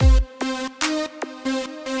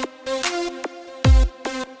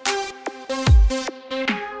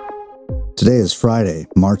Today is Friday,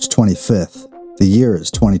 March 25th. The year is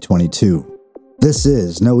 2022. This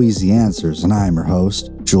is No Easy Answers, and I am your host,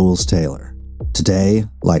 Jules Taylor. Today,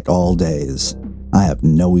 like all days, I have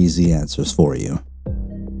no easy answers for you.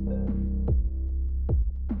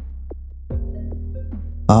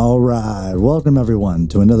 All right, welcome everyone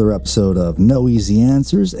to another episode of No Easy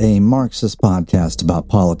Answers, a Marxist podcast about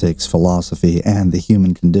politics, philosophy, and the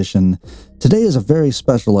human condition. Today is a very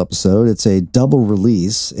special episode. It's a double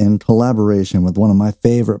release in collaboration with one of my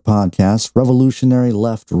favorite podcasts, Revolutionary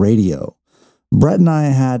Left Radio. Brett and I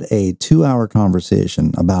had a 2-hour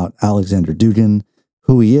conversation about Aleksandr Dugin,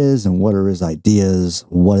 who he is and what are his ideas,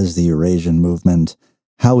 what is the Eurasian movement,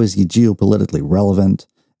 how is he geopolitically relevant,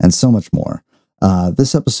 and so much more.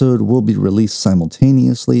 This episode will be released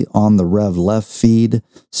simultaneously on the Rev Left feed,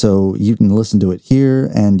 so you can listen to it here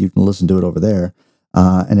and you can listen to it over there.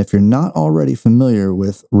 And if you're not already familiar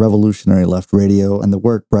with Revolutionary Left Radio and the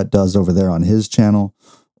work Brett does over there on his channel,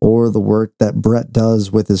 or the work that Brett does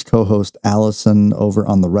with his co-host Allison over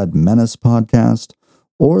on the Red Menace podcast,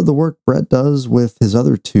 or the work Brett does with his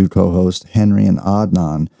other two co-hosts, Henry and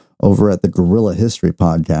Adnan, over at the Guerrilla History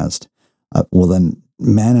podcast, well then,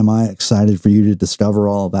 man, am I excited for you to discover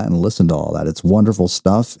all of that and listen to all that. It's wonderful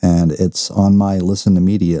stuff, and it's on my listen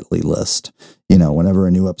immediately list, whenever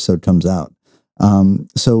a new episode comes out.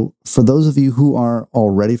 So for those of you who are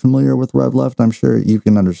already familiar with Rev Left, I'm sure you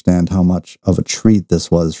can understand how much of a treat this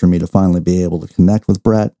was for me to finally be able to connect with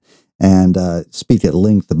Brett and speak at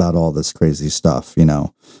length about all this crazy stuff,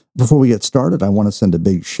 Before we get started, I want to send a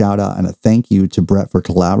big shout out and a thank you to Brett for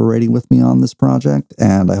collaborating with me on this project,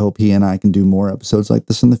 and I hope he and I can do more episodes like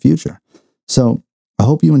this in the future. So I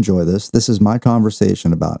hope you enjoy this. This is my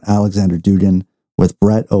conversation about Aleksandr Dugin with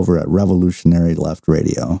Brett over at Revolutionary Left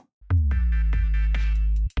Radio.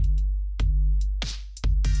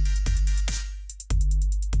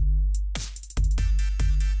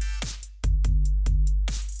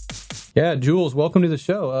 Yeah, Jules, welcome to the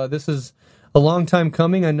show. This is a long time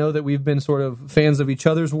coming. I know that we've been sort of fans of each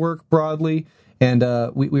other's work broadly, and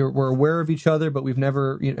we're aware of each other, but we've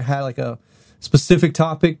never had like a specific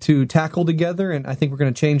topic to tackle together, and I think we're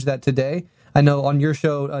going to change that today. I know on your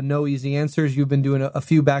show, No Easy Answers, you've been doing a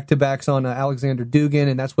few back-to-backs on Aleksandr Dugin,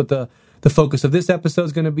 and that's what the focus of this episode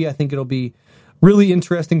is going to be. I think it'll be really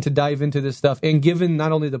interesting to dive into this stuff. And given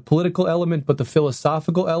not only the political element, but the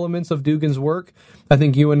philosophical elements of Dugin's work, I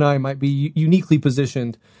think you and I might be uniquely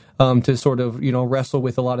positioned to sort of, wrestle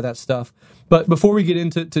with a lot of that stuff. But before we get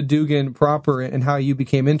into Dugin proper and how you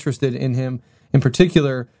became interested in him in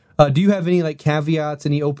particular, do you have any caveats,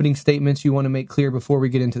 any opening statements you want to make clear before we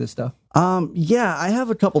get into this stuff? Yeah, I have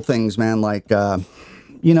a couple things, man. I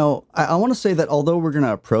want to say that although we're going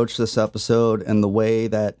to approach this episode in the way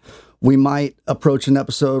that we might approach an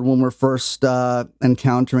episode when we're first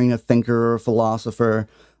encountering a thinker or a philosopher,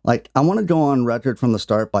 I want to go on record from the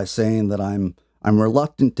start by saying that I'm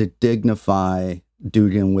reluctant to dignify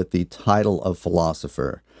Dugin with the title of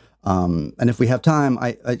philosopher. And if we have time,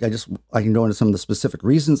 I can go into some of the specific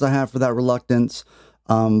reasons I have for that reluctance.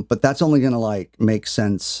 But that's only going to make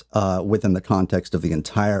sense within the context of the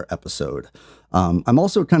entire episode. I'm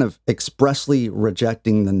also kind of expressly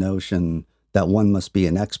rejecting the notion that one must be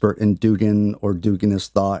an expert in Dugin or Duginist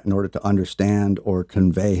thought in order to understand or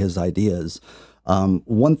convey his ideas.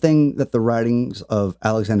 One thing that the writings of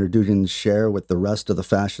Aleksandr Dugin share with the rest of the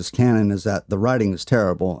fascist canon is that the writing is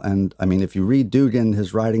terrible. And I mean, if you read Dugin,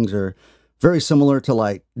 his writings are very similar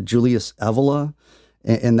to Julius Evola,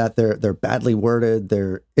 in that they're badly worded,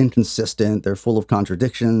 they're inconsistent, they're full of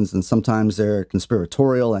contradictions, and sometimes they're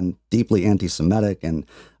conspiratorial and deeply anti-Semitic. And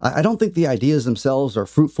I don't think the ideas themselves are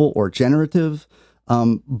fruitful or generative,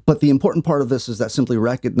 but the important part of this is that simply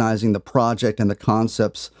recognizing the project and the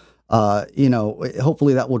concepts,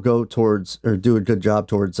 hopefully that will go towards, or do a good job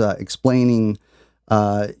towards explaining,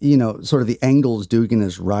 sort of the angles Dugin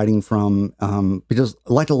is writing from, because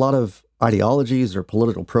like a lot of ideologies or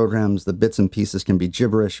political programs, the bits and pieces can be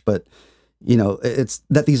gibberish, but it's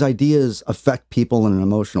that these ideas affect people in an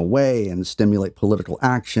emotional way and stimulate political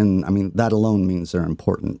action. I mean, that alone means they're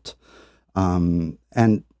important. And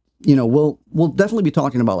we'll definitely be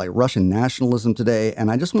talking about Russian nationalism today,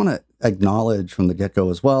 and I just want to acknowledge from the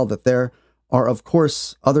get-go as well that there are, of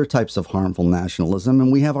course, other types of harmful nationalism,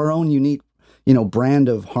 and we have our own unique brand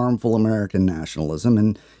of harmful American nationalism.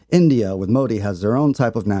 And India with Modi has their own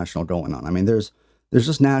type of national going on. I mean, there's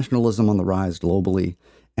just nationalism on the rise globally.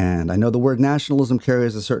 And I know the word nationalism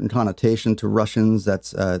carries a certain connotation to Russians.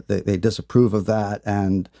 That's they disapprove of that.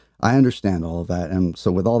 And I understand all of that. And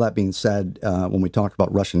so with all that being said, when we talk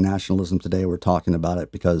about Russian nationalism today, we're talking about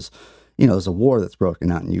it because, there's a war that's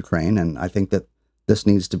broken out in Ukraine. And I think that This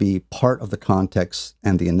needs to be part of the context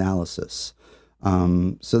and the analysis.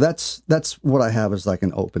 So that's what I have as like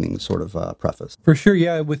an opening sort of preface. For sure,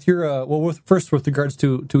 yeah. With your first with regards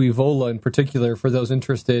to Evola in particular, for those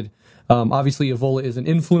interested, obviously Evola is an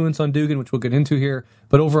influence on Dugin, which we'll get into here.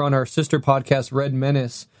 But over on our sister podcast, Red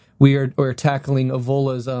Menace, we're tackling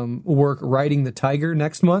Evola's work, Riding the Tiger,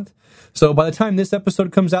 next month. So by the time this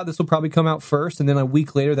episode comes out, this will probably come out first, and then a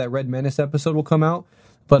week later, that Red Menace episode will come out.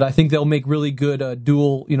 But I think they'll make really good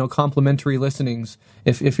dual, complementary listenings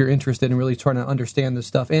if you're interested in really trying to understand this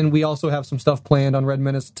stuff. And we also have some stuff planned on Red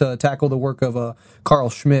Menace to tackle the work of Carl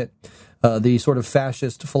Schmitt, the sort of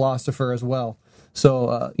fascist philosopher as well.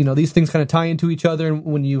 So, these things kind of tie into each other. And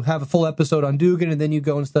when you have a full episode on Dugin and then you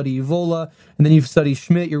go and study Evola and then you study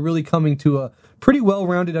Schmitt, you're really coming to a pretty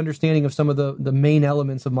well-rounded understanding of some of the main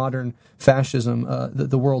elements of modern fascism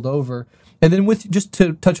the world over. And then just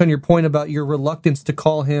to touch on your point about your reluctance to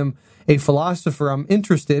call him a philosopher, I'm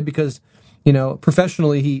interested because,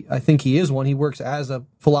 professionally, I think he is one. He works as a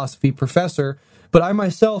philosophy professor. But I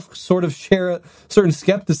myself sort of share a certain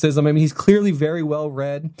skepticism. I mean, he's clearly very well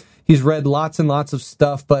read. He's read lots and lots of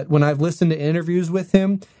stuff. But when I've listened to interviews with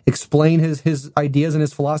him, explain his ideas and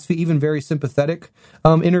his philosophy, even very sympathetic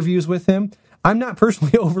interviews with him, I'm not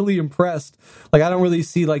personally overly impressed. Like, I don't really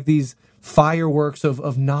see like these fireworks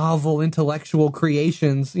of novel intellectual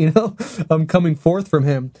creations, coming forth from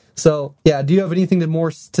him. So, yeah, do you have anything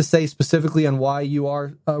more to say specifically on why you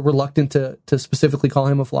are reluctant to specifically call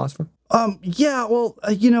him a philosopher? Yeah, well,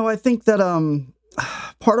 I think that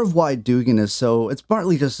part of why Dugin it's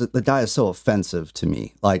partly just that the guy is so offensive to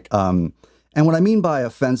me. Like, and what I mean by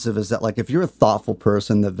offensive is that, like, if you're a thoughtful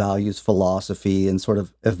person that values philosophy and sort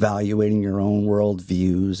of evaluating your own world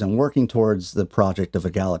views and working towards the project of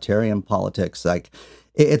egalitarian politics, like,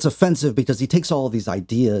 it's offensive because he takes all of these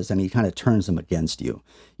ideas and he kind of turns them against you.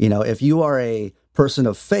 If you are a person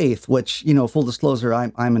of faith, which, full disclosure,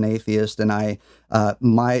 I'm an atheist, and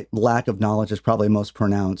my lack of knowledge is probably most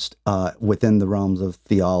pronounced within the realms of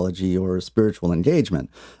theology or spiritual engagement.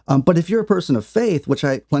 But if you're a person of faith, which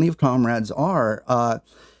plenty of comrades are,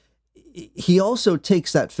 he also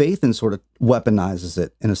takes that faith and sort of weaponizes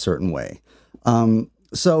it in a certain way.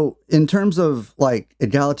 So in terms of like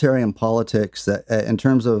egalitarian politics, in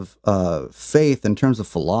terms of faith, in terms of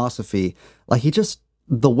philosophy, like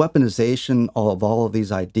the weaponization of all of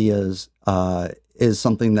these ideas is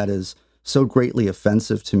something that is so greatly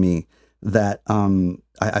offensive to me that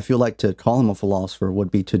I feel like to call him a philosopher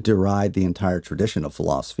would be to deride the entire tradition of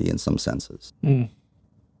philosophy in some senses.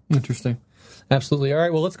 Interesting. Absolutely. All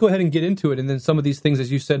right, well, let's go ahead and get into it. And then some of these things,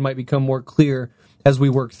 as you said, might become more clear as we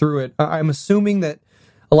work through it. I'm assuming that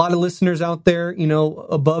a lot of listeners out there,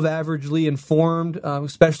 above averagely informed,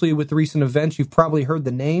 especially with recent events, you've probably heard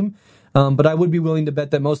the name. But I would be willing to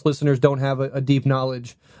bet that most listeners don't have a deep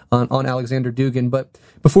knowledge on Aleksandr Dugin. But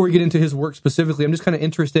before we get into his work specifically, I'm just kind of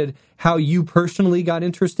interested how you personally got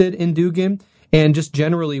interested in Dugin, and just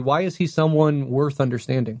generally, why is he someone worth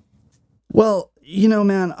understanding? Well,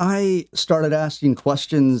 man, I started asking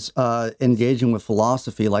questions, engaging with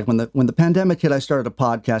philosophy. Like when the pandemic hit, I started a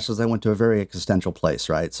podcast as I went to a very existential place,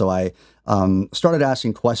 right? So I started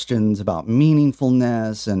asking questions about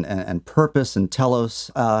meaningfulness and purpose and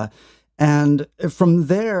telos. And from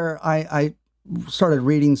there, I started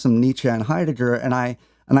reading some Nietzsche and Heidegger, and I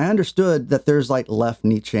understood that there's like left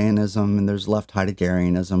Nietzscheanism and there's left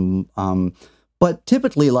Heideggerianism. But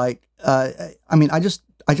typically, like, I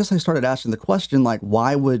started asking the question, like,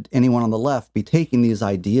 why would anyone on the left be taking these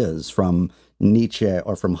ideas from Nietzsche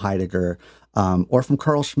or from Heidegger or from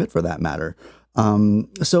Carl Schmitt, for that matter?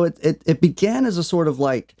 So it began as a sort of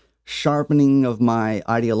like sharpening of my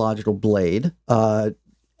ideological blade.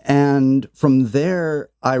 And from there,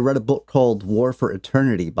 I read a book called War for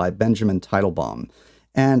Eternity by Benjamin Teitelbaum.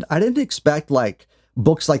 And I didn't expect like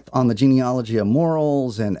books like on the genealogy of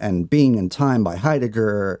morals and Being in Time by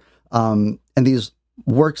Heidegger, and these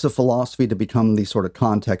works of philosophy to become the sort of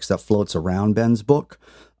context that floats around Ben's book.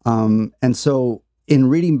 And so in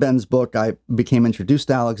reading Ben's book, I became introduced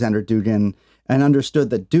to Aleksandr Dugin and understood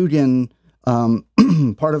that Dugin,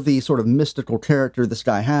 part of the sort of mystical character this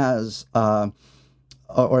guy has,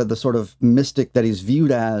 or the sort of mystic that he's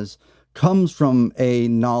viewed as, comes from a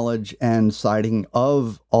knowledge and citing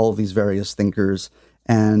of all these various thinkers.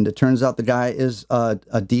 And it turns out the guy is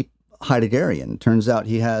a deep Heideggerian. Turns out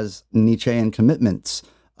he has Nietzschean commitments.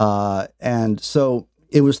 And so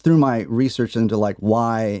it was through my research into like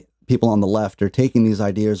why people on the left are taking these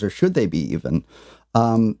ideas, or should they be even,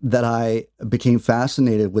 that I became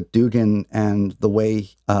fascinated with Dugin and the way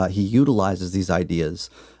he utilizes these ideas.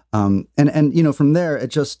 And from there,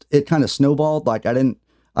 it kind of snowballed. Like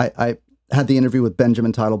I had the interview with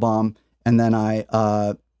Benjamin Teitelbaum, and then I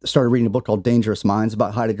started reading a book called Dangerous Minds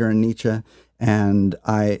about Heidegger and Nietzsche, and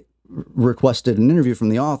I requested an interview from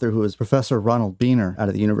the author, who is Professor Ronald Biener out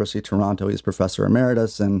of the University of Toronto. He's Professor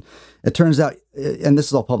Emeritus, and it turns out, and this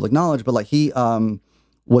is all public knowledge, but like he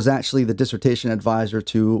was actually the dissertation advisor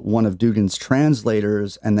to one of Dugin's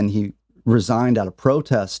translators, and then he resigned out of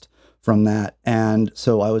protest from that. And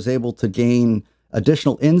so I was able to gain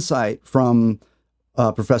additional insight from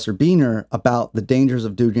Professor Biener about the dangers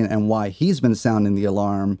of Dugin and why he's been sounding the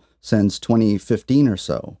alarm since 2015 or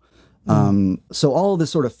so. So all of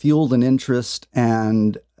this sort of fueled an interest,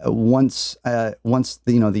 and once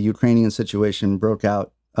the Ukrainian situation broke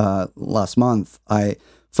out last month, I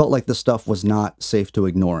felt like this stuff was not safe to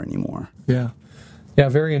ignore anymore. Yeah,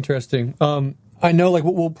 very interesting. I know, like,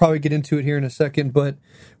 we'll probably get into it here in a second, but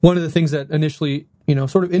one of the things that initially,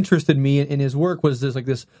 sort of interested me in his work was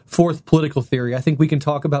this fourth political theory. I think we can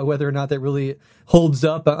talk about whether or not that really holds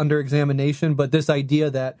up under examination, but this idea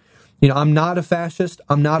that, I'm not a fascist,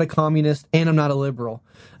 I'm not a communist, and I'm not a liberal.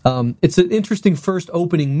 It's an interesting first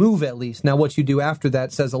opening move, at least. Now, what you do after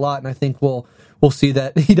that says a lot, and I think we'll see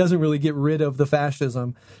that he doesn't really get rid of the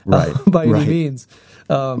fascism by any means.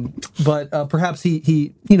 But perhaps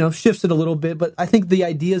he shifts it a little bit. But I think the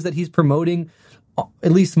ideas that he's promoting,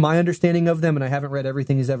 at least my understanding of them, and I haven't read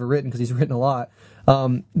everything he's ever written because he's written a lot,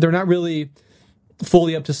 they're not really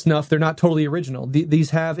fully up to snuff. They're not totally original. These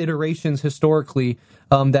have iterations historically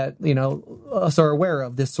that us are aware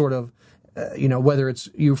of. This sort of whether it's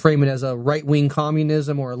you frame it as a right-wing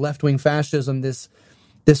communism or a left-wing fascism, this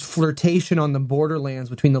flirtation on the borderlands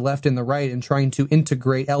between the left and the right and trying to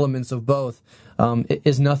integrate elements of both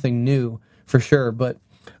is nothing new for sure. But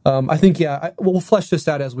I think we'll flesh this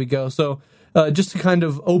out as we go. So. Just to kind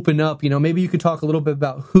of open up, maybe you could talk a little bit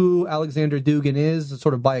about who Aleksandr Dugin is,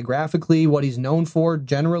 sort of biographically, what he's known for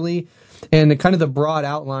generally, and kind of the broad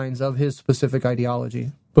outlines of his specific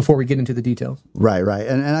ideology before we get into the details. Right.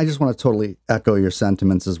 And I just want to totally echo your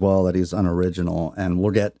sentiments as well, that he's unoriginal, and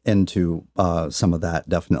we'll get into some of that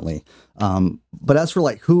definitely. But as for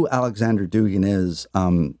who Aleksandr Dugin is,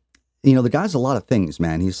 the guy's a lot of things,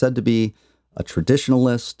 man. He's said to be a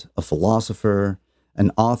traditionalist, a philosopher, an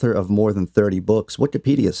author of more than 30 books.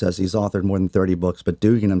 Wikipedia says he's authored more than 30 books, but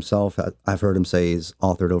Dugin himself, I've heard him say he's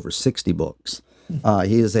authored over 60 books.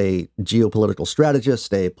 He is a geopolitical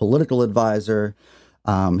strategist, a political advisor.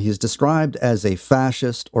 He's described as a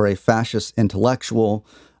fascist or a fascist intellectual.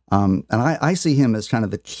 And I see him as kind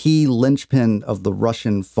of the key linchpin of the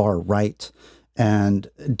Russian far right. And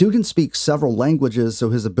Dugin speaks several languages, so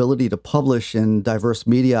his ability to publish in diverse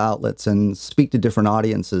media outlets and speak to different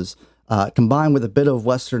audiences, combined with a bit of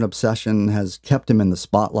Western obsession, has kept him in the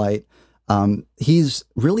spotlight. He's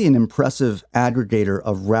really an impressive aggregator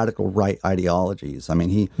of radical right ideologies. I mean,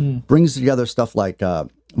 he brings together stuff like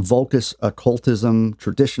Volkist occultism,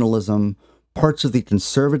 traditionalism, parts of the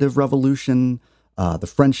conservative revolution, the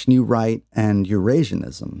French New Right, and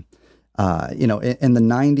Eurasianism. In the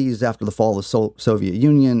 90s, after the fall of the Soviet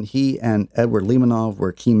Union, he and Edward Limonov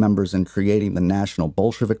were key members in creating the National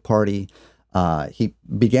Bolshevik Party. He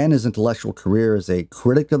began his intellectual career as a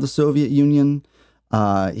critic of the Soviet Union.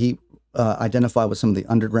 He identified with some of the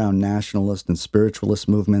underground nationalist and spiritualist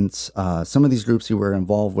movements. Some of these groups he were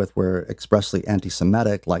involved with were expressly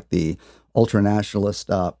anti-Semitic, like the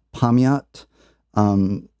ultranationalist Pamyat.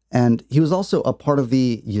 And he was also a part of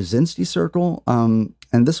the Yazinski Circle.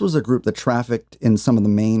 And this was a group that trafficked in some of the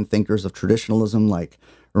main thinkers of traditionalism, like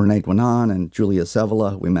René Guénon and Julia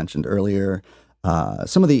Zavala, who we mentioned earlier.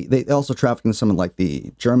 They also trafficked in some of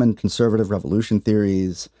the German conservative revolution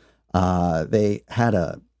theories. They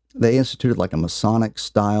instituted a Masonic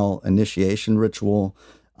style initiation ritual.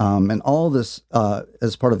 And all this,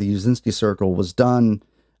 as part of the Yazinski Circle, was done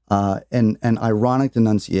in an ironic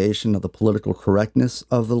denunciation of the political correctness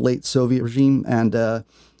of the late Soviet regime and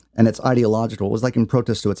its ideological, it was in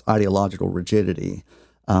protest to its ideological rigidity.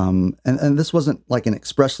 And this wasn't an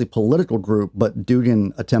expressly political group, but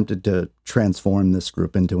Dugin attempted to transform this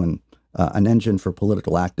group into an engine for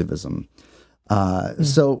political activism.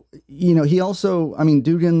 So, he also,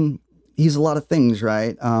 Dugin, he's a lot of things,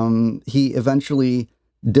 right? He eventually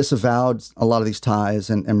disavowed a lot of these ties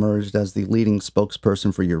and emerged as the leading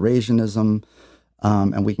spokesperson for Eurasianism.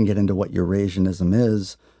 And we can get into what Eurasianism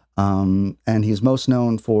is. And he's most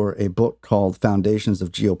known for a book called Foundations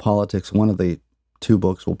of Geopolitics, one of the two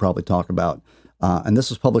books we'll probably talk about. And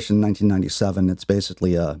this was published in 1997. It's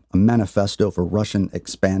basically a manifesto for Russian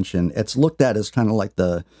expansion. It's looked at as kind of like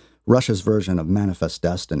the Russia's version of Manifest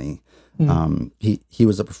Destiny. He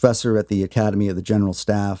was a professor at the Academy of the General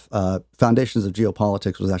Staff. Foundations of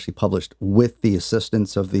Geopolitics was actually published with the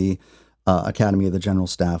assistance of the Academy of the General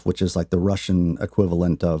Staff, which is like the Russian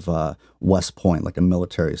equivalent of West Point, like a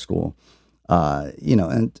military school.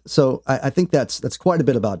 And so I think that's quite a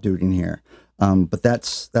bit about Dugin here. But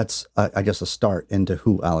that's I guess a start into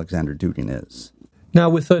who Aleksandr Dugin is. Now,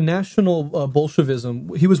 with National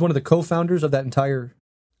Bolshevism, he was one of the co-founders of that entire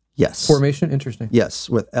formation. Interesting. Yes,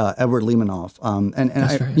 with Edward Limonov.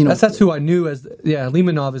 That's right. That's who I knew as. Yeah,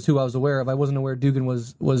 Limonov is who I was aware of. I wasn't aware Dugin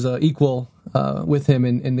was equal with him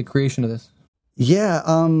in the creation of this. Yeah.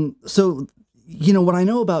 So what I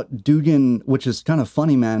know about Dugin, which is kind of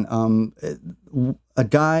funny, man. A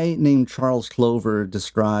guy named Charles Clover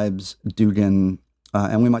describes Dugin,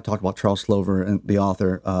 and we might talk about Charles Clover, and the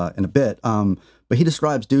author, in a bit. But he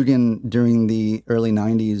describes Dugin during the early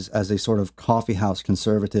 90s as a sort of coffee house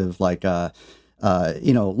conservative, like,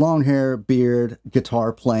 long hair, beard,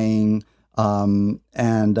 guitar playing. And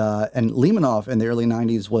Limonov in the early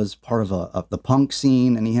 90s was part of the punk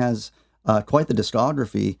scene, and he has quite the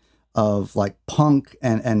discography of like punk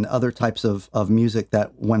and other types of music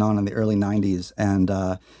that went on in the early 90s. And,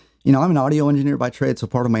 I'm an audio engineer by trade, so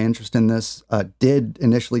part of my interest in this did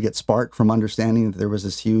initially get sparked from understanding that there was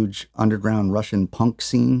this huge underground Russian punk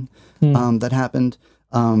scene that happened.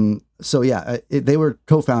 They were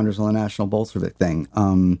co-founders on the National Bolshevik thing.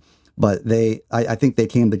 But I think they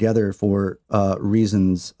came together for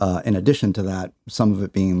reasons in addition to that, some of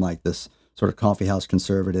it being like this sort of coffee house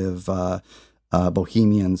conservative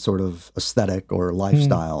bohemian sort of aesthetic or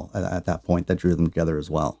lifestyle at that point that drew them together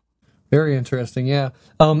as well. Very interesting, yeah.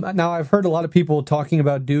 Now, I've heard a lot of people talking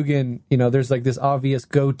about Dugin. There's like this obvious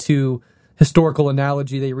go-to historical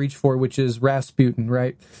analogy they reach for, which is Rasputin,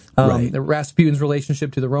 right? Right. Rasputin's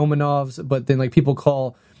relationship to the Romanovs, but then like people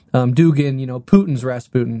call Dugin, Putin's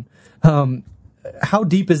Rasputin. How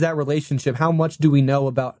deep is that relationship? How much do we know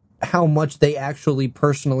about how much they actually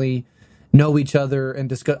personally know each other and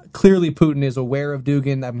discuss? Clearly, Putin is aware of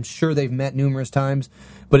Dugin. I'm sure they've met numerous times.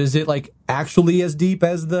 But is it like actually as deep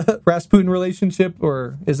as the Rasputin relationship,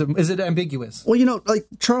 or is it ambiguous? Well, like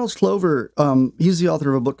Charles Clover, he's the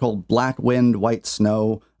author of a book called Black Wind, White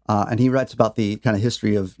Snow, and he writes about the kind of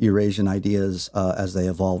history of Eurasian ideas as they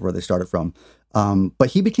evolved, where they started from.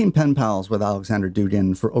 But he became pen pals with Aleksandr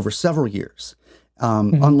Dugin for over several years.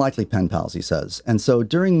 Unlikely pen pals, he says. And so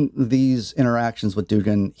during these interactions with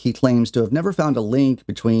Dugin, he claims to have never found a link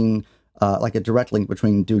between, like a direct link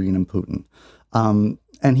between Dugin and Putin.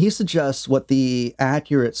 And he suggests what the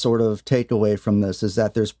accurate sort of takeaway from this is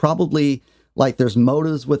that there's probably, like, there's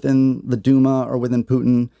motives within the Duma or within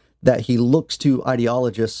Putin that he looks to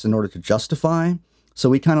ideologists in order to justify.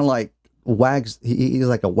 So he kind of like he's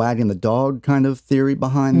like a wagging the dog kind of theory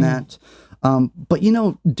behind that. But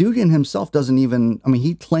Dugin himself doesn't even,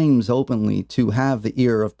 he claims openly to have the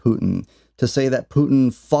ear of Putin, to say that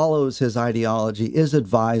Putin follows his ideology, is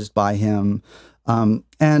advised by him. And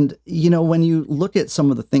when you look at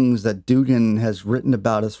some of the things that Dugin has written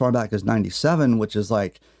about as far back as 97, which is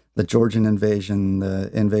like the Georgian invasion,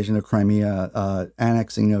 the invasion of Crimea,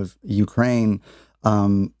 annexing of Ukraine,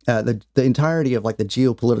 the entirety of like the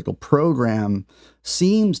geopolitical program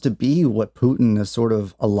seems to be what Putin is sort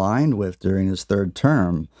of aligned with during his third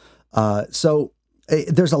term. So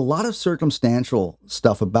there's a lot of circumstantial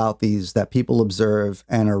stuff about these that people observe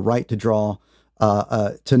and are right to draw,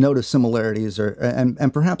 to notice similarities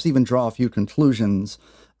and perhaps even draw a few conclusions.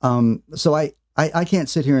 So I can't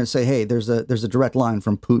sit here and say, hey, there's a direct line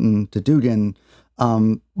from Putin to Dugin,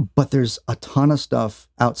 but there's a ton of stuff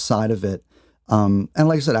outside of it. And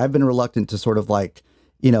like I said, I've been reluctant to sort of like,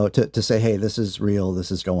 to say, hey, this is real,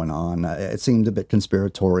 this is going on. It seemed a bit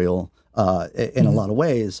conspiratorial in a lot of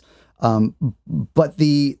ways. But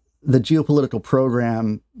the geopolitical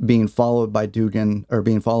program being followed by Dugin or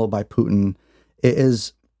being followed by Putin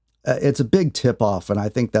it's a big tip off. And I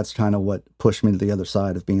think that's kind of what pushed me to the other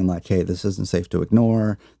side of being like, hey, this isn't safe to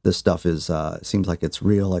ignore. This stuff seems like it's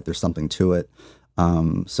real, like there's something to it.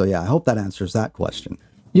 So yeah, I hope that answers that question.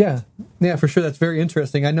 Yeah, for sure. That's very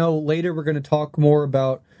interesting. I know later we're going to talk more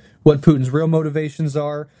about what Putin's real motivations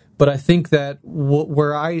are, but I think that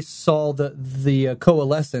where I saw the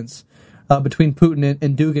coalescence between Putin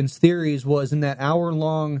and Dugin's theories was in that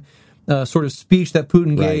hour-long sort of speech that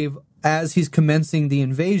Putin gave as he's commencing the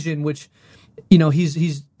invasion, which,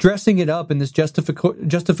 he's dressing it up in this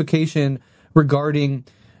justification regarding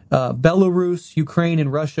Belarus, Ukraine,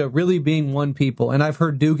 and Russia really being one people. And I've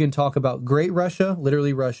heard Dugin talk about Great Russia,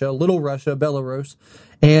 literally Russia, Little Russia, Belarus,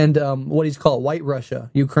 and what he's called White Russia,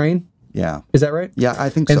 Ukraine. Yeah. Is that right? Yeah, I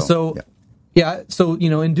think so. And so, so,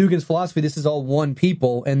 in Dugin's philosophy, this is all one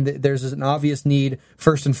people, and there's an obvious need,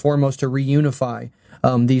 first and foremost, to reunify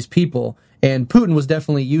these people. And Putin was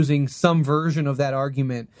definitely using some version of that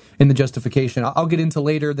argument in the justification. I'll get into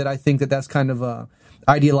later that I think that that's kind of a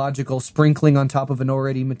ideological sprinkling on top of an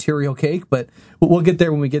already material cake, but we'll get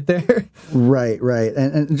there when we get there. Right, right.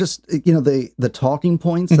 And just, the talking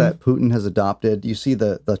points that Putin has adopted, you see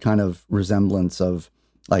the kind of resemblance of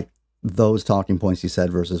like those talking points he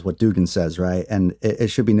said versus what Dugin says, right? And it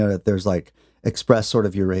should be noted that there's like express sort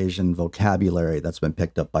of Eurasian vocabulary that's been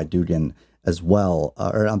picked up by Dugin as well,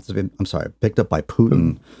 I'm sorry, picked up by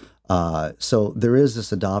Putin. So there is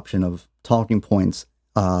this adoption of talking points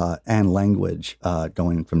and language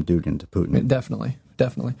going from Dugin to Putin. Definitely.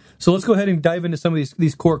 So let's go ahead and dive into some of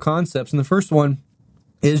these core concepts. And the first one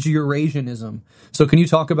is Eurasianism. So can you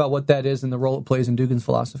talk about what that is and the role it plays in Dugin's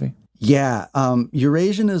philosophy? Yeah,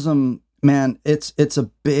 Eurasianism, man, it's a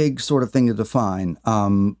big sort of thing to define,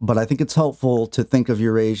 but I think it's helpful to think of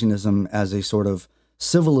Eurasianism as a sort of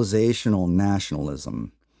civilizational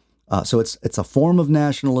nationalism. So it's a form of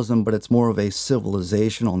nationalism, but it's more of a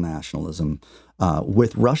civilizational nationalism,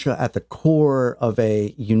 with Russia at the core of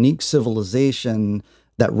a unique civilization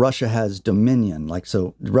that Russia has dominion.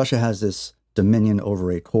 So Russia has this dominion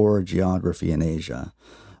over a core geography in Asia.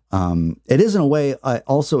 It is in a way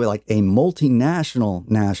also like a multinational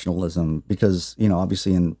nationalism because,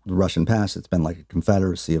 obviously in the Russian past, it's been like a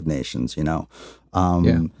confederacy of nations,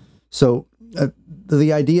 So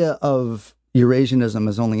the idea of Eurasianism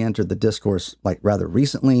has only entered the discourse like rather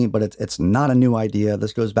recently, but it's not a new idea.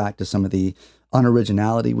 This goes back to some of the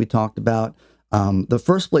unoriginality we talked about. The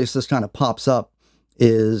first place this kind of pops up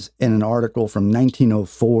is in an article from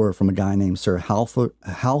 1904 from a guy named Sir Halford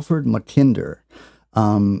Mackinder.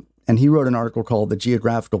 And he wrote an article called The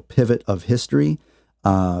Geographical Pivot of History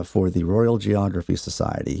for the Royal Geography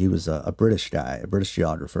Society. He was a British guy, a British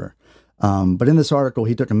geographer. But in this article,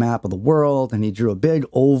 he took a map of the world and he drew a big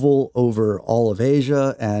oval over all of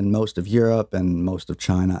Asia and most of Europe and most of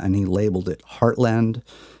China, and he labeled it Heartland.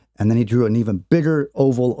 And then he drew an even bigger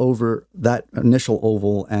oval over that initial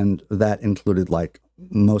oval, and that included like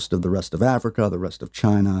most of the rest of Africa, the rest of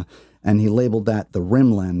China, and he labeled that the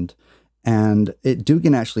Rimland. And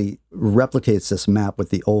Dugin actually replicates this map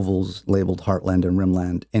with the ovals labeled Heartland and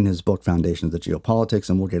Rimland in his book Foundations of Geopolitics,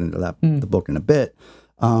 and we'll get into that the book in a bit.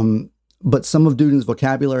 But some of Dugin's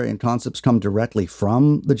vocabulary and concepts come directly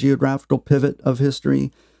from the geographical pivot of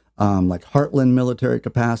history, like Heartland military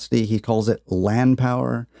capacity. He calls it land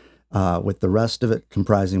power, with the rest of it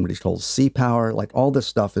comprising what he calls sea power. Like all this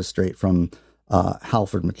stuff is straight from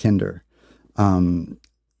Halford Mackinder.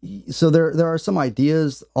 So there are some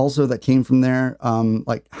ideas also that came from there.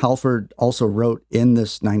 Like Halford also wrote in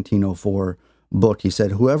this 1904 book, he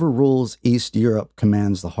said, "Whoever rules East Europe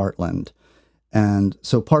commands the Heartland." And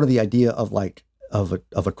so part of the idea of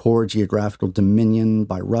a core geographical dominion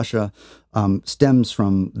by Russia stems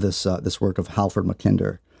from this work of Halford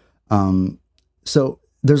Mackinder. So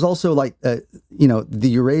there's also the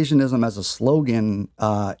Eurasianism as a slogan.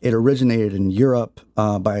 It originated in Europe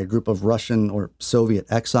by a group of Russian or Soviet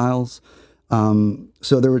exiles.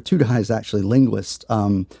 So there were two guys, actually, linguists,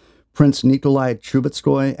 Prince Nikolai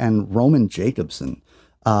Trubetskoy and Roman Jacobson.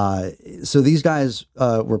 So these guys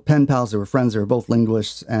were pen pals. They were friends. They were both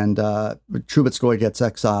linguists. And Trubetskoy gets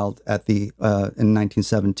exiled in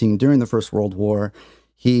 1917 during the First World War.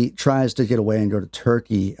 He tries to get away and go to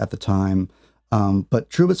Turkey at the time.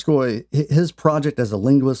 But Trubetskoy, his project as a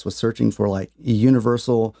linguist was searching for like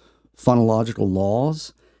universal phonological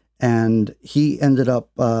laws. And he ended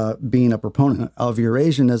up being a proponent of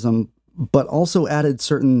Eurasianism, but also added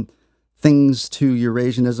certain things to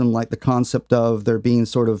Eurasianism, like the concept of there being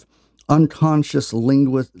sort of unconscious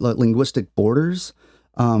linguistic borders,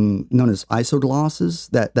 known as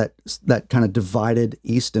isoglosses, that kind of divided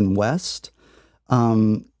East and West.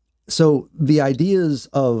 So the ideas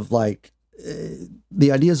of like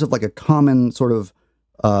a common sort of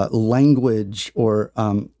language or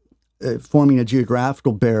forming a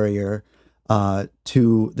geographical barrier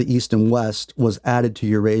to the East and West was added to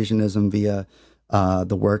Eurasianism via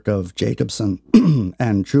the work of Jacobson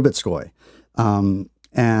and Trubetskoy.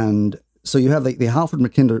 And so you have the Halford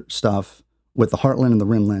Mackinder stuff with the Heartland and the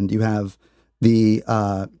Rimland. You have the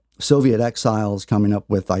Soviet exiles coming up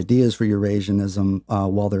with ideas for Eurasianism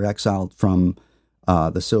while they're exiled from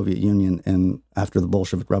the Soviet Union after the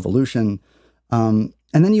Bolshevik Revolution. And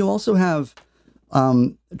then you also have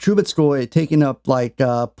Trubetskoy taking up like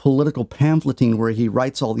political pamphleting where he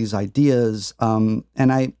writes all these ideas. And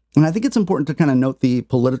I think it's important to kind of note the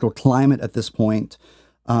political climate at this point.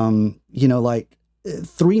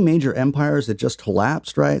 Three major empires that just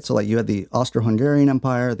collapsed, right? So like you had the Austro-Hungarian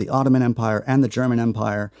Empire, the Ottoman Empire, and the German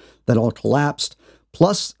Empire that all collapsed.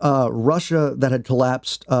 plus Russia that had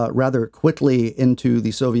collapsed rather quickly into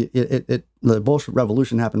the Soviet. The Bolshevik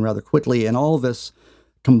Revolution happened rather quickly, and all of this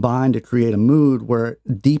combined to create a mood where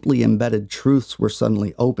deeply embedded truths were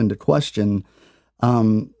suddenly open to question.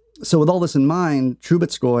 So with all this in mind,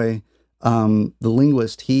 Trubetskoy, the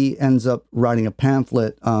linguist, he ends up writing a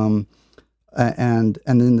pamphlet, and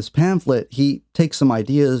in this pamphlet, he takes some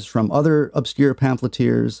ideas from other obscure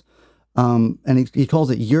pamphleteers, and he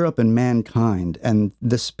calls it Europe and Mankind. And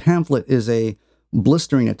this pamphlet is a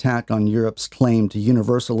blistering attack on Europe's claim to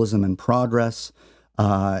universalism and progress.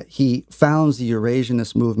 He founds the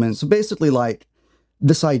Eurasianist movement. So basically, like,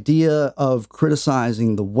 this idea of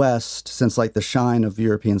criticizing the West, since like the shine of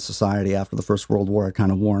European society after the First World War had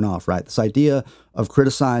kind of worn off, right? This idea of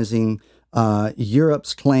criticizing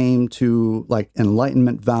Europe's claim to like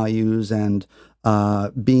Enlightenment values and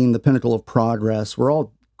being the pinnacle of progress were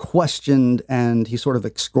all questioned, and he sort of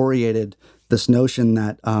excoriated this notion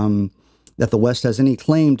that that the West has any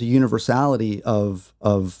claim to universality of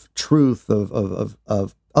truth,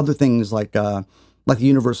 of other things like the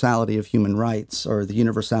universality of human rights or the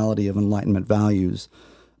universality of Enlightenment values.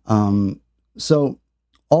 So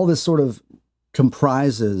all this sort of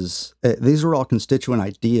comprises, these are all constituent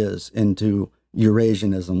ideas into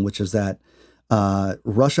Eurasianism, which is that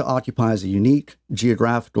Russia occupies a unique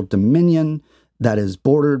geographical dominion that is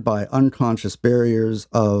bordered by unconscious barriers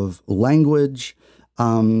of language,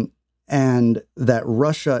 and that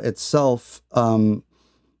Russia itself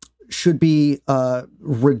should be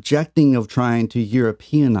rejecting of trying to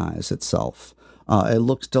Europeanize itself. It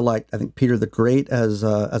looks to like, I think, Peter the Great as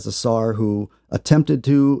a Tsar who attempted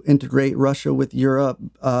to integrate Russia with Europe,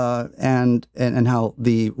 and how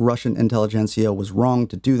the Russian intelligentsia was wrong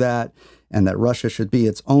to do that, and that Russia should be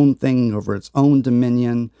its own thing over its own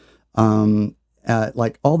dominion.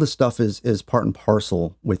 Like all this stuff is part and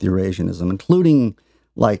parcel with Eurasianism, including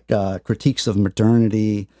like critiques of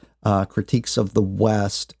modernity, critiques of the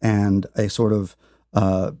West, and a sort of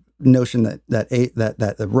notion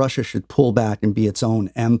that Russia should pull back and be its own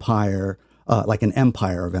empire, like an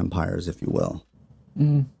empire of empires, if you will.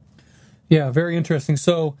 Mm. Yeah, very interesting.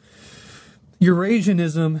 So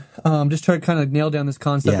Eurasianism, just try to kind of nail down this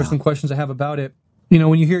concept or some questions I have about it. You know,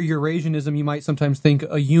 when you hear Eurasianism, you might sometimes think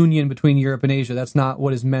a union between Europe and Asia. That's not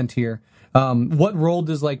what is meant here. What role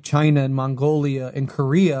does like China and Mongolia and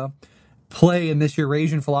Korea play in this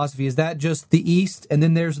Eurasian philosophy? Is that just the East, and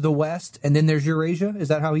then there's the West, and then there's Eurasia? Is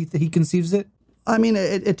that how he conceives it? I mean,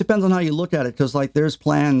 it depends on how you look at it, because like there's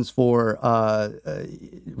plans for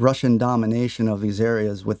Russian domination of these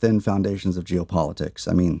areas within Foundations of Geopolitics.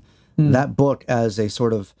 I mean, that book as a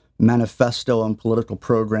sort of manifesto and political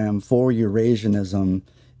program for Eurasianism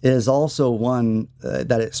is also one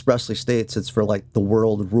that expressly states it's for like the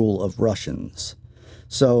world rule of Russians.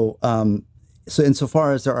 So, so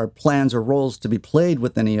insofar as there are plans or roles to be played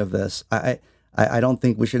with any of this, I don't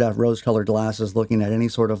think we should have rose-colored glasses looking at any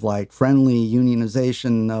sort of like friendly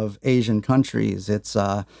unionization of Asian countries. It's,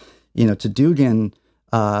 you know, to Dugin,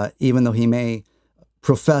 even though he may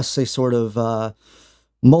profess a sort of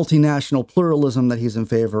multinational pluralism that he's in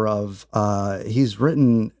favor of, he's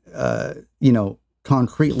written, you know,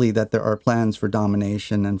 concretely that there are plans for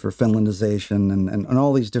domination and for Finlandization and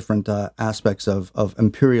all these different aspects of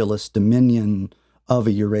imperialist dominion of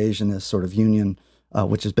a Eurasianist sort of union,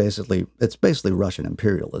 which is basically Russian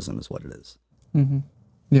imperialism is what it is. Mm-hmm.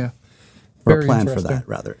 Yeah. Or a plan for that,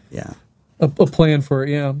 rather. Yeah. A plan for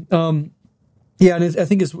it, yeah. Yeah, and I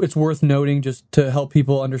think it's worth noting just to help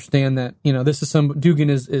people understand that, you know, this is Dugin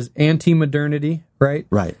is anti-modernity, right?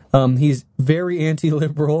 Right. He's very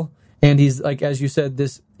anti-liberal, and he's, like, as you said,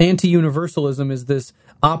 this anti-universalism is this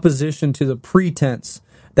opposition to the pretense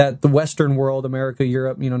that the Western world, America,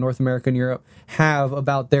 Europe, you know, North America and Europe, have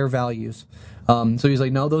about their values. So he's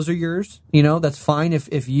like, no, those are yours. You know, that's fine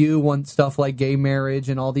if you want stuff like gay marriage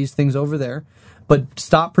and all these things over there. But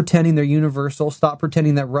stop pretending they're universal. Stop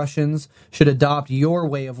pretending that Russians should adopt your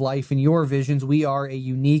way of life and your visions. We are a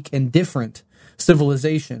unique and different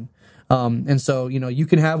civilization. And so, you know, you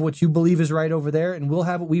can have what you believe is right over there, and we'll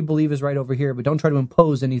have what we believe is right over here, but don't try to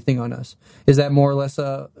impose anything on us. Is that more or less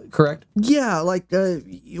correct? Yeah, like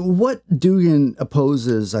what Dugin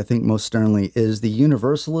opposes, I think, most sternly is the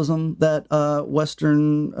universalism that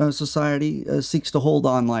Western society seeks to hold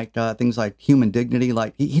on, like things like human dignity.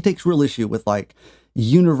 Like he takes real issue with like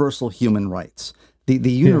universal human rights.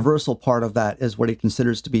 The universal part of that is what he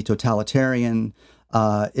considers to be totalitarian,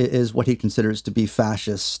 is what he considers to be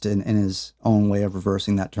fascist in his own way of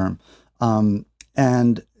reversing that term.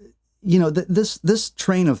 And, you know, this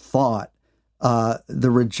train of thought,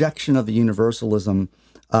 the rejection of the universalism,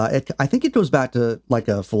 I think it goes back to like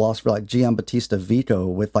a philosopher like Giambattista Vico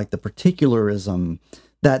with like the particularism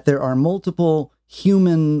that there are multiple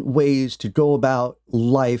human ways to go about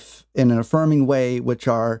life in an affirming way, which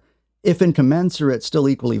are, if incommensurate, still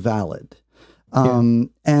equally valid.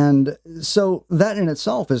 And so that in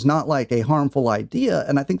itself is not like a harmful idea.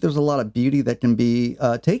 And I think there's a lot of beauty that can be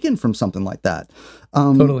taken from something like that.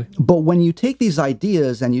 Totally. But when you take these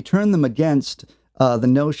ideas and you turn them against the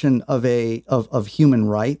notion of human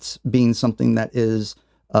rights being something that is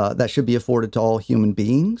that should be afforded to all human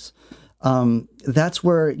beings, that's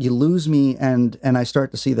where you lose me, and I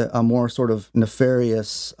start to see a more sort of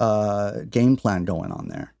nefarious game plan going on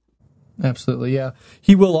there. Absolutely, yeah.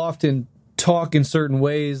 He will often talk in certain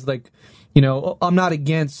ways, like, I'm not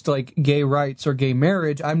against like gay rights or gay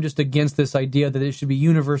marriage. I'm just against this idea that it should be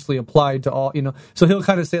universally applied to all. So he'll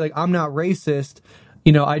kind of say like, I'm not racist.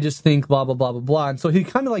 I just think blah, blah, blah, blah, blah. And so he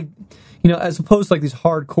kind of like, as opposed to like these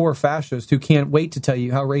hardcore fascists who can't wait to tell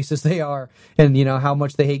you how racist they are and, how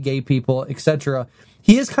much they hate gay people, etc.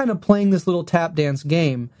 He is kind of playing this little tap dance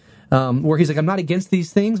game where he's like, I'm not against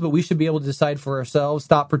these things, but we should be able to decide for ourselves.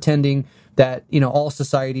 Stop pretending that, all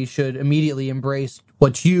society should immediately embrace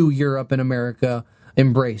what Europe and America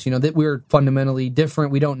embrace. That we're fundamentally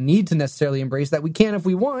different. We don't need to necessarily embrace that. We can if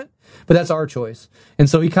we want, but that's our choice. And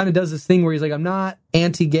so he kind of does this thing where he's like, I'm not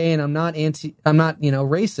anti-gay and I'm not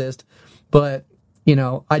racist, but,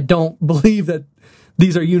 I don't believe that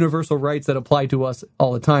these are universal rights that apply to us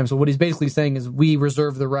all the time. So what he's basically saying is we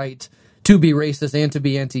reserve the right to be racist and to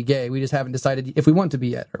be anti-gay. We just haven't decided if we want to be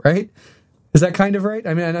yet, right? Is that kind of right?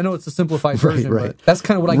 I mean, I know it's a simplified version, but that's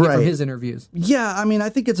kind of what I get from his interviews. Yeah, I mean, I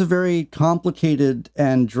think it's a very complicated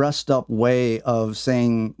and dressed up way of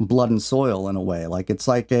saying blood and soil in a way. Like, it's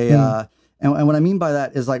like and what I mean by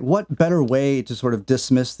that is like, what better way to sort of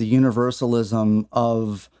dismiss the universalism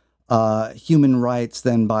of human rights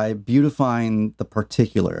than by beautifying the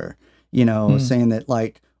particular, saying that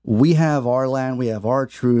like, we have our land, we have our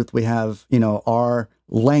truth, we have, our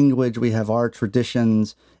language, we have our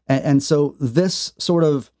traditions. And so this sort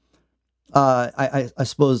of, I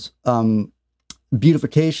suppose,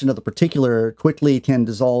 beautification of the particular quickly can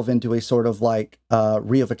dissolve into a sort of like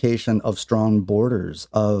reification of strong borders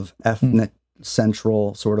of ethnic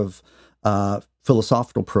central sort of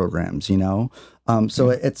philosophical programs, So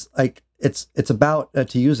it's like, it's about,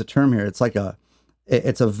 to use a term here, it's like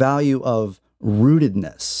it's a value of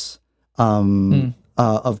rootedness,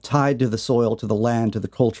 of tied to the soil, to the land, to the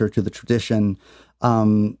culture, to the tradition,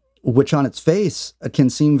 which on its face can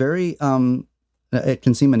seem very, it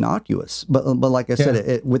can seem innocuous. But like I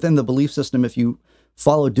said, within the belief system, if you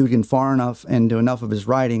follow Dugin far enough and do enough of his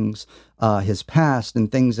writings, his past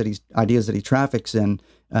and ideas that he traffics in,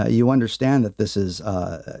 you understand that this is,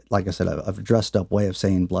 like I said, a dressed up way of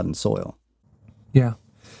saying blood and soil. Yeah.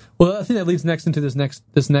 Well, I think that leads next into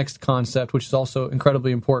this next concept, which is also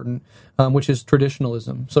incredibly important, which is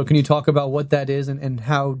traditionalism. So can you talk about what that is and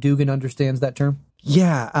how Dugin understands that term?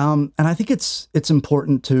 Yeah, and I think it's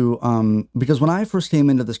important to, because when I first came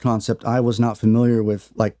into this concept, I was not familiar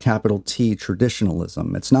with like capital T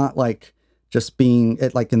traditionalism. It's not like just being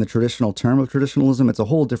like in the traditional term of traditionalism. It's a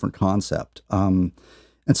whole different concept. And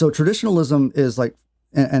so traditionalism is like,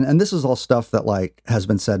 and this is all stuff that like has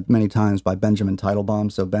been said many times by Benjamin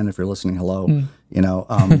Teitelbaum. So Ben, if you're listening, hello,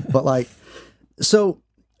 but like, so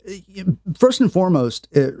first and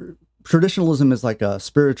foremost, traditionalism is like a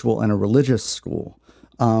spiritual and a religious school.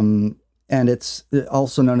 And it's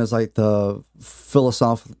also known as like the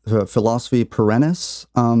philosophy perennis,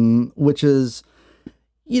 which is,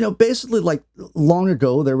 basically like long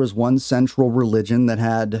ago, there was one central religion that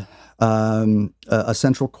had a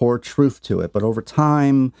central core truth to it. But over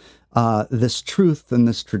time, this truth and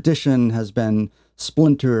this tradition has been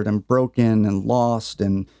splintered and broken and lost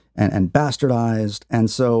and bastardized. And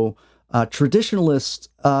so traditionalists,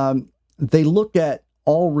 they look at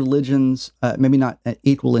all religions, maybe not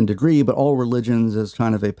equal in degree, but all religions as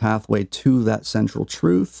kind of a pathway to that central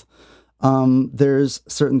truth. There's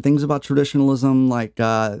certain things about traditionalism, like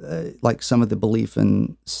some of the belief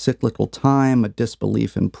in cyclical time, a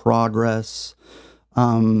disbelief in progress.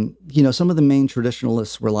 Some of the main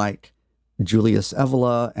traditionalists were like Julius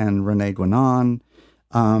Evola and René Guénon.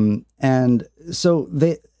 And so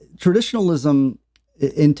traditionalism,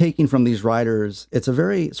 in taking from these writers, it's a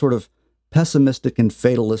very sort of pessimistic and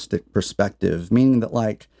fatalistic perspective, meaning that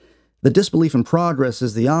like the disbelief in progress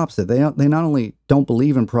is the opposite. They not only don't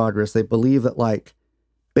believe in progress, they believe that like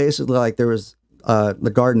basically like there was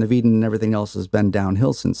the Garden of Eden and everything else has been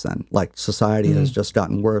downhill since then. Like society has just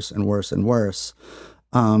gotten worse and worse and worse.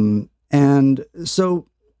 And so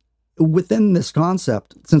within this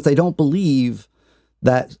concept, since they don't believe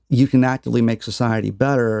that you can actively make society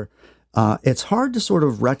better, it's hard to sort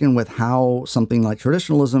of reckon with how something like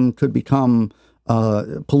traditionalism could become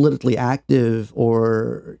politically active,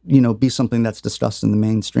 or be something that's discussed in the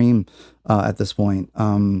mainstream at this point.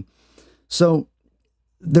 So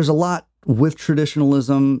there's a lot with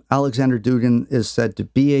traditionalism. Aleksandr Dugin is said to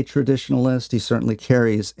be a traditionalist. He certainly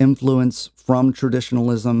carries influence from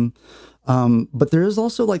traditionalism, but there is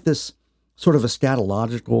also like this sort of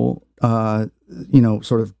eschatological,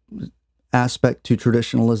 sort of aspect to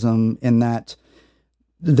traditionalism, in that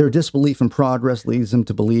their disbelief in progress leads them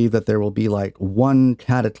to believe that there will be like one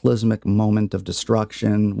cataclysmic moment of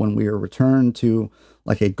destruction when we are returned to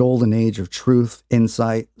like a golden age of truth,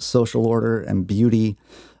 insight, social order, and beauty.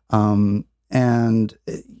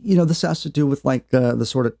 This has to do with like the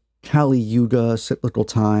sort of Kali Yuga cyclical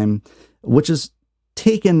time, which is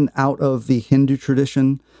taken out of the Hindu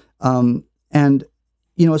tradition.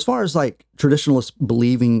 As far as like traditionalists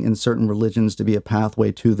believing in certain religions to be a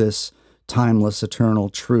pathway to this timeless, eternal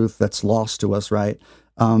truth that's lost to us, right?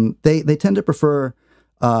 They tend to prefer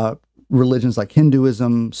religions like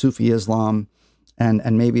Hinduism, Sufi Islam,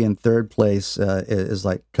 and maybe in third place is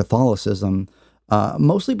like Catholicism,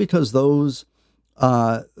 mostly because those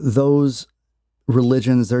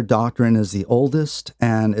religions, their doctrine is the oldest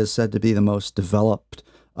and is said to be the most developed.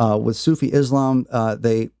 With Sufi Islam,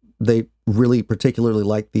 they really particularly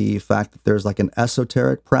like the fact that there's like an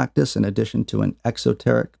esoteric practice in addition to an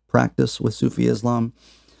exoteric practice with Sufi Islam.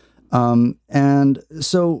 And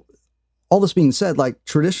so all this being said, like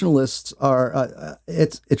traditionalists are,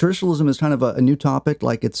 traditionalism is kind of a new topic.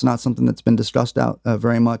 Like it's not something that's been discussed out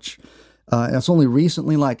very much. It's only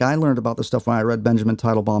recently, like I learned about this stuff when I read Benjamin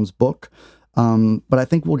Teitelbaum's book. But I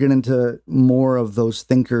think we'll get into more of those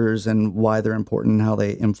thinkers and why they're important and how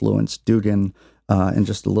they influence Dugin in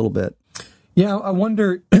just a little bit. Yeah, I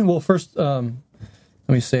wonder. Well, first, let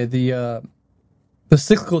me say the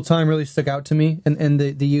cyclical time really stuck out to me, and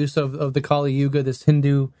the use of the Kali Yuga, this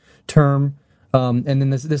Hindu term, and then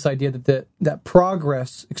this idea that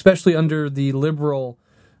progress, especially under the liberal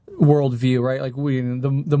worldview, right? Like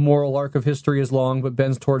the moral arc of history is long, but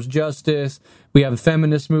bends towards justice. We have the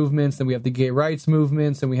feminist movements, then we have the gay rights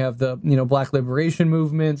movements, and we have the Black liberation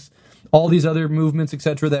movements, all these other movements,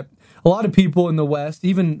 etc. That a lot of people in the West,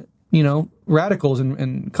 even radicals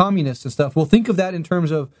and communists and stuff, will think of that in terms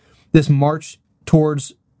of this march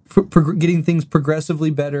towards getting things progressively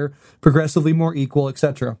better, progressively more equal,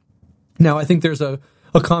 etc. Now, I think there's a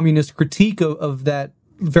communist critique of that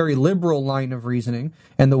very liberal line of reasoning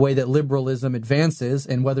and the way that liberalism advances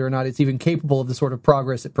and whether or not it's even capable of the sort of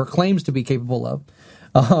progress it proclaims to be capable of.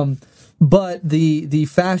 But the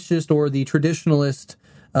fascist or the traditionalist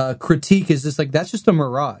critique is just like, that's just a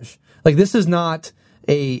mirage. Like, this is not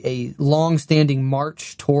a long-standing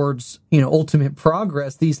march towards ultimate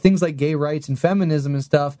progress. These things like gay rights and feminism and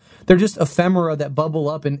stuff, they're just ephemera that bubble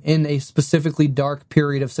up in a specifically dark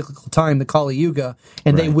period of cyclical time, the Kali Yuga,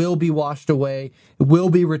 and They will be washed away, will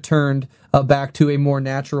be returned back to a more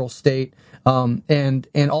natural state. And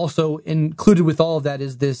also included with all of that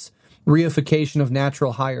is this reification of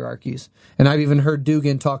natural hierarchies. And I've even heard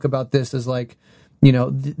Dugin talk about this as like,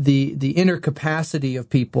 the inner capacity of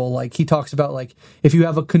people. Like he talks about, like, if you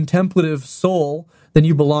have a contemplative soul, then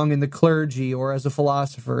you belong in the clergy or as a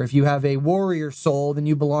philosopher. If you have a warrior soul, then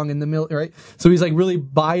you belong in the military, right? So he's like really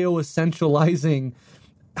bioessentializing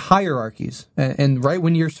hierarchies. And right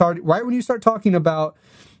when you start talking about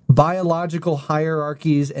biological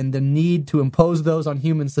hierarchies and the need to impose those on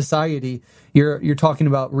human society, you're talking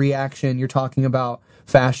about reaction, you're talking about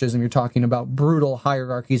fascism, you're talking about brutal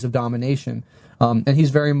hierarchies of domination. And he's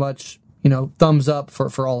very much, thumbs up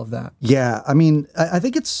for all of that. Yeah, I mean, I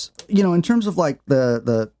think it's, in terms of like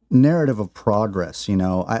the narrative of progress,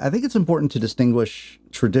 I think it's important to distinguish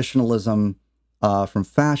traditionalism from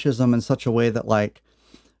fascism in such a way that, like,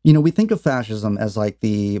 we think of fascism as like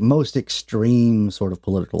the most extreme sort of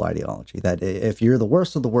political ideology, that if you're the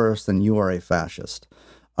worst of the worst, then you are a fascist.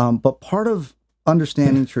 But part of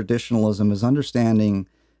understanding traditionalism is understanding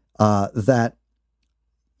that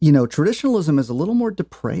traditionalism is a little more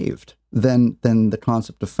depraved than the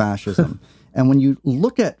concept of fascism. And when you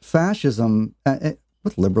look at fascism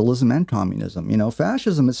with liberalism and communism,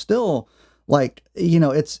 fascism is still like,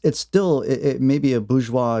 it's still, it may be a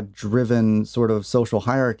bourgeois-driven sort of social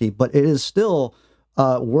hierarchy, but it is still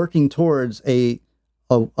working towards a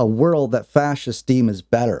world that fascists deem as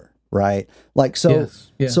better, right? Like, so,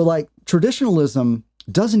 yes. so like traditionalism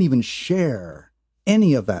doesn't even share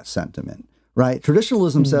any of that sentiment, right?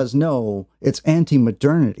 Traditionalism says, no, it's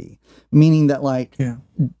anti-modernity, meaning that like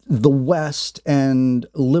the West and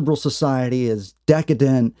liberal society is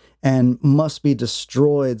decadent and must be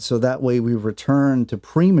destroyed so that way we return to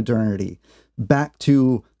pre-modernity, back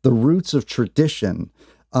to the roots of tradition.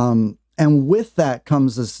 And with that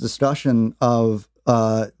comes this discussion of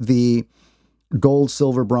the gold,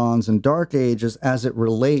 silver, bronze, and dark ages as it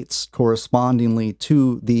relates correspondingly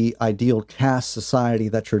to the ideal caste society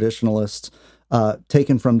that traditionalists,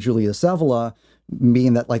 taken from Julius Evola,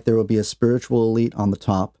 meaning that like there would be a spiritual elite on the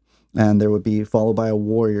top, and there would be followed by a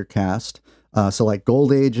warrior caste. So like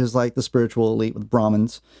gold age is like the spiritual elite with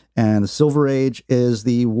Brahmins, and the silver age is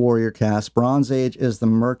the warrior caste, bronze age is the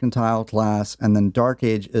mercantile class, and then dark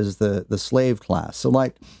age is the slave class. So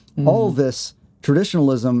like all of this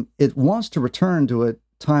traditionalism, it wants to return to a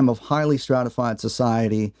time of highly stratified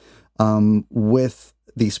society, with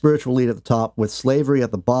the spiritual elite at the top, with slavery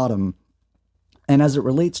at the bottom. And as it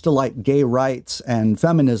relates to like gay rights and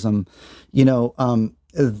feminism,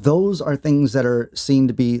 those are things that are seen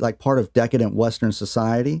to be like part of decadent Western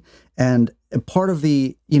society. And part of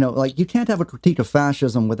the, like you can't have a critique of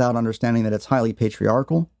fascism without understanding that it's highly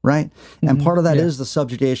patriarchal, right? And part of that is the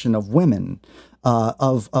subjugation of women,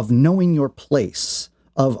 of knowing your place,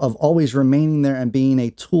 of always remaining there and being a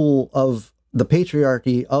tool of the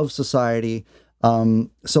patriarchy of society.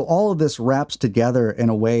 So all of this wraps together in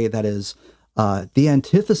a way that is the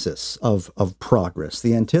antithesis of progress,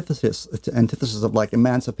 the antithesis of like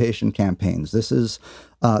emancipation campaigns. This is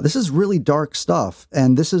really dark stuff,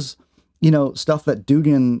 and this is stuff that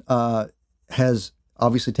Dugin has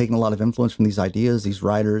obviously taken a lot of influence from these ideas, these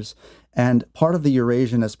writers, and part of the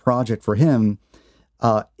Eurasianist project for him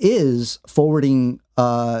is forwarding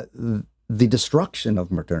the destruction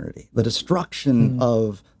of modernity, the destruction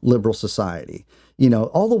of liberal society,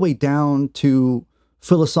 all the way down to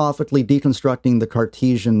philosophically deconstructing the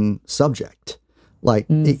Cartesian subject.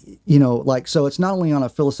 So it's not only on a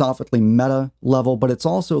philosophically meta level, but it's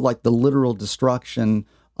also like the literal destruction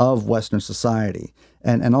of Western society.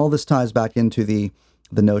 And all this ties back into the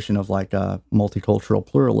notion of like multicultural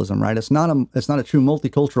pluralism, right? It's not a true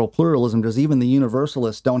multicultural pluralism because even the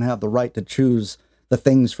universalists don't have the right to choose the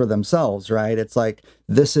things for themselves, right? It's like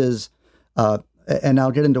this is, and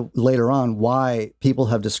I'll get into later on why people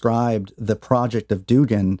have described the project of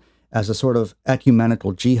Dugin as a sort of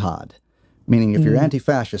ecumenical jihad, meaning if you're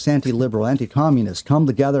anti-fascist, anti-liberal, anti-communist, come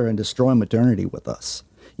together and destroy modernity with us.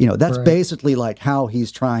 That's basically like how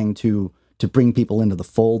he's trying to bring people into the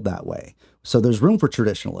fold that way. So there's room for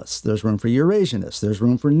traditionalists, there's room for Eurasianists, there's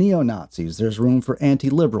room for neo-Nazis, there's room for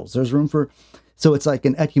anti-liberals, there's room for, so it's like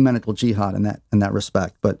an ecumenical jihad in that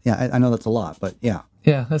respect. But yeah, I know that's a lot, but yeah.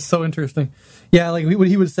 Yeah, that's so interesting. Yeah, like what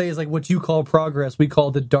he would say is like what you call progress, we call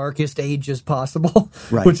the darkest ages possible,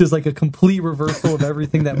 right. Which is like a complete reversal of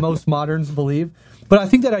everything that most moderns believe. But I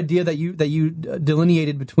think that idea that you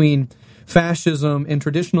delineated between fascism and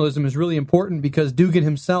traditionalism is really important because Dugin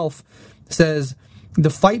himself says the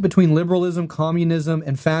fight between liberalism, communism,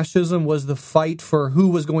 and fascism was the fight for who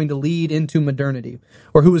was going to lead into modernity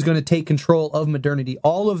or who was going to take control of modernity.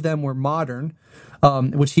 All of them were modern,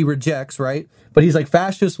 which he rejects, right? But he's like,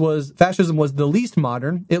 fascism was the least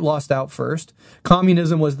modern. It lost out first.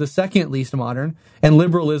 Communism was the second least modern, and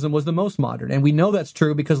liberalism was the most modern. And we know that's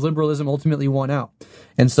true because liberalism ultimately won out.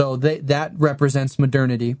 And so that represents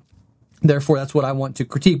modernity. Therefore, that's what I want to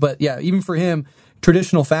critique. But yeah, even for him,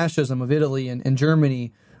 traditional fascism of Italy and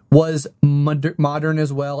Germany was modern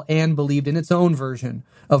as well and believed in its own version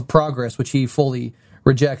of progress, which he fully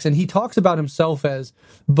rejects. And he talks about himself as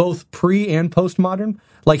both pre and postmodern.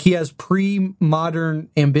 Like he has pre-modern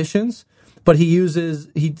ambitions, but he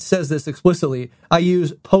says this explicitly, I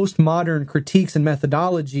use postmodern critiques and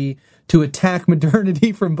methodology to attack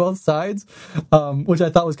modernity from both sides, which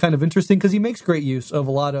I thought was kind of interesting because he makes great use of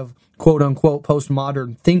a lot of quote-unquote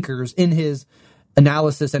postmodern thinkers in his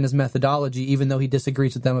analysis and his methodology, even though he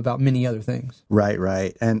disagrees with them about many other things.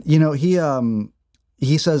 Right. And,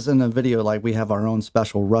 he says in a video, like, we have our own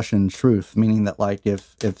special Russian truth, meaning that, like,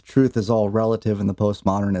 if truth is all relative in the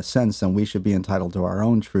postmodernist sense, then we should be entitled to our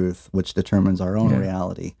own truth, which determines our own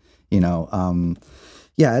reality,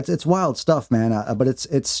 Yeah, it's wild stuff, man. But it's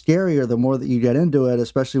scarier the more that you get into it,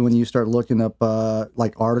 especially when you start looking up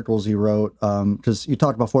like articles he wrote. Because you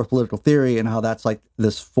talked about fourth political theory and how that's like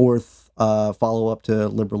this fourth follow-up to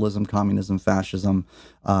liberalism, communism, fascism.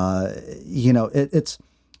 It's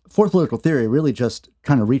fourth political theory really just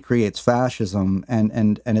kind of recreates fascism,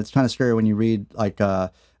 and it's kind of scary when you read like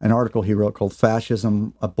an article he wrote called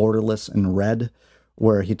 "Fascism: Borderless and Red,"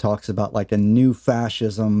 where he talks about like a new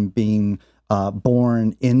fascism being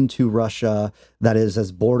born into Russia that is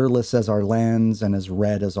as borderless as our lands and as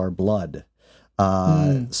red as our blood.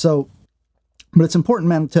 So, but it's important,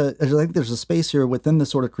 man, I think there's a space here within this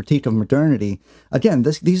sort of critique of modernity. Again,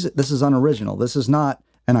 this is unoriginal. This is not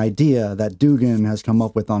an idea that Dugin has come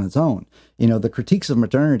up with on its own. The critiques of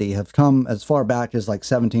modernity have come as far back as like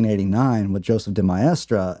 1789 with Joseph de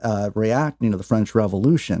Maistre, reacting to the French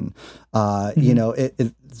Revolution.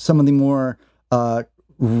 Some of the more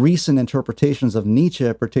recent interpretations of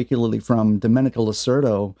Nietzsche, particularly from Domenico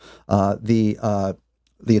Lacerdo, the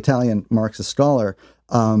Italian Marxist scholar,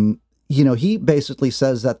 he basically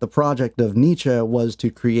says that the project of Nietzsche was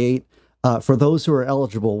to create, for those who are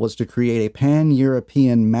eligible, was to create a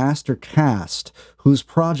pan-European master caste whose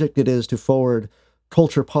project it is to forward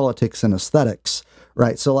culture, politics, and aesthetics,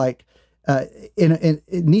 right? So like, in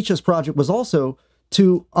Nietzsche's project was also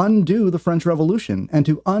to undo the French Revolution and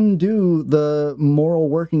to undo the moral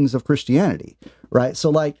workings of Christianity, right? So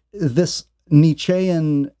like this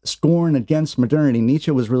Nietzschean scorn against modernity,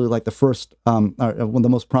 Nietzsche was really like the first, one of the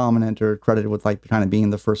most prominent, or credited with like kind of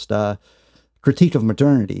being the first critique of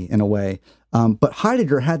modernity in a way. But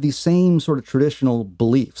Heidegger had these same sort of traditional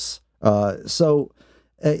beliefs. So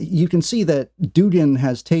you can see that Dugin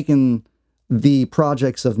has taken the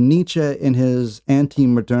projects of Nietzsche in his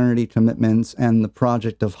anti-modernity commitments and the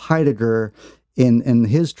project of Heidegger in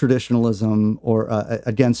his traditionalism or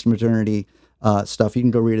against modernity stuff. You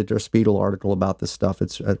can go read a Der Spiegel article about this stuff.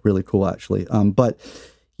 It's really cool, actually. But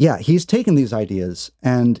yeah, he's taken these ideas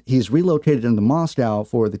and he's relocated into Moscow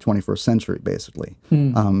for the 21st century, basically.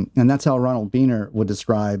 And that's how Ronald Biener would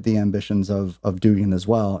describe the ambitions of Dugin as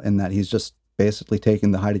well, in that he's just basically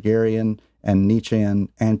taken the Heideggerian and Nietzschean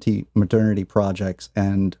anti-modernity projects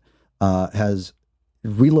and has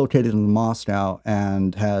relocated into Moscow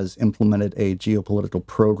and has implemented a geopolitical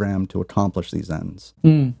program to accomplish these ends.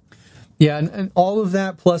 Yeah, and all of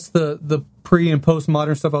that, plus the pre- and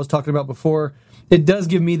postmodern stuff I was talking about before, it does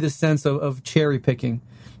give me this sense of cherry picking.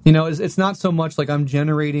 It's not so much like I'm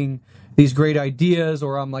generating these great ideas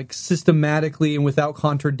or I'm like systematically and without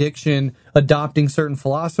contradiction adopting certain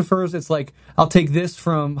philosophers. It's like, I'll take this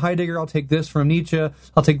from Heidegger, I'll take this from Nietzsche,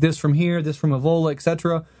 I'll take this from here, this from Evola,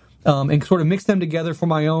 etc., and sort of mix them together for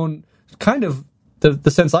my own kind of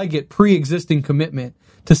the sense I get pre-existing commitment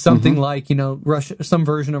to something like, Russia, some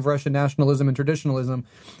version of Russian nationalism and traditionalism.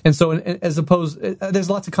 And so as opposed, there's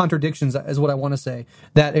lots of contradictions, is what I want to say,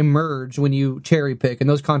 that emerge when you cherry pick. And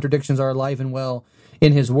those contradictions are alive and well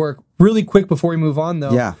in his work. Really quick before we move on,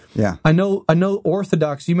 though. Yeah. I know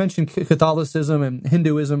Orthodox, you mentioned Catholicism and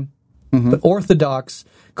Hinduism, but Orthodox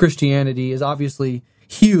Christianity is obviously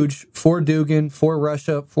huge for Dugin, for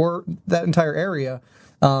Russia, for that entire area.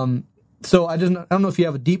 So I don't know if you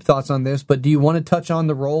have deep thoughts on this, but do you want to touch on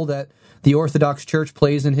the role that the Orthodox Church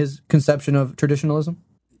plays in his conception of traditionalism?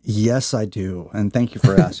 Yes, I do. And thank you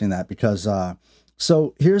for asking that, because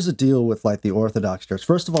so here's the deal with like the Orthodox Church.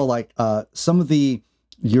 First of all, like some of the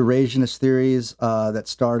Eurasianist theories that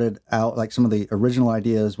started out, like some of the original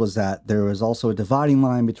ideas, was that there was also a dividing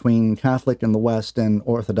line between Catholic in the West and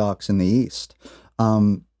Orthodox in the East.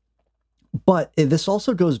 But this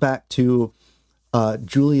also goes back to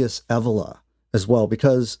Julius Evola as well,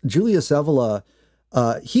 because Julius Evola,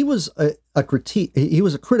 he was a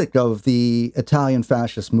critic of the Italian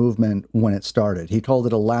fascist movement when it started. He called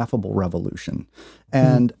it a laughable revolution.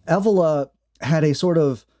 And Evola had a sort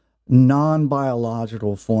of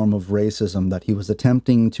non-biological form of racism that he was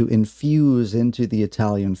attempting to infuse into the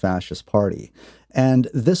Italian fascist party. And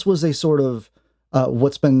this was a sort of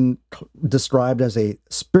what's been described as a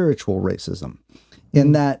spiritual racism,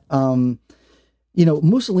 in that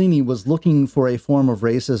Mussolini was looking for a form of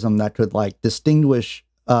racism that could like distinguish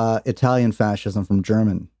Italian fascism from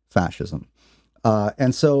German fascism.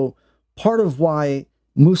 And so part of why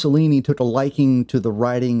Mussolini took a liking to the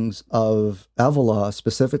writings of Evola,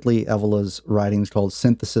 specifically Evola's writings called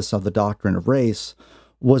Synthesis of the Doctrine of Race,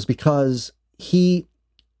 was because he,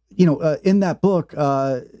 in that book,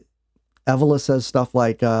 Evola says stuff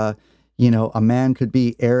like, a man could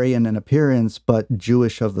be Aryan in appearance, but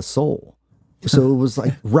Jewish of the soul. So it was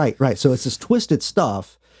like, right. So it's this twisted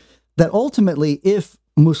stuff that ultimately, if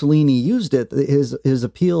Mussolini used it, his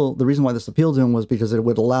appeal, the reason why this appealed to him was because it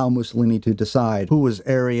would allow Mussolini to decide who was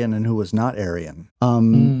Aryan and who was not Aryan.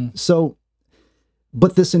 So,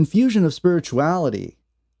 but this infusion of spirituality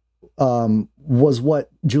was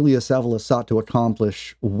what Julius Evola sought to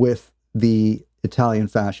accomplish with the Italian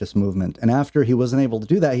fascist movement. And after he wasn't able to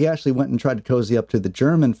do that, he actually went and tried to cozy up to the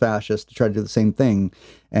German fascists to try to do the same thing.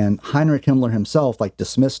 And Heinrich Himmler himself like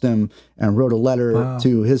dismissed him and wrote a letter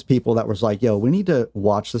to his people that was like, yo, we need to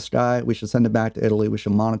watch this guy. We should send him back to Italy. We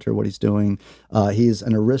should monitor what he's doing. He's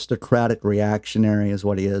an aristocratic reactionary is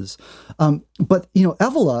what he is. But, you know,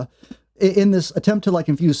 Evola, in this attempt to like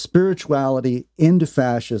infuse spirituality into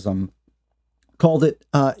fascism, called it,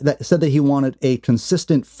 that said that he wanted a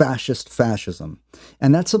consistent fascist fascism.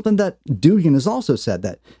 And that's something that Dugin has also said,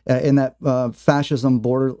 that in that fascism,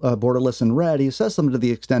 borderless and red, he says something to the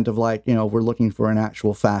extent of like, you know, we're looking for an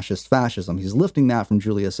actual fascist fascism. He's lifting that from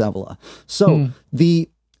Julius Evola. So the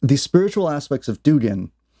spiritual aspects of Dugin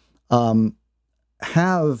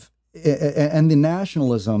have, and the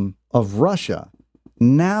nationalism of Russia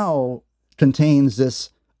now contains this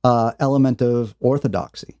element of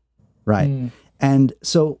orthodoxy, right? And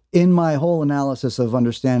so in my whole analysis of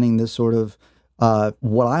understanding this sort of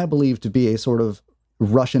what I believe to be a sort of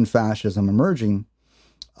Russian fascism emerging,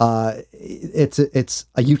 it's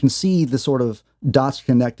you can see the sort of dots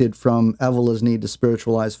connected from Evola's need to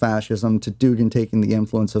spiritualize fascism to Dugin taking the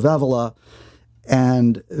influence of Evola,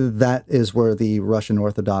 and that is where the Russian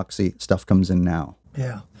orthodoxy stuff comes in now.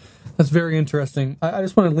 Yeah, that's very interesting. I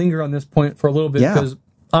just want to linger on this point for a little bit because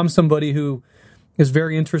I'm somebody who is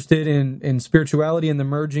very interested in spirituality and the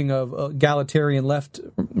merging of egalitarian left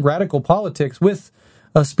radical politics with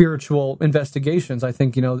spiritual investigations. I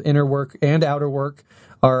think, you know, inner work and outer work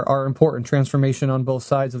are important, transformation on both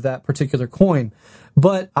sides of that particular coin.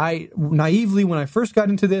 But I naively, when I first got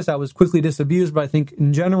into this, I was quickly disabused, but I think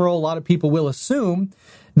in general, a lot of people will assume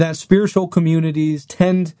that spiritual communities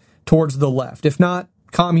tend towards the left, if not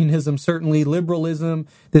communism, certainly liberalism,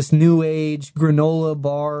 this new age granola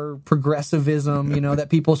bar progressivism, you know, that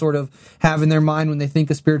people sort of have in their mind when they think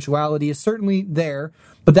of spirituality is certainly there,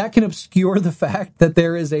 but that can obscure the fact that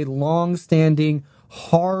there is a long-standing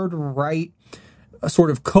hard right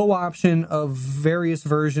sort of co-option of various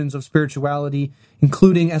versions of spirituality,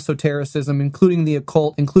 including esotericism, including the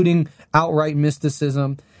occult, including outright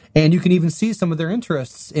mysticism. And you can even see some of their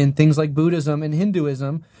interests in things like Buddhism and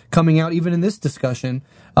Hinduism coming out even in this discussion,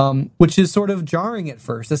 which is sort of jarring at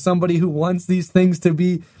first. As somebody who wants these things to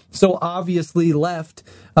be so obviously left,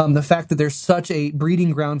 the fact that there's such a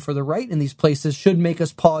breeding ground for the right in these places should make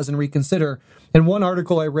us pause and reconsider. And one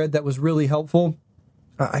article I read that was really helpful,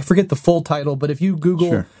 I forget the full title, but if you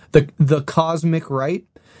Google the cosmic right,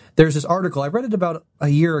 there's this article. I read it about a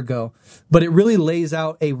year ago, but it really lays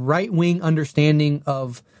out a right-wing understanding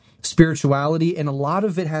of spirituality, and a lot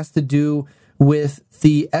of it has to do with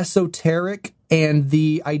the esoteric and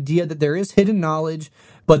the idea that there is hidden knowledge,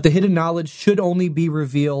 but the hidden knowledge should only be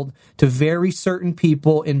revealed to very certain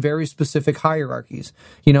people in very specific hierarchies.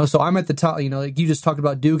 You know, so I'm at the top, you know, like you just talked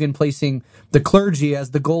about Dugin placing the clergy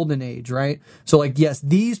as the golden age, right? So like, yes,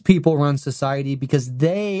 these people run society because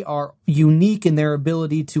they are unique in their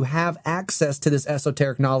ability to have access to this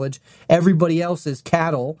esoteric knowledge. Everybody else is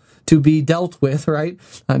cattle to be dealt with, right?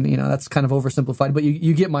 And, you know, that's kind of oversimplified, but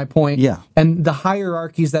you get my point. Yeah. And the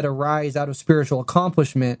hierarchies that arise out of spiritual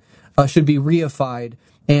accomplishment should be reified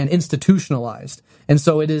and institutionalized. And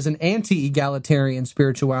so it is an anti-egalitarian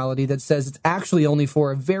spirituality that says it's actually only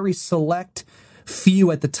for a very select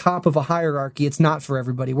few at the top of a hierarchy. It's not for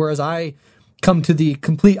everybody. Whereas I come to the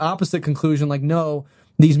complete opposite conclusion, like, no,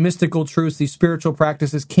 these mystical truths, these spiritual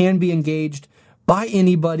practices can be engaged by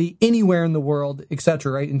anybody, anywhere in the world,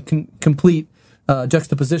 etc., right? In complete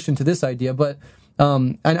juxtaposition to this idea. But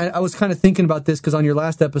and I was kind of thinking about this because on your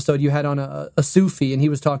last episode, you had on a Sufi, and he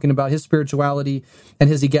was talking about his spirituality and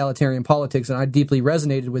his egalitarian politics, and I deeply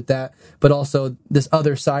resonated with that, but also this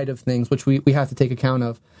other side of things, which we have to take account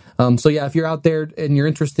of. So yeah, if you're out there and you're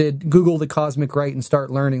interested, Google the cosmic right and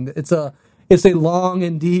start learning. It's a long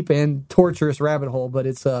and deep and torturous rabbit hole, but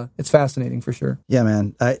it's fascinating for sure. Yeah,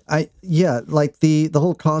 man. Yeah, like the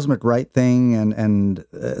whole cosmic right thing and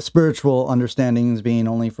spiritual understandings being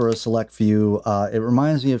only for a select few. It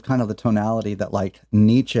reminds me of kind of the tonality that like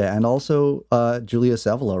Nietzsche and also Julius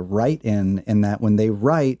Evola write in that when they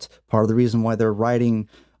write, part of the reason why they're writing,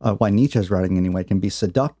 why Nietzsche's writing anyway, can be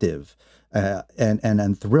seductive.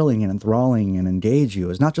 And thrilling and enthralling and engage you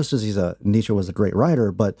is not just as Nietzsche was a great writer,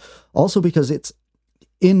 but also because it's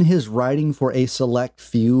in his writing for a select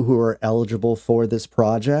few who are eligible for this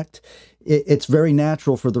project. It's very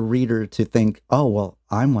natural for the reader to think, oh, well,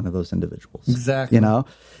 I'm one of those individuals. Exactly. You know?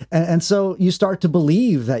 And so you start to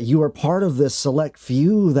believe that you are part of this select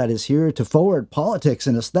few that is here to forward politics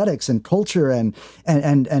and aesthetics and culture and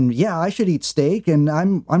yeah, I should eat steak and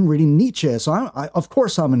I'm reading Nietzsche. So of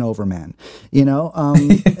course I'm an overman, you know?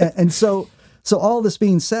 And so So all this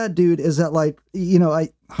being said, dude, is that like,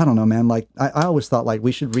 I don't know, man. Like I always thought like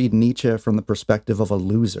we should read Nietzsche from the perspective of a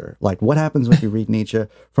loser. Like what happens if you read Nietzsche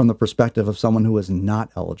from the perspective of someone who is not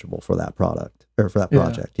eligible for that product or for that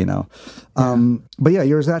project, But yeah,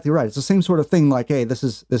 you're exactly right. It's the same sort of thing. Like, hey, this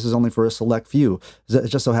is only for a select few. It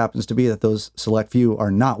just so happens to be that those select few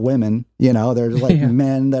are not women. They're like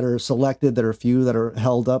men that are selected, that are few, that are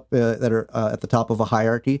held up, that are at the top of a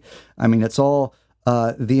hierarchy. I mean, it's all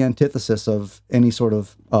the antithesis of any sort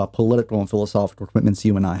of political and philosophical commitments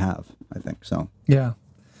you and I have, I think. So yeah,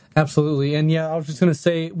 absolutely. And yeah, I was just going to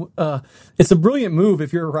say, it's a brilliant move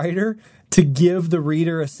if you're a writer to give the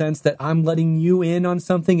reader a sense that I'm letting you in on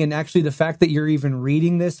something, and actually the fact that you're even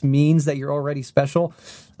reading this means that you're already special.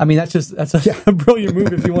 I mean, that's a brilliant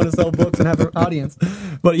move if you want to sell books and have an audience.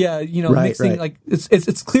 But yeah, mixing like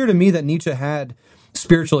it's clear to me that Nietzsche had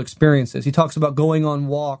spiritual experiences. He talks about going on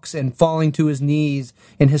walks and falling to his knees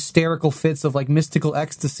in hysterical fits of like mystical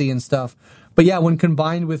ecstasy and stuff. But yeah, when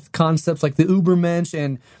combined with concepts like the Übermensch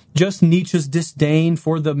and just Nietzsche's disdain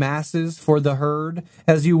for the masses, for the herd,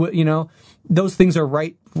 as those things are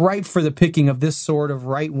ripe for the picking of this sort of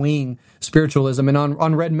right-wing spiritualism. And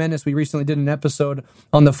on Red Menace, we recently did an episode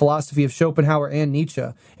on the philosophy of Schopenhauer and Nietzsche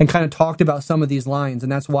and kind of talked about some of these lines.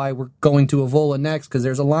 And that's why we're going to Evola next, because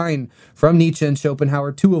there's a line from Nietzsche and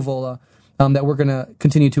Schopenhauer to Evola that we're going to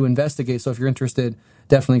continue to investigate. So if you're interested,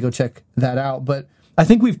 definitely go check that out. But I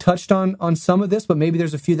think we've touched on some of this, but maybe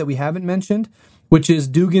there's a few that we haven't mentioned, which is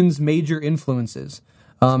Dugin's major influences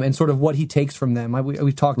and sort of what he takes from them.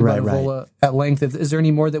 We've talked about Evola at length. Is there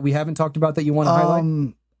any more that we haven't talked about that you want to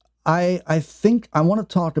highlight? I think I want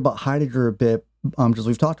to talk about Heidegger a bit, because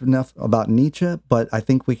we've talked enough about Nietzsche, but I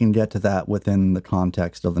think we can get to that within the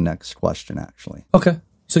context of the next question, actually. Okay.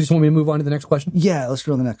 So you just want me to move on to the next question? Yeah, let's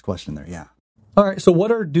go to the next question there, yeah. All right, so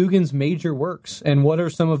what are Dugin's major works, and what are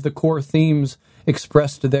some of the core themes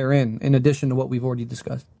expressed therein, in addition to what we've already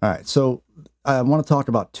discussed? All right, so I want to talk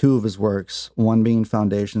about two of his works, one being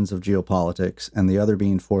Foundations of Geopolitics, and the other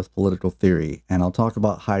being Fourth Political Theory, and I'll talk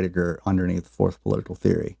about Heidegger underneath Fourth Political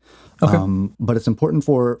Theory. Okay. But it's important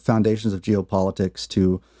for Foundations of Geopolitics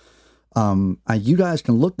to, you guys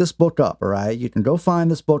can look this book up, all right? You can go find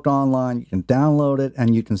this book online, you can download it,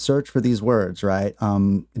 and you can search for these words, right?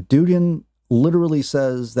 Dugin literally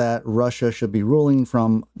says that Russia should be ruling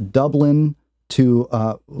from Dublin to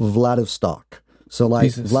Vladivostok. So like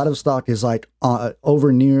Jesus. Vladivostok is like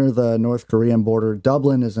over near the North Korean border.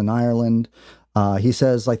 Dublin is in Ireland. He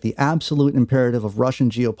says like the absolute imperative of Russian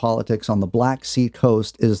geopolitics on the Black Sea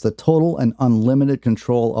coast is the total and unlimited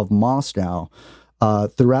control of Moscow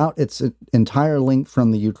throughout its entire length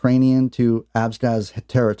from the Ukrainian to Abkhaz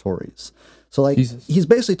territories. So like Jesus. He's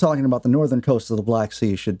basically talking about the northern coast of the Black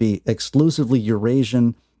Sea should be exclusively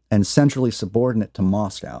Eurasian and centrally subordinate to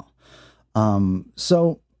Moscow.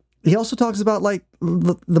 So he also talks about like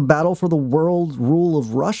the battle for the world rule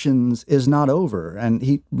of Russians is not over. And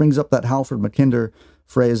he brings up that Halford Mackinder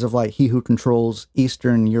phrase of like, he who controls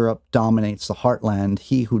Eastern Europe dominates the heartland.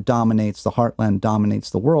 He who dominates the heartland dominates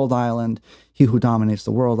the world island. He who dominates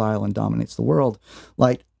the world island dominates the world.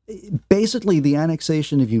 Like basically the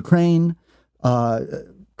annexation of Ukraine,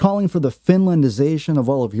 calling for the Finlandization of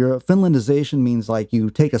all of Europe. Finlandization means like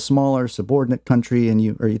you take a smaller subordinate country and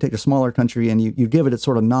you take a smaller country and you give it its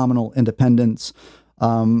sort of nominal independence.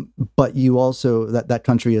 But you also, that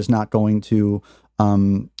country is not going to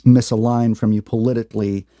misalign from you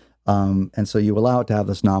politically. And so you allow it to have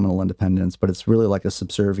this nominal independence, but it's really like a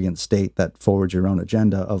subservient state that forwards your own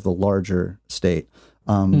agenda of the larger state.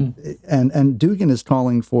 And Dugin is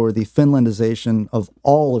calling for the Finlandization of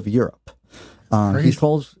all of Europe. He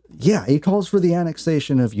calls for the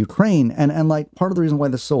annexation of Ukraine. And like part of the reason why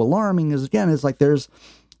this is so alarming is, again, is like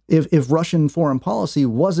if Russian foreign policy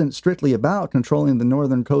wasn't strictly about controlling the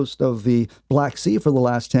northern coast of the Black Sea for the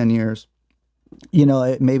last 10 years,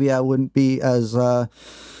 maybe I wouldn't be here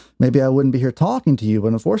talking to you,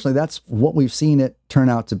 but unfortunately that's what we've seen it turn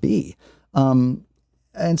out to be. And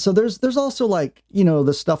so there's also like,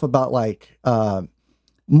 the stuff about like,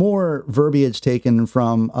 more verbiage taken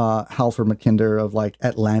from Halford Mackinder of like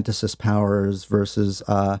Atlanticist powers versus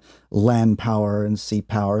land power and sea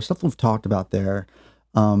power, stuff we've talked about there.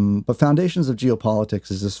 But Foundations of Geopolitics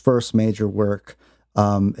is his first major work.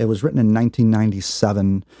 It was written in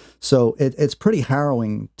 1997. So it's pretty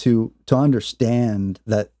harrowing to understand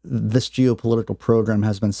that this geopolitical program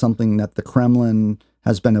has been something that the Kremlin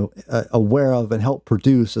has been aware of and helped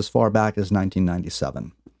produce as far back as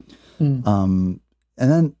 1997. And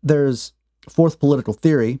then there's Fourth Political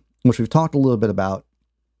Theory, which we've talked a little bit about.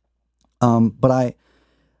 But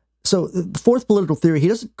So the fourth political theory, he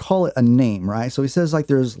doesn't call it a name, right? So he says like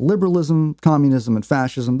there's liberalism, communism, and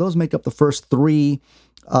fascism. Those make up the first three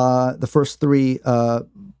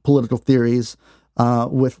political theories,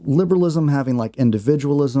 with liberalism having like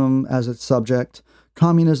individualism as its subject,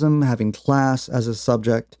 communism having class as its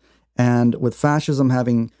subject, and with fascism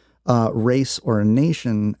having race or a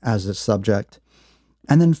nation as its subject.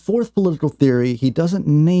 And then fourth political theory, he doesn't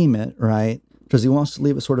name it, right? Because he wants to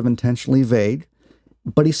leave it sort of intentionally vague.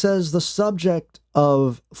 But he says the subject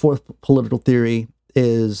of fourth political theory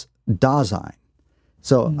is Dasein.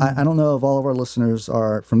 So I don't know if all of our listeners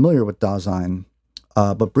are familiar with Dasein,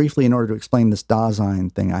 but briefly, in order to explain this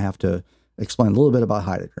Dasein thing, I have to explain a little bit about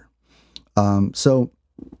Heidegger. So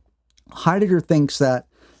Heidegger thinks that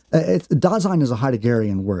Dasein is a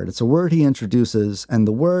Heideggerian word. It's a word he introduces, and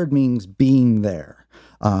the word means being there.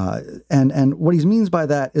 And what he means by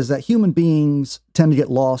that is that human beings tend to get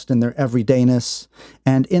lost in their everydayness,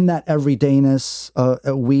 and in that everydayness,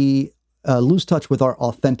 we lose touch with our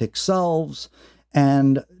authentic selves.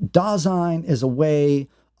 And Dasein is a way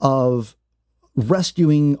of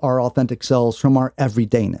rescuing our authentic selves from our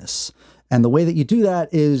everydayness. And the way that you do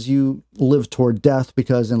that is you live toward death,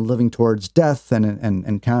 because in living towards death and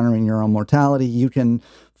encountering your own mortality, you can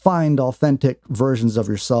find authentic versions of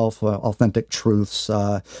yourself, authentic truths,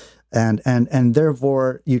 and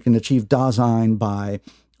therefore you can achieve Dasein by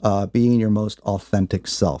being your most authentic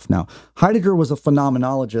self. Now, Heidegger was a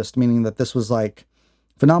phenomenologist, meaning that this was like,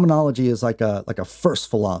 phenomenology is like a first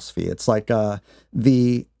philosophy. It's like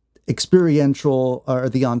the experiential, or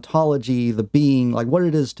the ontology, the being, like what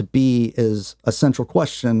it is to be is a central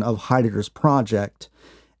question of Heidegger's project.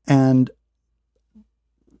 And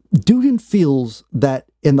Dugin feels that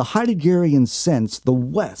in the Heideggerian sense, the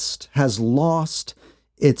West has lost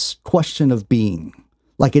its question of being.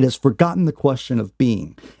 Like it has forgotten the question of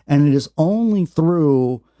being. And it is only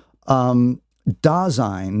through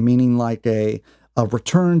Dasein, meaning like a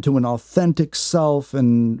return to an authentic self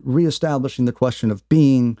and reestablishing the question of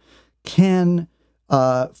being, can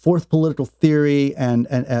fourth political theory and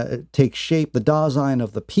take shape, the Dasein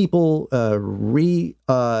of the people,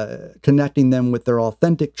 reconnecting them with their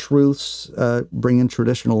authentic truths, bringing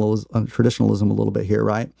traditionalism a little bit here,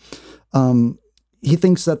 right? He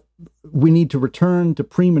thinks that we need to return to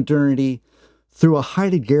pre-modernity through a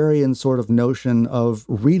Heideggerian sort of notion of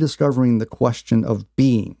rediscovering the question of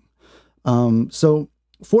being. So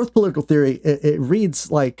fourth political theory, it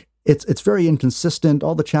reads like it's very inconsistent.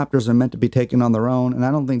 All the chapters are meant to be taken on their own, and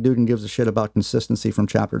I don't think Dugin gives a shit about consistency from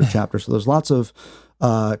chapter to chapter. So there's lots of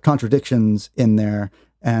contradictions in there,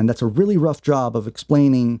 and that's a really rough job of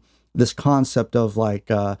explaining this concept of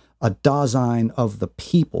like a Dasein of the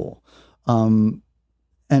people, and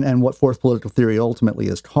what fourth political theory ultimately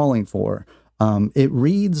is calling for. It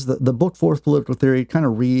reads, the book Fourth Political Theory kind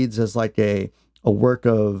of reads as like a work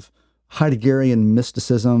of Heideggerian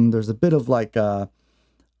mysticism. There's a bit of like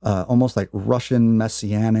almost like Russian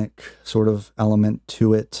messianic sort of element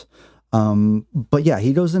to it. But yeah,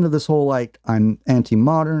 he goes into this whole like, I'm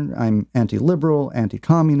anti-modern, I'm anti-liberal,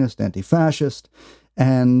 anti-communist, anti-fascist.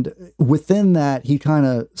 And within that, he kind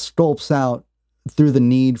of sculpts out through the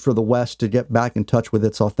need for the West to get back in touch with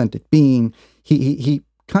its authentic being. He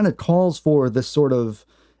kind of calls for this sort of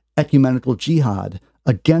ecumenical jihad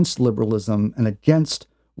against liberalism and against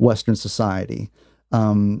Western society.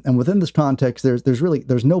 And within this context,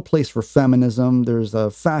 there's no place for feminism. There's a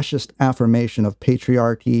fascist affirmation of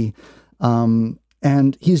patriarchy.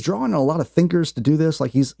 And he's drawing on a lot of thinkers to do this.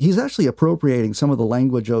 Like he's actually appropriating some of the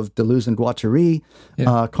language of Deleuze and Guattari,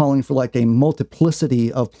 calling for like a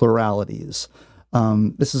multiplicity of pluralities.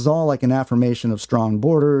 This is all like an affirmation of strong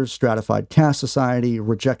borders, stratified caste society,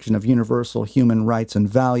 rejection of universal human rights and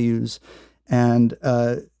values.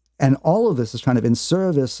 And all of this is kind of in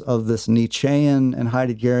service of this Nietzschean and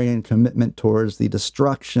Heideggerian commitment towards the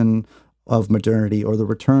destruction of modernity, or the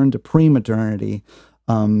return to pre-modernity.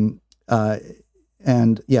 And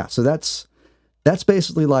yeah, so that's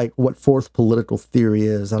basically like what fourth political theory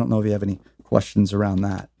is. I don't know if you have any questions around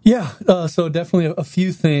that. Yeah, so definitely a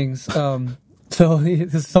few things. So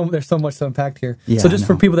there's so much to unpack here. Yeah, so just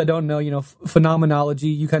for people that don't know, phenomenology,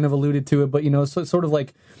 you kind of alluded to it, but, so it's sort of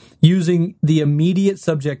like using the immediate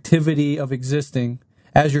subjectivity of existing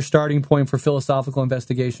as your starting point for philosophical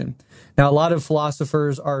investigation. Now, a lot of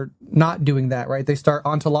philosophers are not doing that, right? They start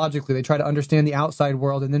ontologically. They try to understand the outside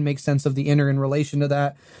world and then make sense of the inner in relation to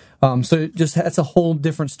that. So that's a whole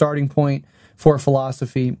different starting point for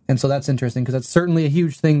philosophy. And so that's interesting, because that's certainly a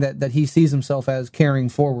huge thing that he sees himself as carrying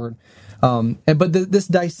forward. But this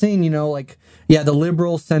Dasein, the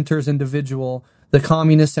liberal centers individual, the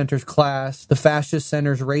communist centers class, the fascist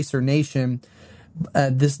centers race or nation.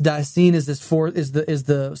 This Dasein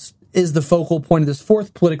is the focal point of this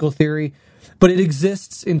fourth political theory, but it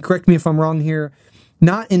exists, and correct me if I'm wrong here,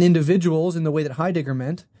 not in individuals in the way that Heidegger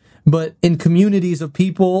meant, but in communities of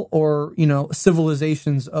people, or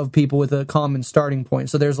civilizations of people with a common starting point.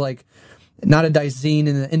 So there's like not a Dasein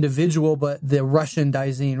in the individual, but the Russian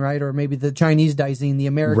Dasein, right? Or maybe the Chinese Dasein, the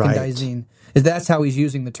American Dasein. That's how he's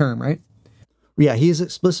using the term, right? Yeah, he's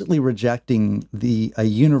explicitly rejecting a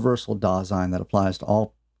universal Dasein that applies to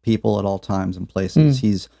all people at all times and places.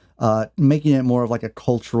 He's making it more of like a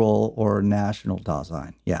cultural or national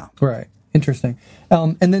Dasein. Yeah. Right. Interesting.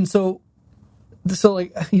 And then so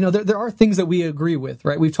like, there are things that we agree with,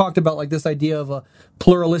 right? We've talked about like this idea of a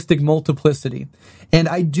pluralistic multiplicity. And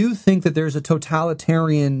I do think that there's a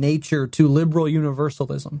totalitarian nature to liberal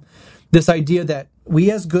universalism. This idea that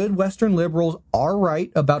we as good Western liberals are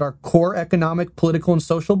right about our core economic, political, and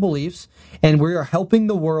social beliefs, and we are helping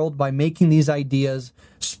the world by making these ideas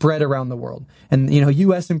spread around the world. And,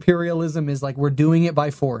 U.S. imperialism is like we're doing it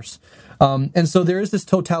by force. And so there is this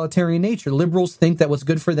totalitarian nature. Liberals think that what's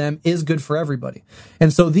good for them is good for everybody.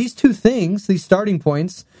 And so these two things, these starting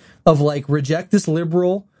points of like reject this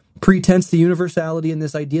liberal pretense to universality and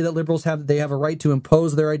this idea that liberals have a right to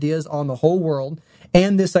impose their ideas on the whole world,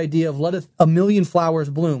 and this idea of let a million flowers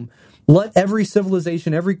bloom. Let every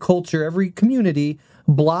civilization, every culture, every community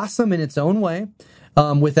blossom in its own way,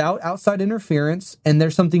 without outside interference, and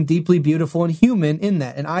there's something deeply beautiful and human in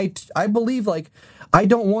that. And I believe, like, I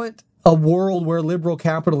don't want a world where liberal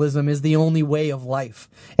capitalism is the only way of life.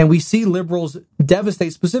 And we see liberals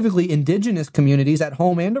devastate specifically indigenous communities at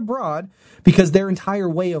home and abroad because their entire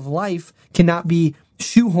way of life cannot be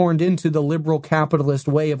shoehorned into the liberal capitalist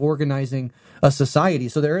way of organizing a society.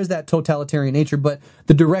 So there is that totalitarian nature, but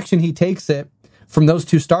the direction he takes it from those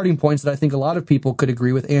two starting points that I think a lot of people could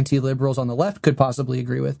agree with, anti-liberals on the left could possibly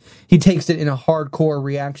agree with, he takes it in a hardcore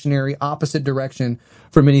reactionary opposite direction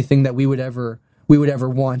from anything that we would ever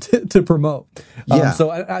want to promote. Yeah. So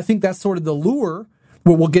I think that's sort of the lure,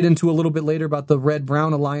 what we'll get into a little bit later about the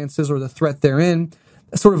red-brown alliances or the threat therein,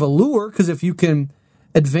 sort of a lure, because if you can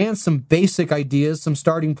advance some basic ideas, some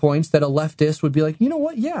starting points that a leftist would be like, you know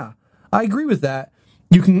what, yeah, I agree with that.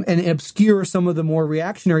 You can, and obscure some of the more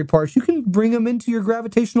reactionary parts, you can bring them into your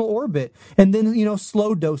gravitational orbit and then,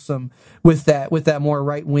 slow dose them with that more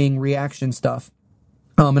right-wing reaction stuff.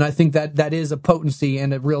 And I think that is a potency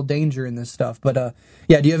and a real danger in this stuff. But do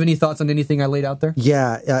you have any thoughts on anything I laid out there?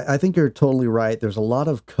 Yeah, I think you're totally right. There's a lot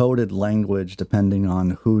of coded language depending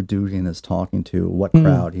on who Dugin is talking to, what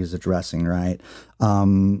crowd he's addressing, right?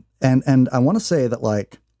 And I want to say that,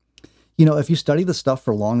 like, if you study the stuff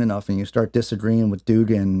for long enough and you start disagreeing with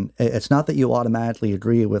Dugin, it's not that you automatically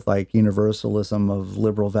agree with like universalism of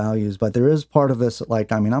liberal values, but there is part of this,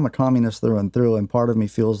 like, I'm a communist through and through, and part of me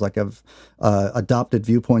feels like I've adopted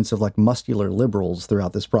viewpoints of like muscular liberals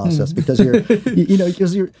throughout this process because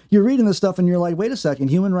you're reading this stuff and you're like, wait a second,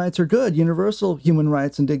 human rights are good, universal human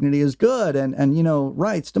rights and dignity is good, and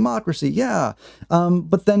rights, democracy, yeah.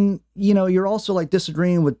 But then, you're also like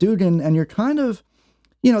disagreeing with Dugin, and you're kind of,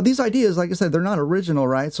 these ideas, like I said, they're not original,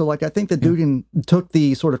 right? So, like, I think that Dugin took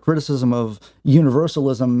the sort of criticism of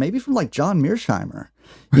universalism maybe from, like, John Mearsheimer,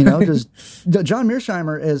 because John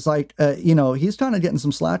Mearsheimer is, like, he's kind of getting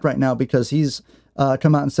some slack right now because he's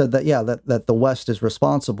come out and said that, that the West is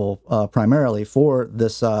responsible primarily for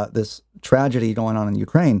this tragedy going on in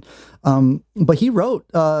Ukraine. But he wrote,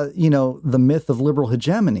 The Myth of Liberal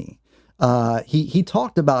Hegemony. He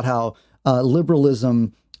talked about how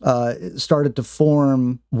liberalism started to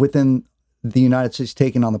form within the United States,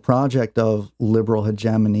 taking on the project of liberal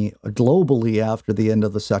hegemony globally after the end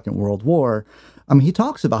of the Second World War. He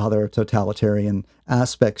talks about how there are totalitarian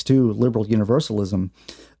aspects to liberal universalism.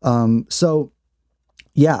 So,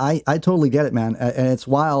 yeah, I totally get it, man. And it's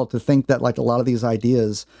wild to think that, like, a lot of these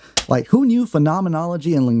ideas, like, who knew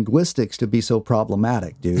phenomenology and linguistics to be so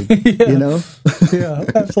problematic, dude? Yeah. Yeah,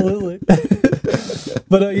 absolutely.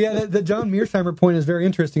 But the John Mearsheimer point is very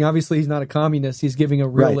interesting. Obviously, he's not a communist. He's giving a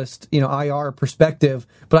realist, IR perspective.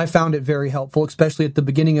 But I found it very helpful, especially at the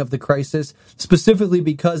beginning of the crisis, specifically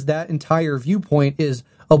because that entire viewpoint is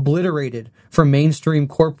obliterated from mainstream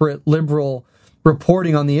corporate liberal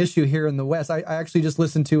reporting on the issue here in the West. I actually just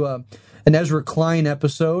listened to an Ezra Klein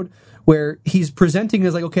episode where he's presenting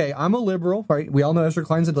as like, okay, I'm a liberal, right? We all know Ezra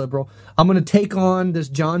Klein's a liberal. I'm going to take on this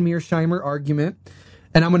John Mearsheimer argument,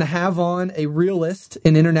 and I'm going to have on a realist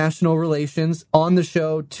in international relations on the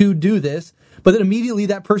show to do this. But then immediately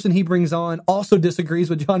that person he brings on also disagrees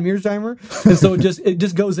with John Mearsheimer. And so it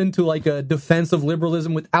just goes into like a defense of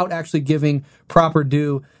liberalism without actually giving proper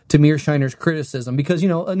due to Mearsheimer's criticism, because,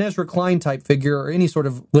 an Ezra Klein type figure or any sort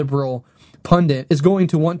of liberal pundit is going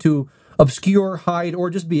to want to obscure, hide, or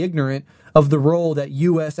just be ignorant of the role that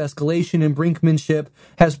U.S. escalation and brinkmanship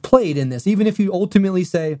has played in this. Even if you ultimately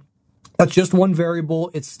say, that's just one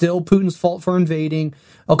variable, it's still Putin's fault for invading.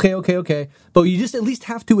 Okay. But you just at least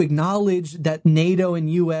have to acknowledge that NATO and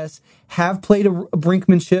U.S. have played a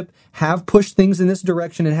brinkmanship, have pushed things in this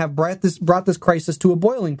direction, and have brought this crisis to a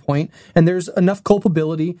boiling point. And there's enough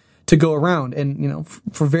culpability to go around. And,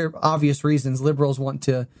 for very obvious reasons, liberals want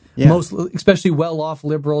to, especially well-off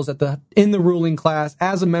liberals in the ruling class,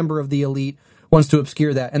 as a member of the elite, wants to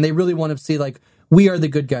obscure that. And they really want to see, we are the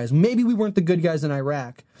good guys. Maybe we weren't the good guys in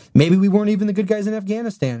Iraq. Maybe we weren't even the good guys in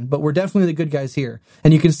Afghanistan, but we're definitely the good guys here.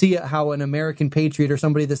 And you can see how an American patriot or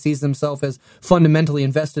somebody that sees themselves as fundamentally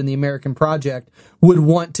invested in the American project would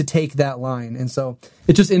want to take that line. And so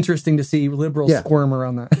it's just interesting to see liberals squirm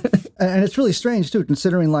around that. And it's really strange, too,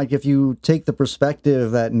 considering, if you take the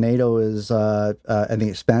perspective that NATO is, and the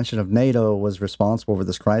expansion of NATO was responsible for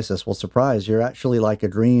this crisis, well, surprise, you're actually,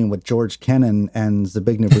 agreeing with George Kennan and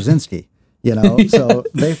Zbigniew Brzezinski. So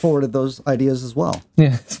they forwarded those ideas as well.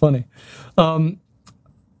 Yeah, it's funny.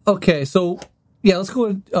 Okay, so let's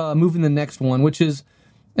go move in the next one, which is,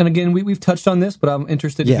 and again, we've touched on this, but I'm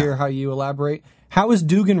interested to hear how you elaborate. How is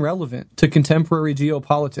Dugin relevant to contemporary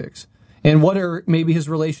geopolitics? And what are maybe his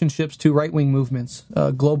relationships to right-wing movements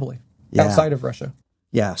globally, outside of Russia?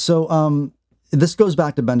 Yeah, so this goes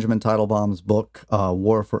back to Benjamin Teitelbaum's book,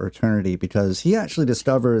 War for Eternity, because he actually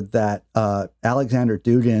discovered that Aleksandr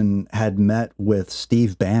Dugin had met with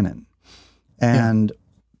Steve Bannon. And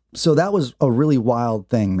so that was a really wild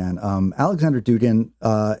thing, man. Aleksandr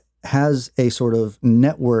Dugin has a sort of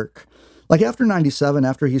network. After 97,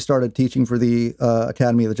 after he started teaching for the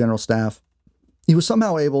Academy of the General Staff, he was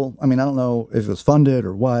somehow able, I don't know if it was funded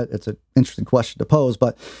or what, it's an interesting question to pose,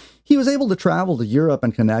 but he was able to travel to Europe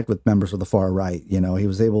and connect with members of the far right. He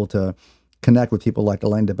was able to connect with people like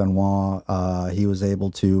Alain de Benoit. He was able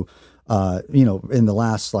to, in the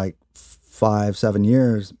last 5-7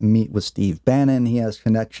 years, meet with Steve Bannon. He has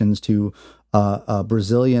connections to a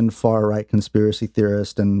Brazilian far right conspiracy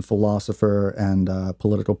theorist and philosopher and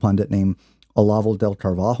political pundit named Olavo del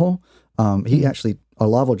Carvalho.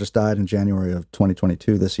 Olavo just died in January of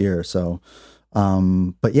 2022 this year. So,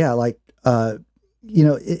 but yeah,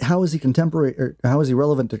 how is he contemporary, or how is he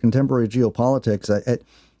relevant to contemporary geopolitics?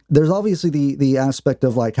 There's obviously the aspect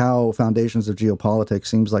of how foundations of geopolitics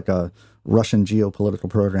seems like a Russian geopolitical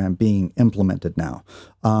program being implemented now.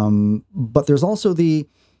 But there's also if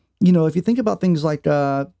you think about things like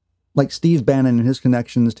Steve Bannon and his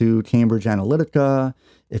connections to Cambridge Analytica,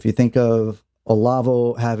 if you think of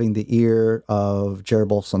Olavo having the ear of Jair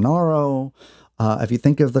Bolsonaro, if you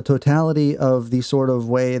think of the totality of the sort of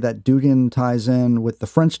way that Dugin ties in with the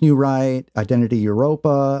French New Right, Identity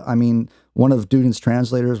Europa. One of Dugin's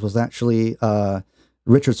translators was actually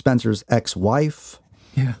Richard Spencer's ex-wife.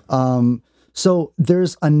 Yeah. So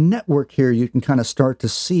there's a network here you can kind of start to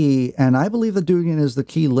see, and I believe that Dugin is the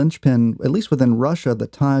key linchpin, at least within Russia,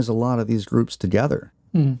 that ties a lot of these groups together.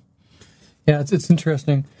 Mm. Yeah, it's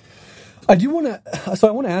interesting. I want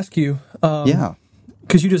to ask you,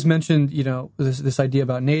 because you just mentioned, this idea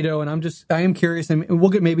about NATO, and I am curious, and we'll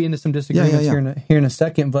get maybe into some disagreements here in a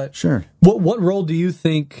second. But sure, what role do you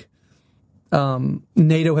think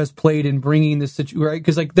NATO has played in bringing this situation? Right,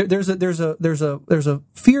 because there's a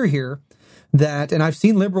fear here that, and I've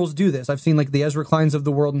seen liberals do this. I've seen the Ezra Kleins of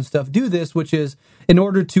the world and stuff do this, which is in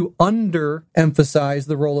order to underemphasize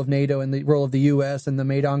the role of NATO and the role of the U.S. and the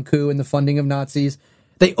Maidan coup and the funding of Nazis.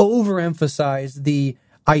 They overemphasize the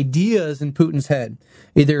ideas in Putin's head.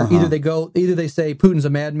 Either they say Putin's a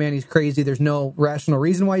madman, he's crazy, there's no rational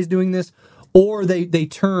reason why he's doing this, or they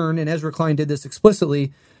turn, and Ezra Klein did this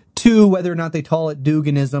explicitly, to whether or not they call it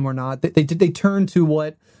Duginism or not. They turn to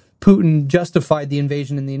what Putin justified the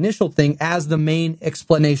invasion in the initial thing as the main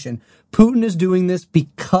explanation. Putin is doing this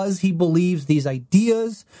because he believes these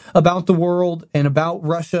ideas about the world and about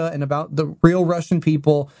Russia and about the real Russian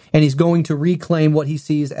people, and he's going to reclaim what he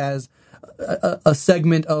sees as a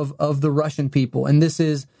segment of the Russian people. And this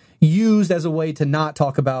is used as a way to not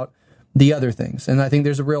talk about the other things. And I think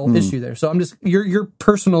there's a real issue there. So I'm just, your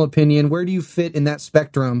personal opinion, where do you fit in that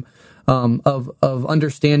spectrum of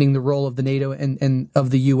understanding the role of the NATO and of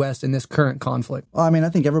the U.S. in this current conflict? Well, I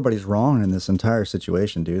think everybody's wrong in this entire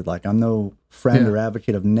situation, dude. I'm no friend or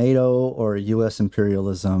advocate of NATO or U.S.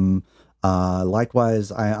 imperialism.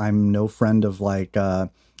 Likewise, I'm no friend of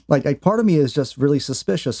part of me is just really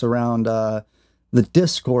suspicious around the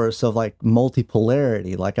discourse of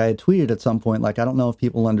multipolarity. I had tweeted at some point, I don't know if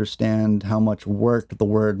people understand how much work the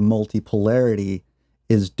word multipolarity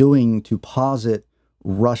is doing to posit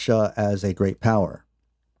Russia as a great power.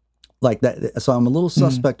 Like that. So I'm a little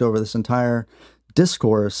suspect over this entire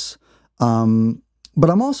discourse. But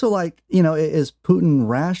I'm also like, is Putin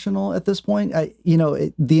rational at this point?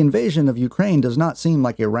 The invasion of Ukraine does not seem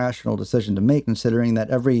like a rational decision to make, considering that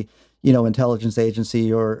every, intelligence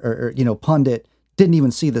agency or pundit didn't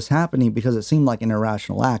even see this happening because it seemed like an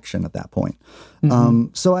irrational action at that point.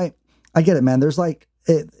 So I get it, man. There's like,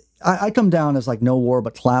 I come down as like no war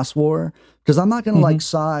but class war, because I'm not going to like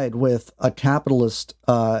side with a capitalist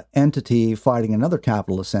entity fighting another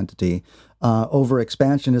capitalist entity over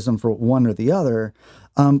expansionism for one or the other.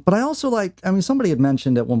 But I also somebody had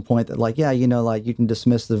mentioned at one point that like, yeah, you can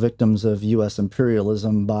dismiss the victims of U.S.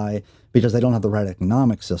 imperialism because they don't have the right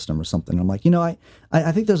economic system or something. I'm like,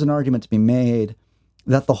 I think there's an argument to be made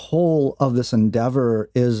that the whole of this endeavor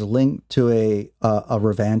is linked to a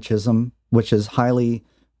revanchism, which is highly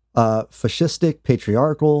fascistic,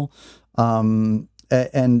 patriarchal, and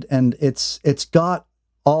it's got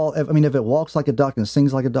all. I mean, if it walks like a duck and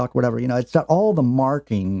sings like a duck, whatever, it's got all the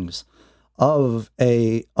markings of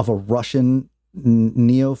a Russian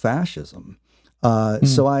neo-fascism.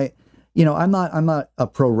 So I'm not a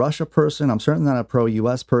pro-Russia person. I'm certainly not a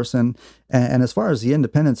pro-U.S. person. And as far as the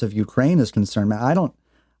independence of Ukraine is concerned, man,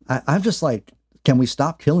 I'm just like, can we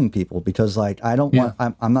stop killing people? Because like,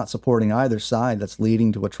 I'm not supporting either side that's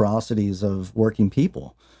leading to atrocities of working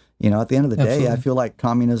people. At the end of the day, Absolutely. I feel like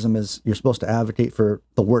communism is, you're supposed to advocate for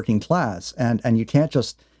the working class, and you can't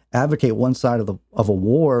just advocate one side of a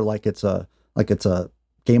war like it's a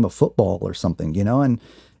game of football or something, and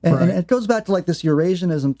it goes back to like this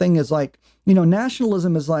Eurasianism thing is like,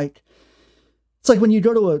 nationalism is like, it's like when you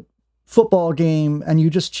go to a football game and you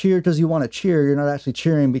just cheer because you want to cheer, you're not actually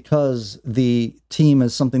cheering because the team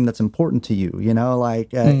is something that's important to you,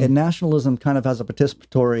 and nationalism kind of has a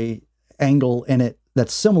participatory angle in it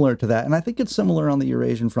that's similar to that. And I think it's similar on the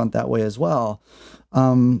Eurasian front that way as well.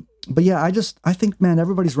 But yeah, I think, man,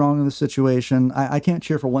 everybody's wrong in this situation. I can't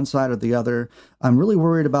cheer for one side or the other. I'm really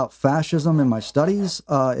worried about fascism in my studies,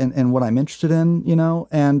 and what I'm interested in,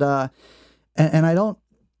 and I don't,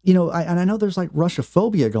 I know there's like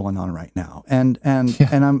Russophobia going on right now. And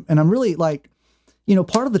I'm really like,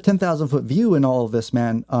 part of the 10,000 foot view in all of this,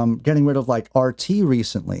 man, getting rid of like RT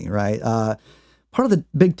recently, right? Part of the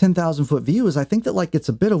big 10,000 foot view is I think that like it's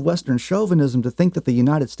a bit of Western chauvinism to think that the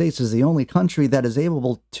United States is the only country that is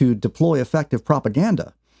able to deploy effective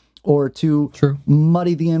propaganda, or to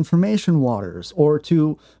muddy the information waters, or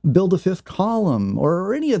to build a fifth column,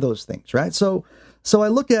 or any of those things, right? So I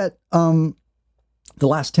look at the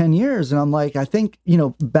last 10 years and I'm like, I think,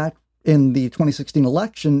 back in the 2016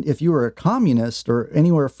 election, if you were a communist or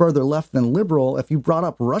anywhere further left than liberal, if you brought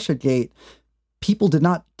up Russiagate, people did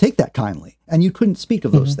not take that kindly, and you couldn't speak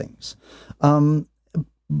of those things.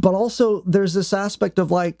 But also there's this aspect of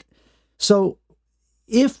like, so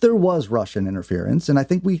if there was Russian interference, and I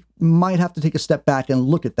think we might have to take a step back and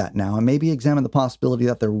look at that now and maybe examine the possibility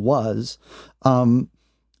that there was,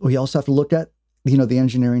 we also have to look at, the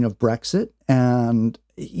engineering of Brexit. And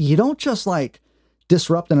you don't just like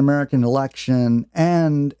disrupt an American election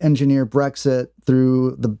and engineer Brexit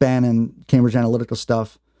through the Bannon Cambridge Analytica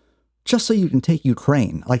stuff just so you can take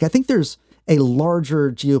Ukraine. Like, I think there's a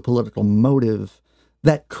larger geopolitical motive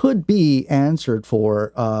that could be answered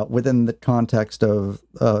for within the context of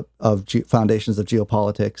foundations of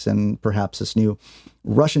geopolitics and perhaps this new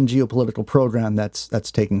Russian geopolitical program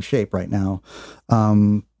that's taking shape right now.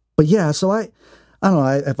 But yeah, so I don't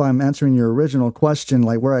know if I'm answering your original question,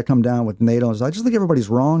 like where I come down with NATO is I just think everybody's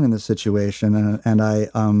wrong in this situation, and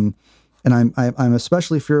I'm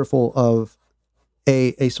especially fearful of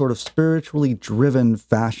a sort of spiritually driven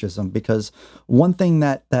fascism, because one thing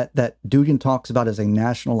that Dugin talks about is a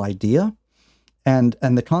national idea, and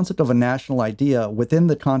the concept of a national idea within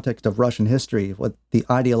the context of Russian history, with the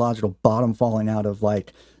ideological bottom falling out of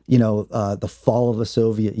like, the fall of the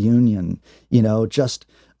Soviet Union,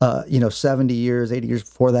 70 years, 80 years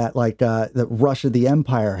before that, like that Russia, the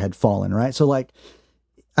empire had fallen, right? So like,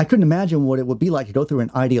 I couldn't imagine what it would be like to go through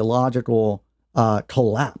an ideological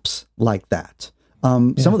collapse like that.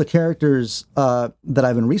 Some of the characters that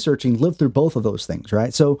I've been researching lived through both of those things,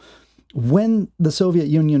 right? So when the Soviet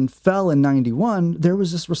Union fell in 91, there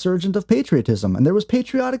was this resurgence of patriotism, and there was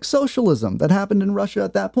patriotic socialism that happened in Russia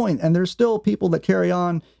at that point. And there's still people that carry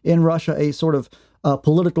on in Russia a sort of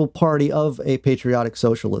political party of a patriotic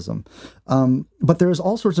socialism. But there's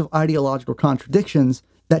all sorts of ideological contradictions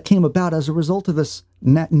that came about as a result of this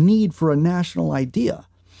need for a national idea.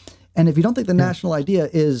 And if you don't think the national idea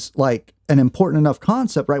is like an important enough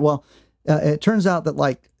concept, right? Well, it turns out that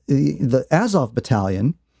like the Azov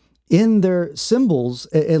battalion in their symbols,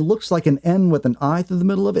 it looks like an N with an I through the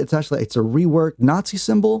middle of it. It's a reworked Nazi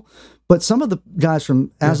symbol. But some of the guys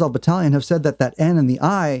from Azov Battalion have said that that N and the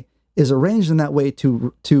I is arranged in that way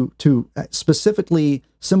to specifically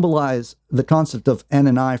symbolize the concept of N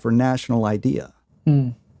and I for national idea.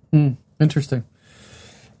 Interesting.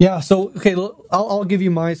 Yeah. So, okay, I'll give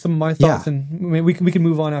you some of my thoughts, and maybe we can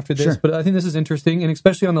move on after this. Sure. But I think this is interesting, and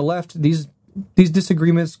especially on the left, these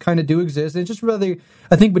disagreements kind of do exist. It's just really,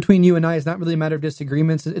 I think between you and I, it's not really a matter of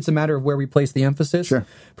disagreements. It's a matter of where we place the emphasis. Sure.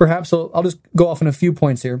 Perhaps. So I'll just go off on a few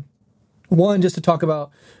points here. One, just to talk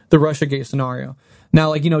about the Russiagate scenario. Now,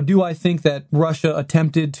 like, do I think that Russia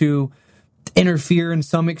attempted to interfere in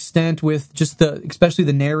some extent with just especially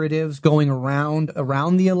the narratives going around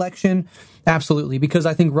the election? Absolutely, because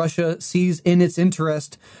I think Russia sees in its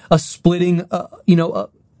interest a splitting,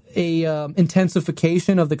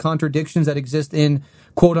 intensification of the contradictions that exist in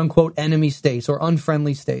quote unquote enemy states or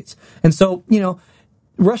unfriendly states. And so,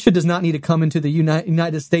 Russia does not need to come into the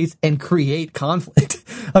United States and create conflict.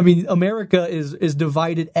 I mean, America is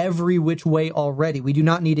divided every which way already. We do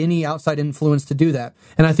not need any outside influence to do that.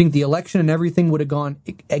 And I think the election and everything would have gone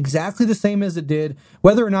exactly the same as it did,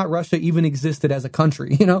 whether or not Russia even existed as a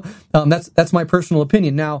country. That's my personal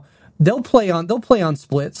opinion. Now, they'll play on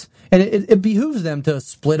splits, and it behooves them to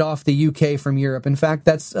split off the UK from Europe. In fact,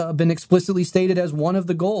 that's been explicitly stated as one of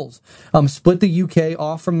the goals. Split the UK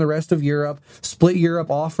off from the rest of Europe, split Europe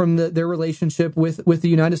off from their relationship with the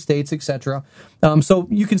United States, etc. So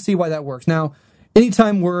you can see why that works. Now,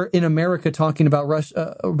 anytime we're in America talking about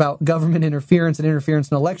Russia, about government interference and interference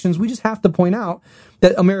in elections, we just have to point out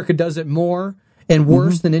that America does it more and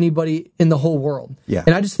worse than anybody in the whole world. Yeah.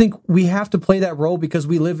 And I just think we have to play that role because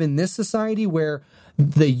we live in this society where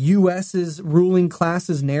the U.S.'s ruling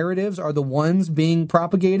class's narratives are the ones being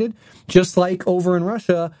propagated, just like over in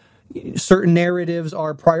Russia, certain narratives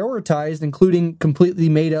are prioritized, including completely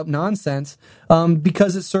made-up nonsense,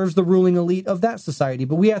 because it serves the ruling elite of that society.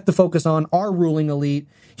 But we have to focus on our ruling elite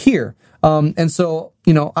here. And so,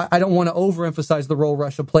 I don't want to overemphasize the role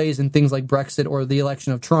Russia plays in things like Brexit or the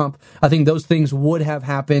election of Trump. I think those things would have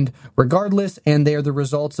happened regardless, and they are the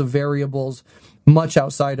results of variables much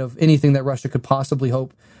outside of anything that Russia could possibly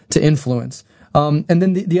hope to influence. And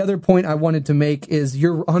then the other point I wanted to make is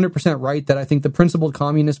you're 100% right that I think the principled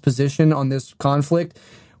communist position on this conflict,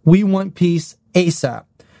 we want peace ASAP.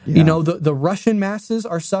 Yeah. The Russian masses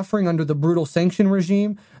are suffering under the brutal sanction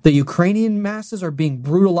regime. The Ukrainian masses are being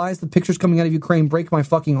brutalized. The pictures coming out of Ukraine break my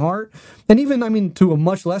fucking heart. And even, to a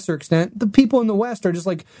much lesser extent, the people in the West are just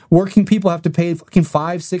like working people have to pay fucking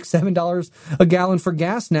 $5, $6, $7 a gallon for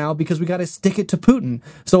gas now because we got to stick it to Putin.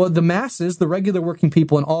 So the masses, the regular working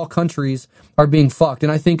people in all countries are being fucked.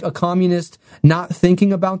 And I think a communist not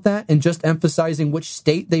thinking about that and just emphasizing which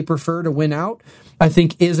state they prefer to win out, I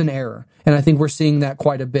think is an error. And I think we're seeing that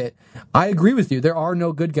quite a bit. I agree with you. There are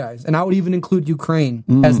no good guys. And I would even include Ukraine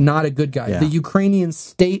as not a good guy. Yeah. The Ukrainian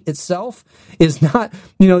state itself is not,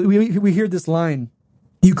 we hear this line,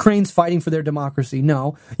 Ukraine's fighting for their democracy.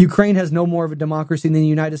 No, Ukraine has no more of a democracy than the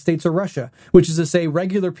United States or Russia, which is to say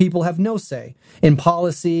regular people have no say in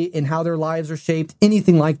policy, in how their lives are shaped,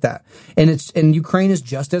 anything like that. And Ukraine is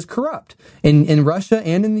just as corrupt. In Russia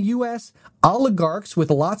and in the U.S., oligarchs with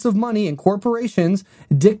lots of money and corporations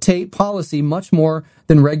dictate policy much more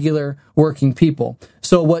than regular working people.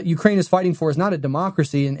 So what Ukraine is fighting for is not a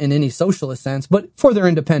democracy in any socialist sense, but for their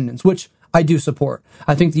independence, which I do support.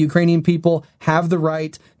 I think the Ukrainian people have the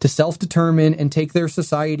right to self-determine and take their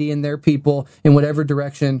society and their people in whatever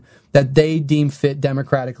direction that they deem fit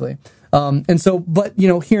democratically. But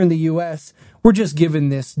here in the U.S., we're just given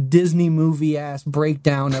this Disney movie-ass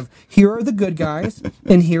breakdown of here are the good guys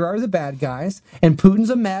and here are the bad guys, and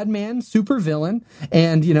Putin's a madman, super villain,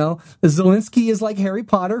 and, Zelensky is like Harry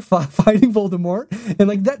Potter fighting Voldemort, and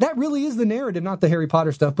like that really is the narrative, not the Harry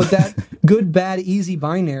Potter stuff, but that good, bad, easy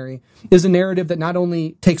binary is a narrative that not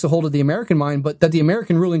only takes a hold of the American mind, but that the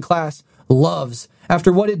American ruling class loves.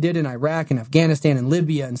 After what it did in Iraq and Afghanistan and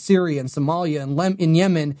Libya and Syria and Somalia and in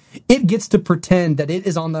Yemen, it gets to pretend that it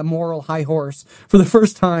is on the moral high horse for the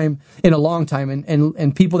first time in a long time.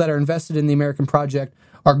 And people that are invested in the American project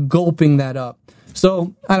are gulping that up.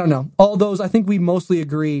 So, I don't know. All those, I think we mostly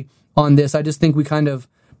agree on this. I just think we kind of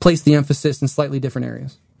place the emphasis in slightly different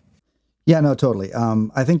areas. Yeah, no, totally.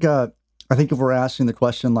 I think if we're asking the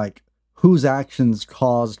question, like, whose actions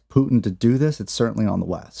caused Putin to do this, it's certainly on the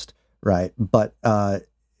West. Right. But I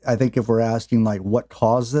think if we're asking like what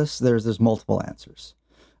caused this, there's multiple answers.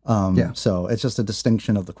 So it's just a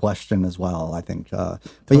distinction of the question as well, I think. But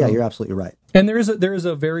yeah, you're absolutely right. And there is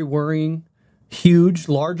a very worrying, huge,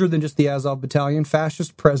 larger than just the Azov battalion,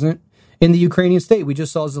 fascist presence in the Ukrainian state. We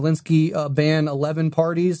just saw Zelensky ban 11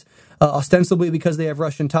 parties, ostensibly because they have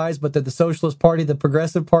Russian ties, but that the Socialist Party, the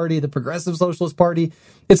Progressive Socialist Party,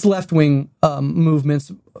 it's left-wing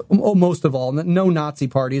movements, most of all. No Nazi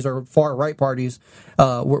parties or far-right parties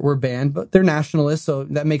were banned, but they're nationalists, so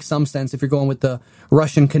that makes some sense if you're going with the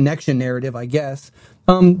Russian connection narrative, I guess.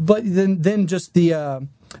 But then just the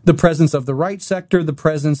presence of the right sector, the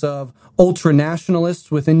presence of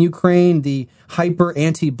ultra-nationalists within Ukraine, the hyper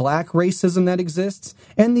anti-black racism that exists,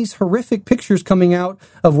 and these horrific pictures coming out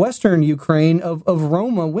of Western Ukraine of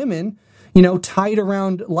Roma women, tied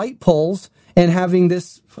around light poles and having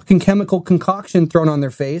this fucking chemical concoction thrown on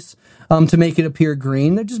their face to make it appear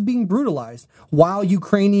green. They're just being brutalized while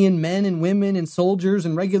Ukrainian men and women and soldiers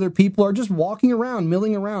and regular people are just walking around,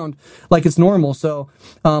 milling around like it's normal. So,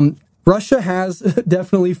 Russia has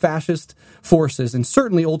definitely fascist forces and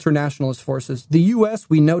certainly ultranationalist forces. The U.S.,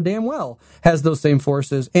 we know damn well, has those same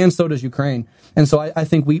forces, and so does Ukraine. And so I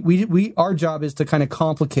think our job is to kind of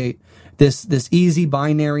complicate this easy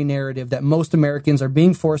binary narrative that most Americans are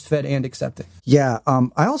being force-fed and accepting. Yeah,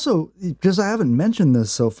 I also, because I haven't mentioned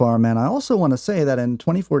this so far, man, I also want to say that in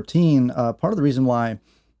 2014, part of the reason why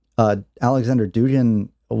Aleksandr Dugin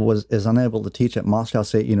is unable to teach at Moscow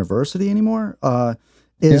State University anymore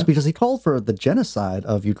is because he called for the genocide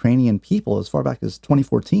of Ukrainian people as far back as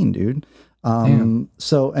 2014, dude.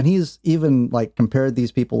 So, and he's even like compared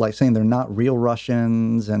these people, like saying they're not real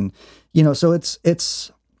Russians, and so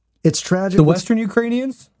it's tragic. The Western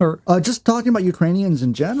Ukrainians, or just talking about Ukrainians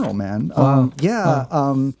in general, man.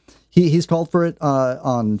 Wow. He's called for it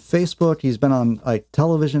on Facebook. He's been on like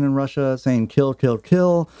television in Russia saying kill, kill,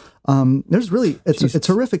 kill. There's really it's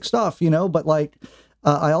horrific stuff, but like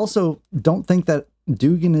I also don't think that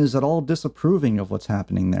Dugin is at all disapproving of what's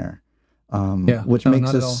happening there, which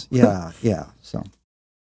makes us, so.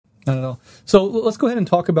 Not at all. So let's go ahead and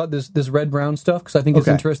talk about this red-brown stuff, because I think it's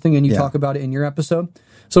interesting, and you talk about it in your episode.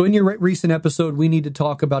 So in your recent episode, We Need to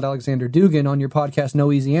Talk About Aleksandr Dugin, on your podcast,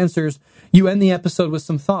 No Easy Answers, you end the episode with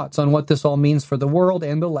some thoughts on what this all means for the world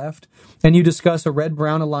and the left, and you discuss a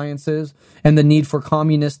red-brown alliances and the need for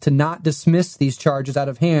communists to not dismiss these charges out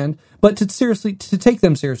of hand, but to take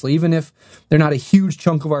them seriously. Even if they're not a huge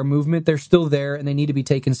chunk of our movement, they're still there, and they need to be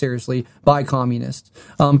taken seriously by communists.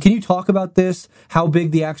 Can you talk about this, how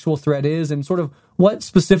big the actual threat is, and sort of what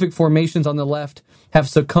specific formations on the left have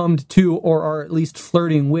succumbed to or are at least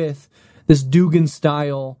flirting with this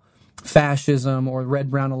Dugin-style fascism or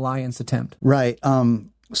red-brown alliance attempt? Right.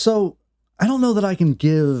 So I don't know that I can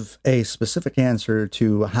give a specific answer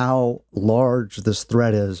to how large this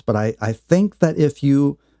threat is, but I think that if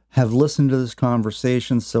you have listened to this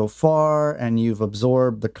conversation so far and you've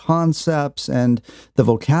absorbed the concepts and the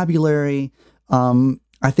vocabulary,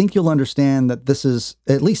 I think you'll understand that this is,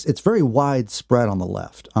 at least it's very widespread on the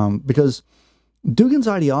left, because Dugin's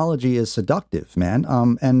ideology is seductive, man.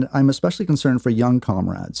 And I'm especially concerned for young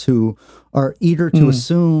comrades who are eager to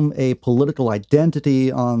assume a political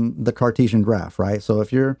identity on the Cartesian graph, right? So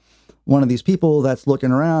if you're one of these people that's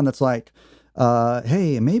looking around, that's like,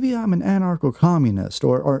 hey, maybe I'm an anarcho-communist,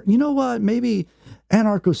 or you know what, maybe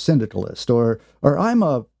anarcho-syndicalist, or I'm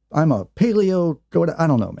a paleo, I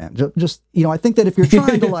don't know, man. Just I think that if you're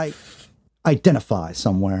trying to like identify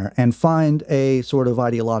somewhere and find a sort of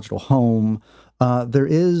ideological home, there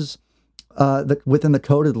is within the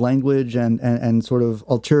coded language and sort of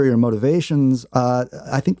ulterior motivations,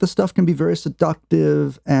 I think the stuff can be very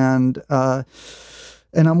seductive, and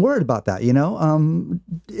I'm worried about that,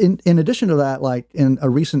 In addition to that, like in a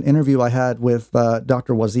recent interview I had with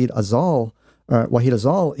Dr. Wahid Azal,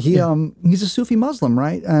 he's a Sufi Muslim,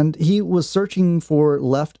 right? And he was searching for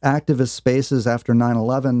left activist spaces after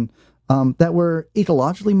 9/11 that were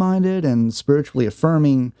ecologically minded and spiritually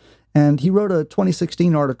affirming. And he wrote a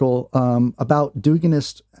 2016 article about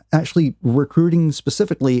Duginists actually recruiting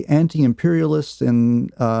specifically anti-imperialists and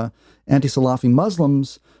anti-Salafi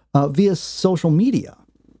Muslims via social media.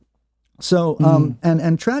 So,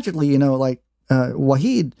 and tragically,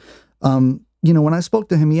 Wahid, when I spoke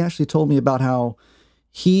to him, he actually told me about how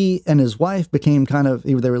he and his wife became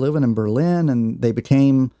they were living in Berlin, and they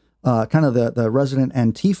became kind of the resident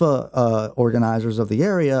Antifa organizers of the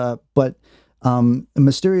area. But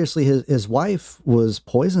mysteriously, his wife was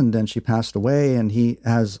poisoned and she passed away, and he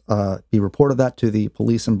reported that to the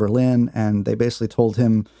police in Berlin, and they basically told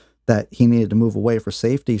him that he needed to move away for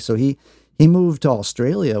safety. So he moved to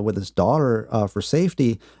Australia with his daughter for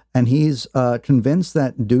safety. And he's convinced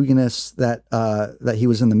that Duginists that he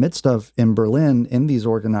was in the midst of in Berlin in these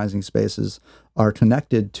organizing spaces are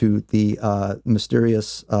connected to the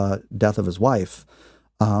mysterious death of his wife.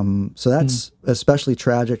 So that's especially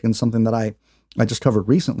tragic, and something that I just covered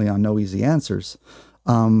recently on No Easy Answers.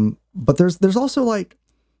 But there's also like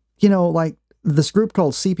this group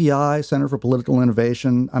called CPI, Center for Political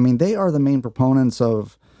Innovation. I mean, they are the main proponents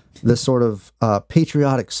of this sort of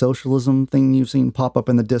patriotic socialism thing you've seen pop up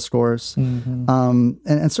in the discourse.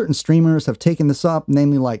 And certain streamers have taken this up,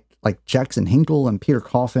 namely like Jackson Hinkle and Peter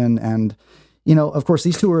Coffin. And, of course,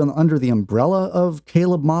 these two are under the umbrella of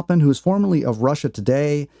Caleb Maupin, who is formerly of Russia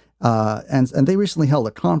Today. And they recently held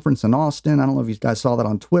a conference in Austin. I don't know if you guys saw that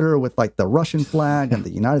on Twitter with like the Russian flag and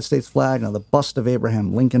the United States flag and the bust of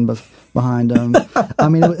Abraham Lincoln behind them. I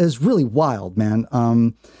mean, it was really wild, man.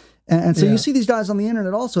 And so you see these guys on the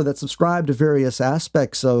internet also that subscribe to various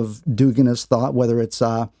aspects of Duginist thought, whether it's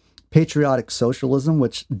patriotic socialism,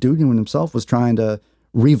 which Dugin himself was trying to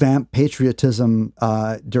revamp patriotism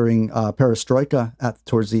during perestroika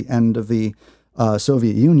towards the end of the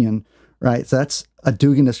Soviet Union, right? So that's a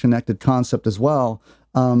Duginist-connected concept as well.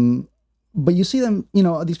 But you see them,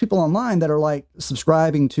 these people online that are like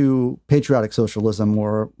subscribing to patriotic socialism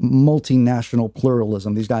or multinational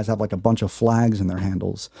pluralism. These guys have like a bunch of flags in their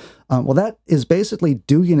handles. Well, that is basically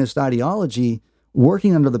Duginist ideology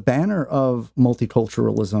working under the banner of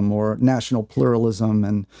multiculturalism or national pluralism,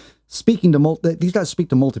 and speaking to these guys speak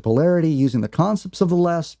to multipolarity using the concepts of the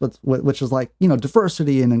left, but which is like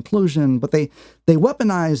diversity and inclusion. But they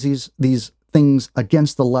weaponize these things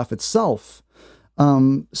against the left itself.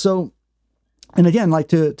 And again, like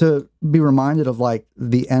to be reminded of like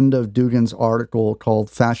the end of Dugin's article called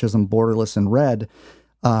 "Fascism Borderless and Red,"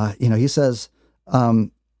 he says,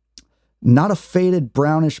 "Not a faded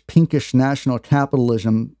brownish pinkish national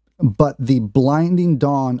capitalism, but the blinding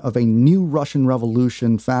dawn of a new Russian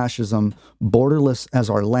Revolution fascism, borderless as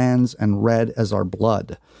our lands and red as our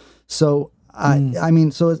blood." So I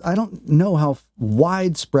mean, so I don't know how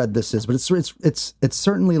widespread this is, but it's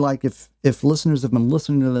certainly like if listeners have been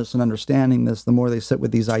listening to this and understanding this, the more they sit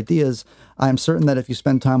with these ideas, I am certain that if you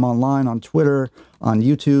spend time online, on Twitter, on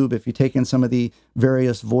YouTube, if you take in some of the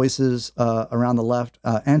various voices around the left,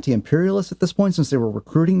 anti-imperialists at this point, since they were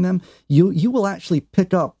recruiting them, you will actually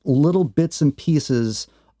pick up little bits and pieces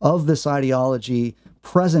of this ideology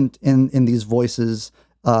present in these voices,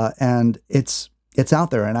 and it's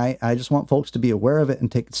out there, and I just want folks to be aware of it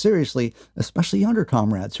and take it seriously, especially younger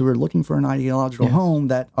comrades who are looking for an ideological home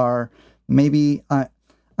that are maybe,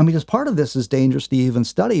 because part of this is dangerous to even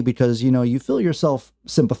study because, you feel yourself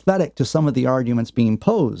sympathetic to some of the arguments being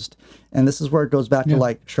posed. And this is where it goes back to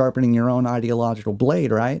like sharpening your own ideological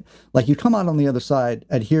blade, right? Like you come out on the other side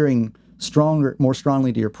adhering more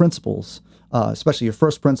strongly to your principles, especially your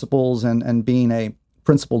first principles and being a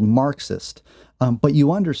principled Marxist. But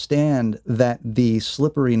you understand that the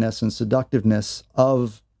slipperiness and seductiveness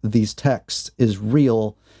of these texts is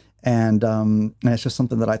real, and it's just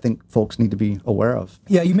something that I think folks need to be aware of.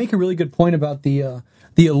 Yeah, you make a really good point about the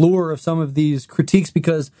allure of some of these critiques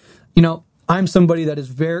because, I'm somebody that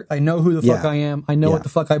is I know who the fuck I am. I know what the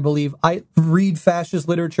fuck I believe. I read fascist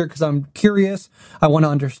literature because I'm curious. I want to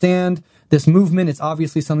understand this movement. It's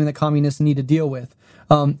obviously something that communists need to deal with.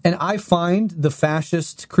 And I find the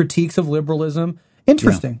fascist critiques of liberalism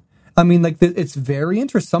interesting. I mean, like, it's very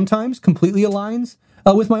interesting. Sometimes completely aligns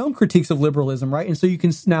with my own critiques of liberalism, right? And so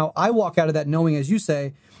now I walk out of that knowing, as you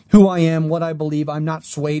say, who I am, what I believe. I'm not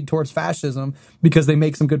swayed towards fascism because they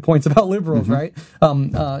make some good points about liberals, right?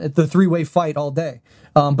 It's the three-way fight all day.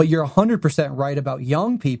 But you're 100% right about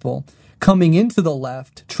young people coming into the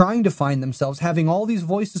left, trying to find themselves, having all these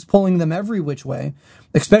voices pulling them every which way,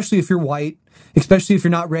 especially if you're white, especially if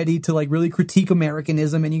you're not ready to like really critique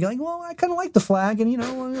Americanism and you're like, well, I kind of like the flag and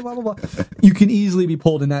blah, blah, blah. You can easily be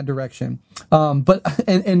pulled in that direction. But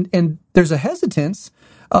there's a hesitance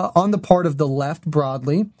on the part of the left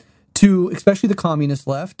broadly to, especially the communist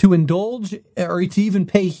left, to indulge or to even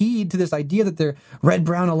pay heed to this idea that their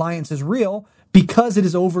red-brown alliance is real because it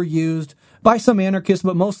is overused by some anarchists,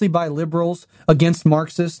 but mostly by liberals against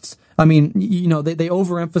Marxists. I mean, they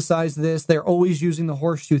overemphasize this. They're always using the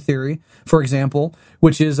horseshoe theory, for example,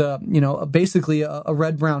 which is, basically a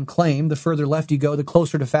red-brown claim. The further left you go, the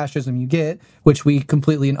closer to fascism you get, which we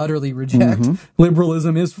completely and utterly reject.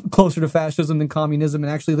 Liberalism is closer to fascism than communism,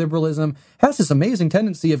 and actually liberalism has this amazing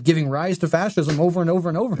tendency of giving rise to fascism over and over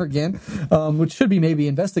and over again, which should be maybe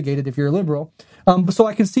investigated if you're a liberal. So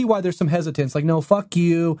I can see why there's some hesitance. Like, no, fuck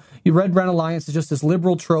you. Your red-brown alliance is just this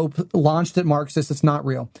liberal trope launched at Marxists. It's not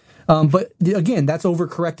real. But again, that's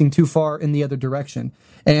overcorrecting too far in the other direction.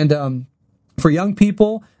 And For young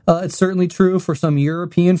people, it's certainly true. For some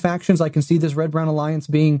European factions, I can see this Red-Brown Alliance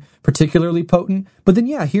being particularly potent. But then,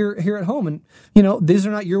 yeah, here at home, and these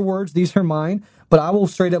are not your words; these are mine. But I will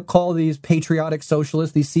straight up call these patriotic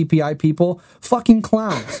socialists, these CPI people, fucking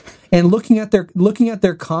clowns. And looking at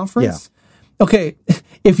their conference. Yeah. Okay,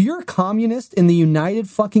 if you're a communist in the United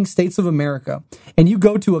fucking States of America and you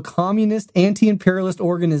go to a communist anti-imperialist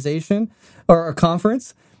organization or a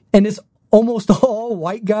conference and it's almost all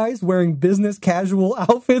white guys wearing business casual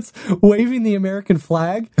outfits waving the American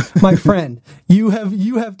flag, my friend, you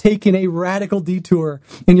have taken a radical detour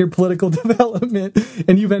in your political development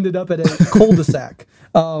and you've ended up at a cul-de-sac.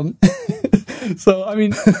 So, I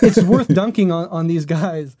mean, it's worth dunking on these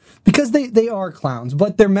guys because they are clowns,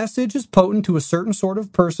 but their message is potent to a certain sort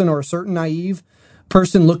of person or a certain naive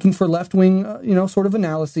person looking for left-wing, sort of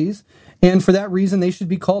analyses. And for that reason, they should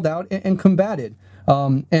be called out and combated.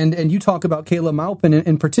 And you talk about Caleb Maupin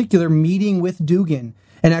in particular meeting with Dugin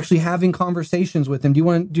and actually having conversations with him. Do you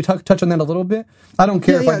touch on that a little bit? I don't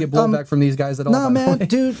care if I get blowback from these guys at all. No, man,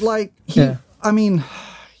 dude,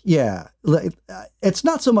 it's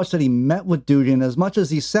not so much that he met with Dugin as much as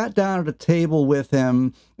he sat down at a table with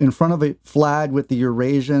him in front of a flag with the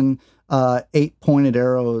Eurasian 8-pointed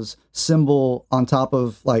arrows symbol on top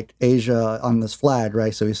of like Asia on this flag,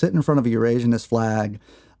 right? So he's sitting in front of a Eurasianist flag,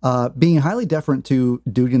 being highly deferent to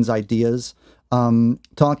Dugin's ideas,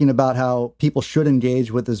 talking about how people should engage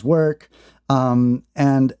with his work. It's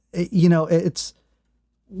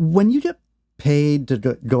when you get paid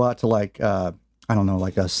to go out to like a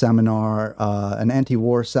seminar, an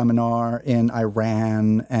anti-war seminar in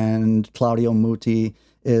Iran, and Claudio Muti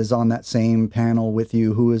is on that same panel with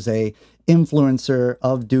you, who is a influencer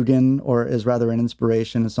of Dugin, or is rather an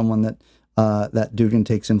inspiration, and someone that Dugin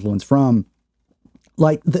takes influence from.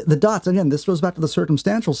 Like the dots, again, this goes back to the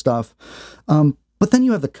circumstantial stuff. But then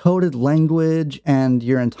you have the coded language, and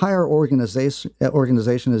your entire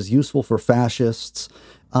organization is useful for fascists.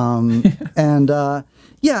 And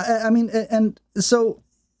so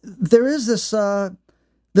there is this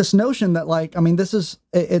notion that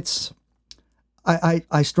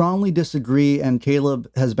I strongly disagree, and Caleb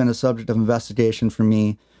has been a subject of investigation for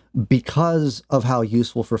me because of how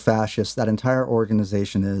useful for fascists that entire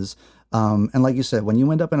organization is. And like you said, when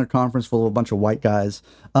you end up in a conference full of a bunch of white guys,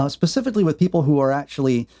 specifically with people who are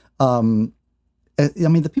actually, the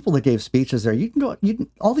people that gave speeches there,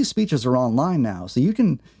 all these speeches are online now. So you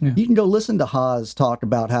can go listen to Haas talk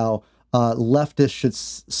about how leftists should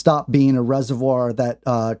stop being a reservoir that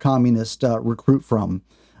communists recruit from.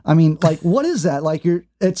 I mean, like, what is that? Like,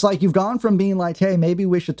 it's like you've gone from being like, hey, maybe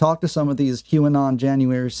we should talk to some of these QAnon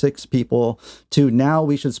January 6 people, to now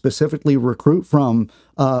we should specifically recruit from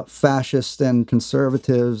fascists and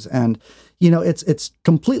conservatives. And, it's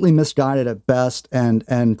completely misguided at best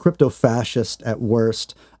and crypto-fascist at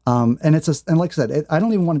worst. And like I said, I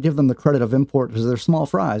don't even want to give them the credit of import because they're small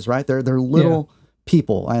fries, right? They're little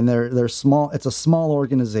people, and they're small. It's a small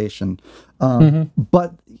organization.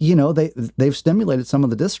 But they've stimulated some of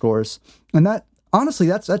the discourse, and that honestly,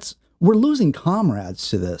 that's we're losing comrades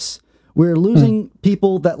to this. We're losing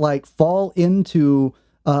people that like fall into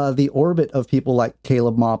the orbit of people like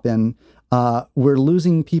Caleb Maupin. We're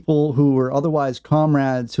losing people who were otherwise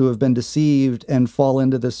comrades who have been deceived and fall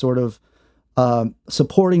into this sort of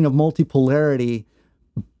supporting of multipolarity,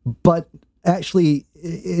 but actually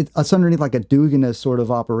it's underneath like a Duginist sort of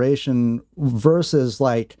operation versus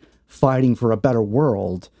like fighting for a better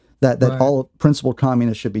world that right. all principled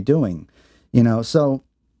communists should be doing, so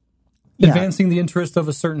advancing the interest of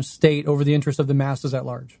a certain state over the interest of the masses at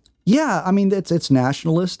large. Yeah, I mean, it's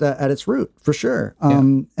nationalist at its root, for sure.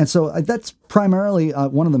 And so that's primarily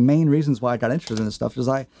one of the main reasons why I got interested in this stuff, is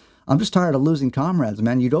I'm just tired of losing comrades,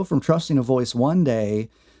 man. You go from trusting a voice one day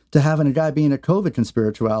to having a guy being a COVID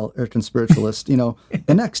conspiritualist,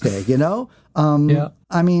 the next day,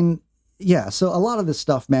 I mean, yeah. So a lot of this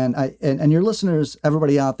stuff, man, and your listeners,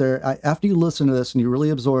 everybody out there, after you listen to this and you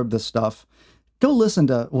really absorb this stuff, go listen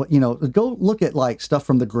to go look at like stuff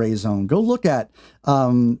from the Gray Zone. Go look at,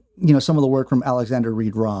 some of the work from Aleksandr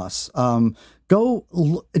Reed Ross.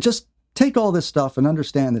 Just take all this stuff and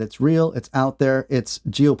understand that it's real, it's out there, it's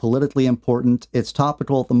geopolitically important, it's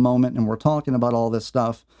topical at the moment, and we're talking about all this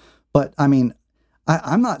stuff. But I mean,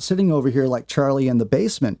 I'm not sitting over here like Charlie in the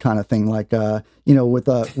basement kind of thing, like with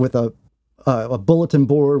a bulletin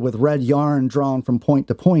board with red yarn drawn from point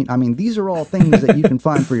to point. I mean, these are all things that you can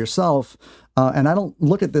find for yourself. And I don't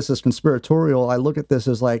look at this as conspiratorial. I look at this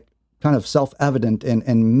as like kind of self-evident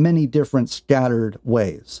in many different scattered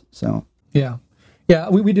ways. So yeah. Yeah,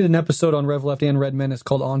 we did an episode on Rev Left and Red Menace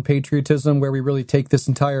called On Patriotism, where we really take this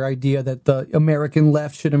entire idea that the American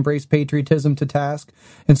left should embrace patriotism to task.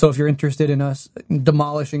 And so if you're interested in us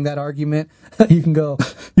demolishing that argument, you can go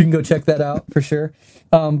check that out for sure.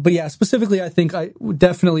 But yeah, specifically, I think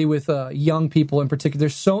definitely with young people in particular,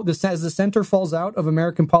 as the center falls out of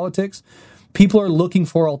American politics, people are looking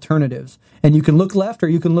for alternatives, and you can look left or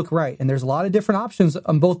you can look right. And there's a lot of different options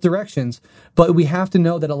on both directions, but we have to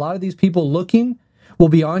know that a lot of these people looking will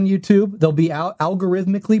be on YouTube. They'll be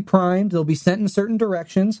algorithmically primed. They'll be sent in certain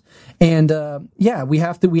directions. And we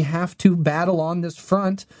have to battle on this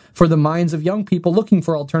front for the minds of young people looking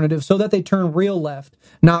for alternatives so that they turn real left,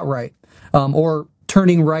 not right, or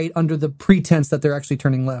turning right under the pretense that they're actually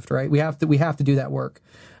turning left, right? We have to do that work.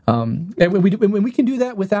 And we can do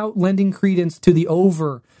that without lending credence to the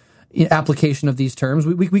over application of these terms.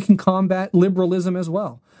 We can combat liberalism as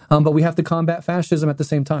well, but we have to combat fascism at the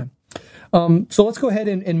same time. So let's go ahead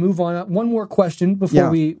and move on. One more question before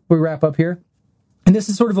we wrap up here. And this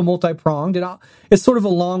is sort of a multi-pronged, and it's sort of a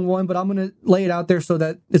long one, but I'm going to lay it out there so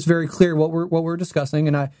that it's very clear what we're discussing.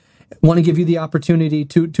 And I want to give you the opportunity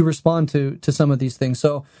to respond to some of these things.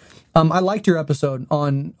 So, I liked your episode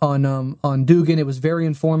on Dugin. It was very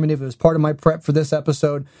informative. It was part of my prep for this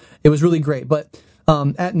episode. It was really great. But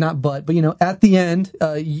at the end,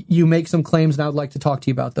 you make some claims, and I would like to talk to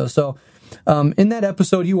you about those. So, in that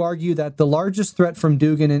episode, you argue that the largest threat from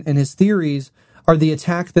Dugin and his theories are the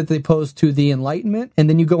attack that they pose to the Enlightenment, and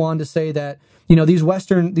then you go on to say that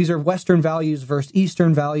these are Western values versus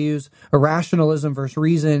Eastern values, irrationalism versus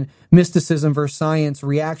reason, mysticism versus science,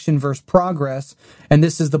 reaction versus progress, and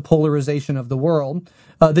this is the polarization of the world.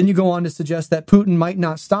 Then you go on to suggest that Putin might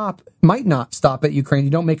not stop at Ukraine. You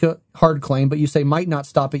don't make a hard claim, but you say might not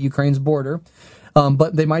stop at Ukraine's border,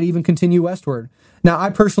 but they might even continue westward. Now,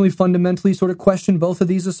 I personally fundamentally sort of question both of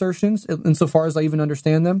these assertions insofar as I even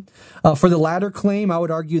understand them. For the latter claim, I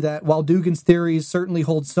would argue that while Dugin's theories certainly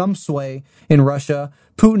hold some sway in Russia,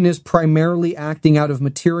 Putin is primarily acting out of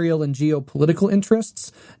material and geopolitical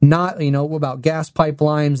interests, not, about gas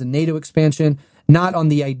pipelines and NATO expansion, not on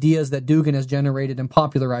the ideas that Dugin has generated and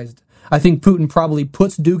popularized. I think Putin probably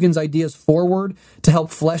puts Dugin's ideas forward to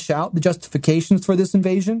help flesh out the justifications for this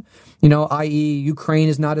invasion, i.e. Ukraine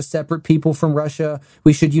is not a separate people from Russia.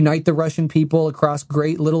 We should unite the Russian people across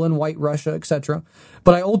Great, Little, and White Russia, etc.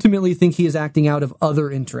 But I ultimately think he is acting out of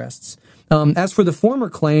other interests. As for the former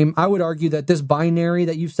claim, I would argue that this binary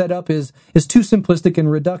that you've set up is too simplistic and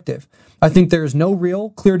reductive. I think there is no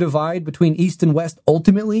real clear divide between East and West.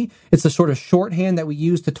 Ultimately, it's a sort of shorthand that we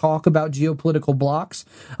use to talk about geopolitical blocks,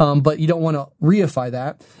 but you don't want to reify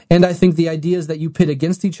that. And I think the ideas that you pit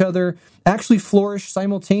against each other actually flourish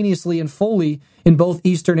simultaneously and fully in both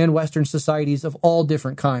Eastern and Western societies of all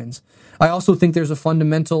different kinds. I also think there's a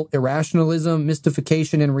fundamental irrationalism,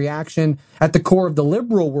 mystification, and reaction at the core of the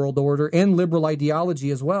liberal world order and liberal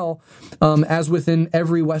ideology as well, as within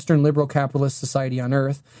every Western liberal capitalist society on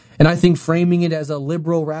earth. And I think framing it as a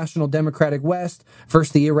liberal, rational, democratic West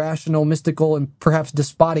versus the irrational, mystical, and perhaps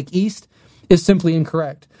despotic East is simply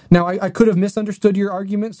incorrect. Now, I could have misunderstood your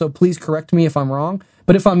argument, so please correct me if I'm wrong.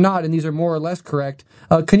 But if I'm not, and these are more or less correct,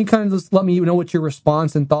 can you kind of just let me know what your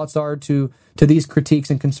response and thoughts are to these critiques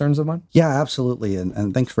and concerns of mine? Yeah, absolutely.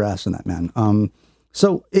 And thanks for asking that, man.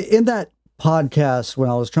 So in that podcast, when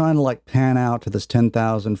I was trying to pan out to this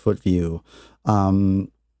 10,000 foot view,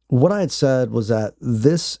 what I had said was that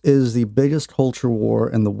this is the biggest culture war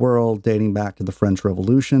in the world dating back to the French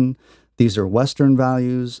Revolution. These are Western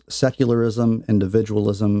values, secularism,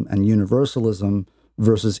 individualism, and universalism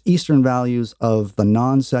versus Eastern values of the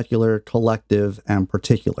non-secular, collective, and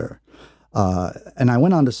particular. And I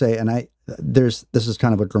went on to say, this is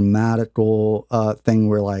kind of a grammatical thing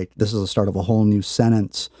where this is the start of a whole new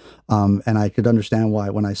sentence. And I could understand why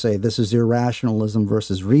when I say this is irrationalism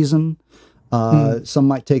versus reason, some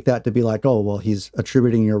might take that to be oh, well, he's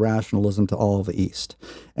attributing irrationalism to all of the East.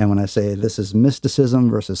 And when I say this is mysticism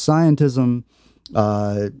versus scientism,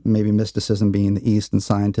 maybe mysticism being the East and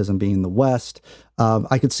scientism being the West,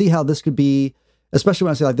 I could see how this could be, especially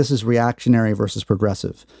when I say this is reactionary versus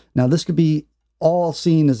progressive. Now, this could be all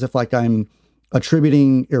seen as if I'm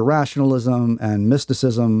attributing irrationalism and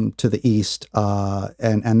mysticism to the East,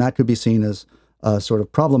 and that could be seen as a sort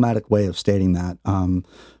of problematic way of stating that.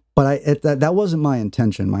 But that wasn't my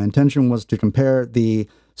intention. My intention was to compare the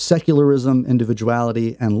secularism,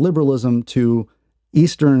 individuality, and liberalism to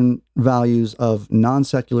Eastern values of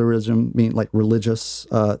non-secularism, meaning religious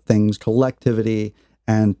things, collectivity,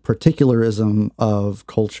 and particularism of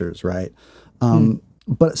cultures, right?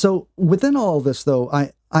 But so within all this, though,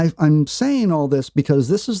 I'm saying all this because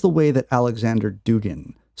this is the way that Aleksandr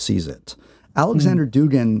Dugin sees it. Aleksandr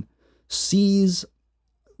Dugin sees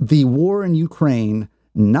the war in Ukraine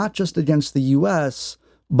not just against the U.S.,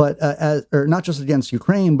 but or not just against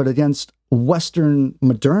Ukraine, but against Western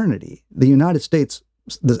modernity. The United States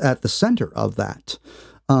at the center of that.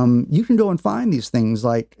 You can go and find these things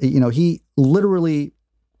like, he literally,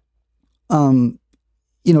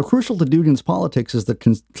 crucial to Dugin's politics is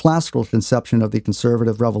the classical conception of the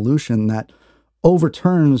conservative revolution that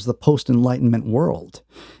overturns the post-Enlightenment world.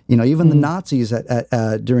 Even the Nazis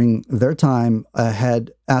during their time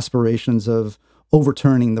had aspirations of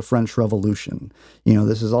overturning the French Revolution.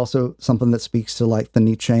 This is also something that speaks to like the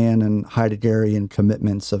Nietzschean and Heideggerian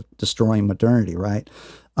commitments of destroying modernity, right?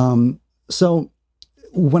 So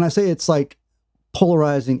when I say it's like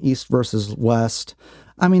polarizing East versus West,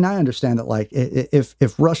 I mean, I understand that like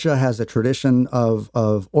if Russia has a tradition of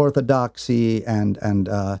orthodoxy and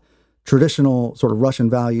traditional sort of Russian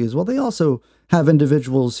values, well, they also have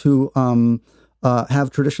individuals who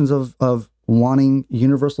have traditions of wanting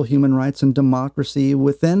universal human rights and democracy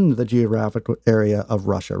within the geographical area of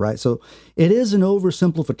Russia, right? So it is an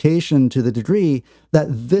oversimplification to the degree that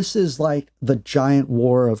this is like the giant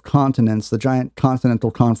war of continents, the giant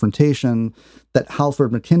continental confrontation that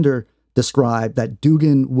Halford Mackinder described, that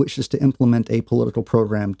Dugin wishes to implement a political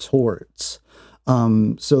program towards.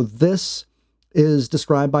 So this is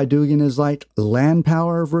described by Dugin as like land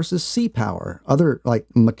power versus sea power, other like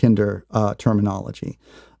Mackinder terminology.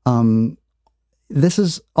 This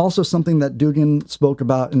is also something that Dugin spoke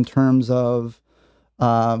about in terms of,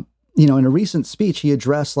 in a recent speech, he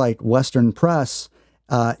addressed like Western press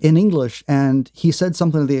in English, and he said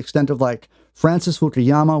something to the extent of like, Francis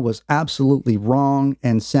Fukuyama was absolutely wrong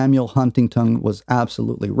and Samuel Huntington was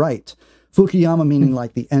absolutely right. Fukuyama meaning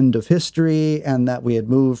like the end of history, and that we had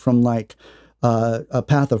moved from like a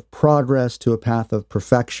path of progress to a path of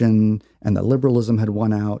perfection, and that liberalism had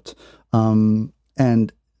won out.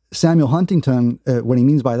 And Samuel Huntington, what he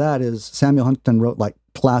means by that is Samuel Huntington wrote like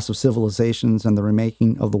Class of Civilizations and the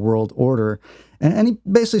Remaking of the World Order. And he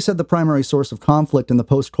basically said the primary source of conflict in the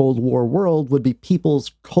post-Cold War world would be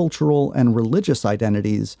people's cultural and religious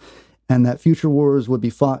identities, and that future wars would be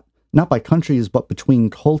fought not by countries, but between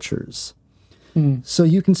cultures. So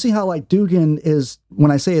you can see how like Dugin is, when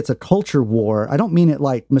I say it's a culture war, I don't mean it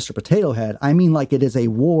like Mr. Potato Head. I mean like it is a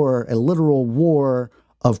war, a literal war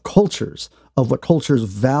of cultures, of what cultures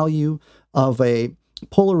value, of a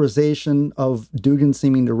polarization of Dugin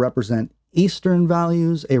seeming to represent Eastern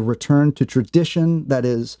values, a return to tradition that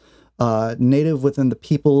is native within the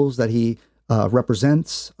peoples that he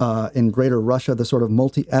represents in Greater Russia, the sort of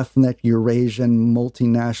multi-ethnic Eurasian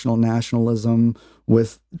multinational nationalism,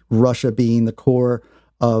 with Russia being the core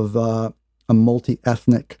of a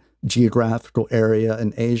multi-ethnic geographical area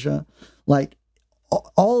in Asia. Like,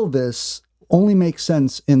 all of this only makes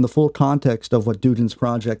sense in the full context of what Dugin's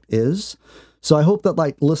project is. So I hope that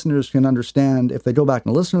like listeners can understand, if they go back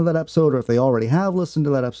and listen to that episode, or if they already have listened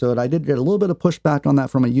to that episode. I did get a little bit of pushback on that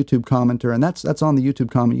from a YouTube commenter, and that's on the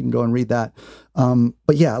YouTube comment. You can go and read that.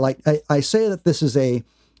 But yeah, like I say that this is the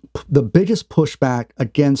biggest pushback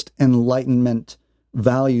against Enlightenment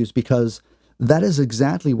values, because that is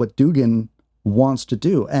exactly what Dugin wants to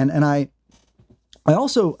do. And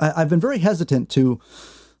I've been very hesitant to,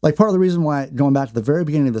 like, part of the reason why, going back to the very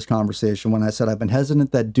beginning of this conversation, when I said I've been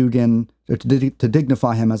hesitant that Dugin, to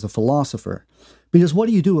dignify him as a philosopher, because what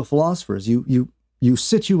do you do with philosophers? You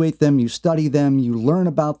situate them, you study them, you learn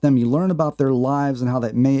about them, you learn about their lives and how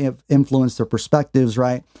that may have influenced their perspectives,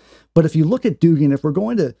 right? But if you look at Dugin, if we're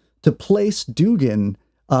going to place Dugin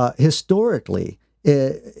historically,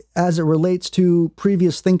 as it relates to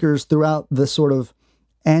previous thinkers throughout the sort of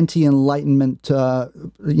anti-Enlightenment,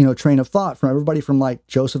 train of thought, from everybody from like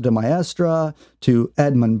Joseph de Maistre to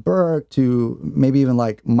Edmund Burke to maybe even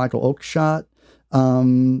like Michael Oakeshott,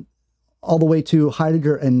 all the way to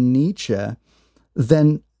Heidegger and Nietzsche,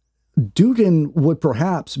 then Dugin would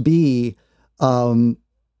perhaps be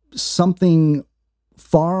something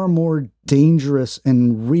far more dangerous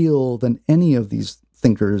and real than any of these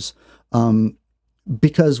thinkers,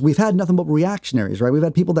 because we've had nothing but reactionaries, right? We've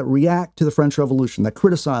had people that react to the French Revolution, that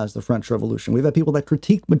criticize the French Revolution. We've had people that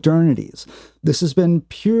critique modernities. This has been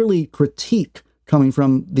purely critique coming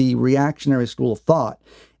from the reactionary school of thought.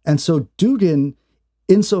 And so Dugin,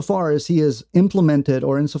 insofar as he is implemented,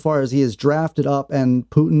 or insofar as he is drafted up and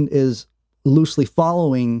Putin is loosely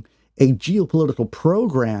following a geopolitical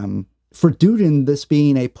program, for Dugin, this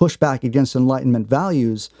being a pushback against Enlightenment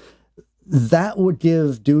values, that would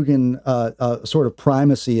give Dugin a sort of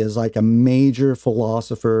primacy as like a major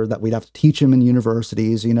philosopher that we'd have to teach him in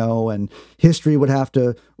universities, and history would have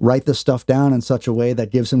to write this stuff down in such a way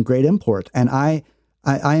that gives him great import. And I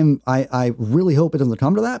I really hope it doesn't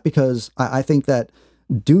come to that, because I think that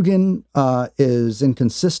Dugin is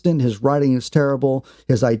inconsistent. His writing is terrible.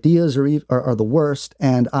 His ideas are the worst,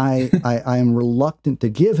 and I am reluctant to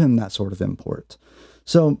give him that sort of import.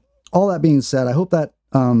 So all that being said, I hope that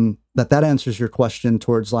that answers your question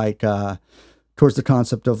towards towards the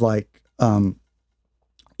concept of Dugin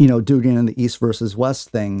and the East versus West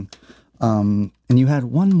thing. And you had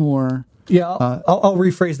one more. Yeah, I'll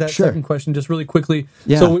rephrase that second question just really quickly.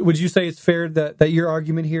 Yeah. So would you say it's fair that your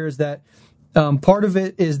argument here is that part of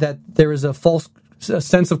it is that there is a false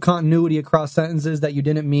sense of continuity across sentences that you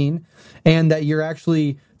didn't mean, and that you're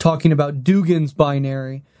actually talking about Dugin's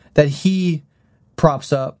binary that he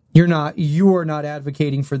props up. You are not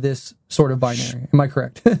advocating for this sort of binary. Am I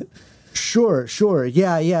correct? Sure.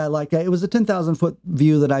 Yeah. It was a 10,000-foot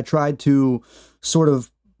view that I tried to sort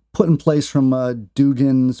of put in place from a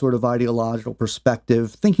Dugin sort of ideological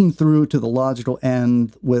perspective, thinking through to the logical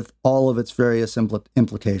end with all of its various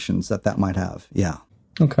implications that might have. Yeah.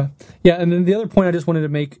 Okay. Yeah, and then the other point I just wanted to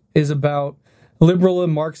make is about liberal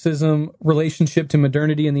and Marxism relationship to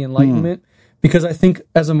modernity and the Enlightenment, because I think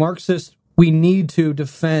as a Marxist, we need to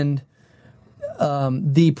defend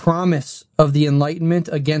the promise of the Enlightenment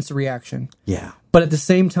against reaction. Yeah. But at the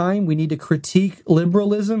same time, we need to critique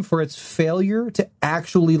liberalism for its failure to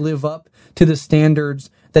actually live up to the standards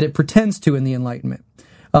that it pretends to in the Enlightenment.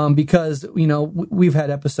 Because, we've had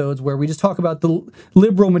episodes where we just talk about the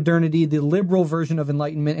liberal modernity, the liberal version of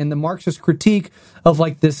Enlightenment, and the Marxist critique of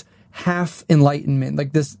this half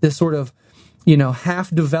Enlightenment, this sort of,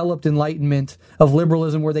 half-developed Enlightenment of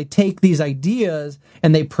liberalism, where they take these ideas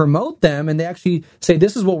and they promote them and they actually say,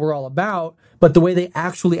 this is what we're all about, but the way they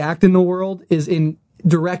actually act in the world is in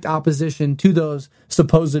direct opposition to those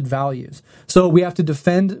supposed values. So we have to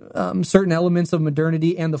defend certain elements of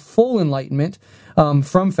modernity and the full Enlightenment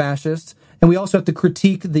from fascists, and we also have to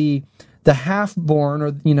critique the half-born,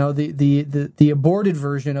 or the aborted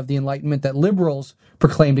version of the Enlightenment that liberals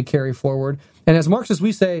proclaim to carry forward. And as Marxists,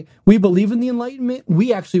 we say we believe in the Enlightenment.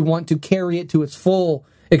 We actually want to carry it to its full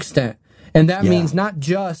extent. And that means not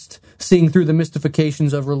just seeing through the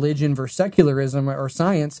mystifications of religion versus secularism or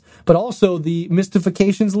science, but also the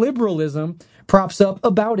mystifications liberalism props up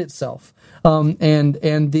about itself, and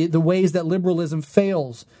the ways that liberalism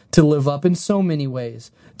fails to live up in so many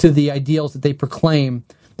ways to the ideals that they proclaim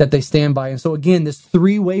that they stand by. And so again, this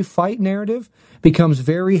three-way fight narrative becomes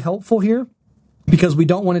very helpful here, because we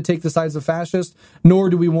don't want to take the sides of fascists, nor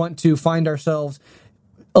do we want to find ourselves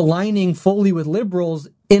aligning fully with liberals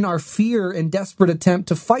in our fear and desperate attempt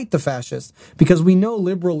to fight the fascists, because we know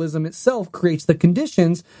liberalism itself creates the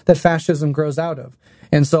conditions that fascism grows out of.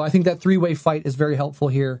 And so I think that three-way fight is very helpful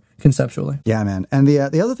here conceptually. Yeah, man. And the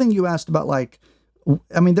other thing you asked about,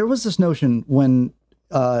 there was this notion when,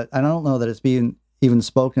 and I don't know that it's being even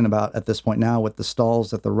spoken about at this point now with the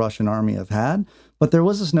stalls that the Russian army have had, but there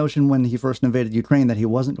was this notion when he first invaded Ukraine that he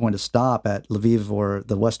wasn't going to stop at Lviv or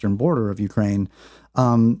the western border of Ukraine.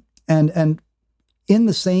 And in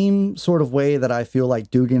the same sort of way that I feel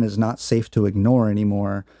like Dugin is not safe to ignore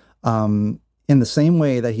anymore, in the same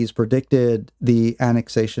way that he's predicted the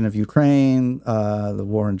annexation of Ukraine, the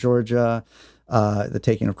war in Georgia, the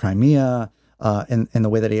taking of Crimea, in the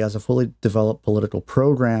way that he has a fully developed political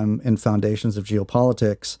program in Foundations of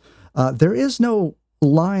Geopolitics, there is no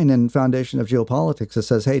line in Foundation of Geopolitics that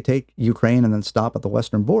says, hey, take Ukraine and then stop at the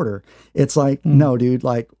western border. It's no, dude,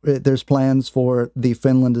 there's plans for the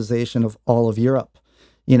Finlandization of all of Europe.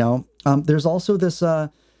 There's also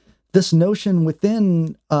this notion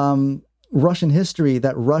within Russian history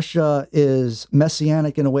that Russia is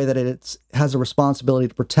messianic in a way that it has a responsibility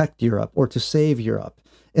to protect Europe or to save Europe,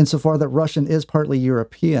 insofar that Russian is partly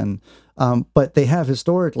European, but they have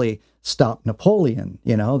historically stopped Napoleon.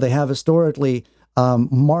 They have historically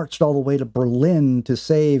marched all the way to Berlin to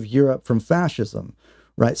save Europe from fascism,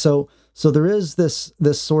 right? So there is this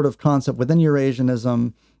sort of concept within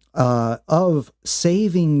Eurasianism of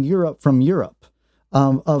saving Europe from Europe,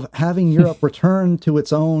 of having Europe return to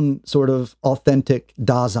its own sort of authentic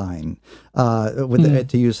Dasein,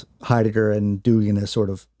 to use Heidegger and Dugin as sort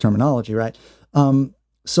of terminology, right?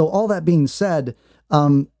 So all that being said,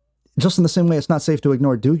 just in the same way it's not safe to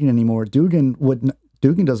ignore Dugin anymore,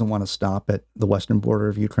 Dugin doesn't want to stop at the western border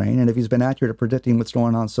of Ukraine. And if he's been accurate at predicting what's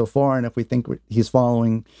going on so far, and if we think he's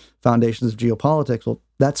following Foundations of Geopolitics, well,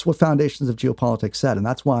 that's what Foundations of Geopolitics said. And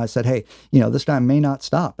that's why I said, hey, this guy may not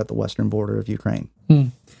stop at the western border of Ukraine.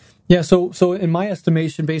 Yeah, so in my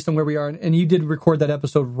estimation, based on where we are, and you did record that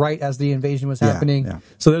episode right as the invasion was happening, Yeah.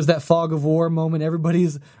 So there's that fog of war moment.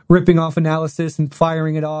 Everybody's ripping off analysis and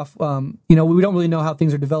firing it off. We don't really know how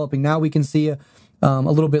things are developing. Now we can see a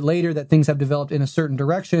little bit later that things have developed in a certain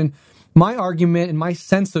direction. My argument and my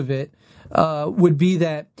sense of it would be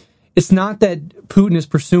that it's not that Putin is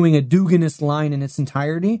pursuing a Duginist line in its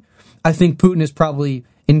entirety. I think Putin is probably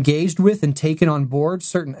engaged with and taken on board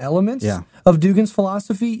certain elements of Dugin's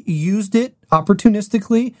philosophy, used it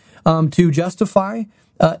opportunistically to justify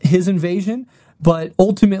his invasion. But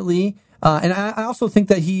ultimately, and I also think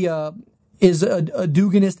that he is a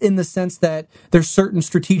Duginist in the sense that there's certain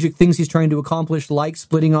strategic things he's trying to accomplish, like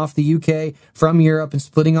splitting off the UK from Europe and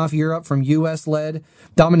splitting off Europe from US-led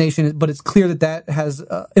domination. But it's clear that that has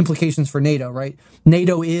implications for NATO, right?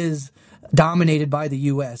 NATO is dominated by the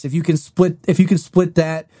U.S. If you can split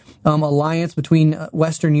that alliance between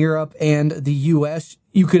Western Europe and the U.S.,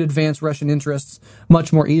 you could advance Russian interests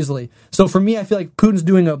much more easily. So for me, I feel like Putin's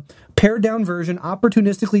doing a pared down version,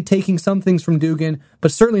 opportunistically taking some things from Dugin,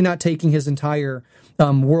 but certainly not taking his entire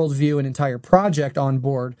worldview and entire project on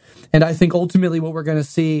board. And I think ultimately what we're going to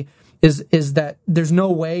see is that there's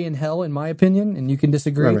no way in hell, in my opinion, and you can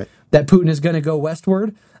disagree, right, that Putin is going to go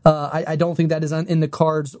westward. I don't think that is in the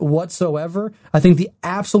cards whatsoever. I think the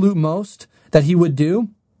absolute most that he would do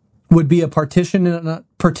would be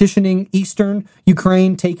partitioning eastern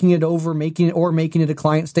Ukraine, taking it over, making it a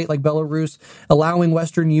client state like Belarus, allowing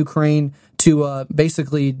Western Ukraine to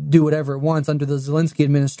basically do whatever it wants under the Zelensky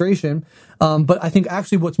administration. But I think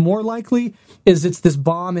actually what's more likely is it's this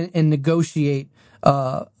bomb and negotiate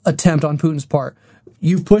attempt on Putin's part.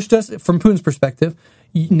 You've pushed us, from Putin's perspective,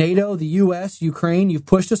 NATO, the U.S., Ukraine, you've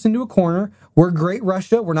pushed us into a corner. We're great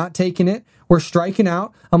Russia. We're not taking it. We're striking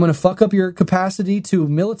out. I'm going to fuck up your capacity to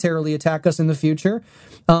militarily attack us in the future.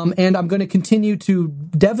 And I'm going to continue to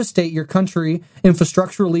devastate your country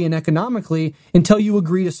infrastructurally and economically until you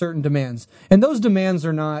agree to certain demands. And those demands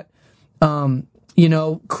are not,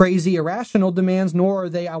 crazy, irrational demands, nor are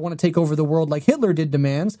they, I want to take over the world like Hitler did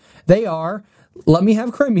demands. They are, let me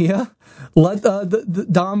have Crimea, let the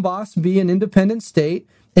Donbass be an independent state,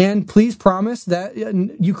 and please promise that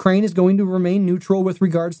Ukraine is going to remain neutral with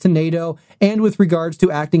regards to NATO and with regards to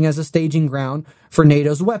acting as a staging ground for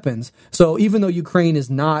NATO's weapons. So even though Ukraine is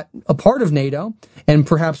not a part of NATO and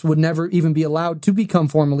perhaps would never even be allowed to become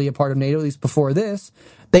formally a part of NATO, at least before this,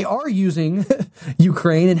 they are using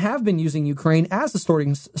Ukraine and have been using Ukraine as a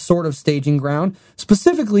sort of staging ground,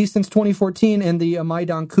 specifically since 2014 and the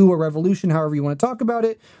Maidan coup or revolution, however you want to talk about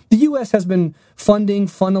it. The U.S. has been funding,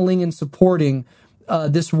 funneling, and supporting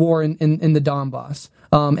this war in the Donbass.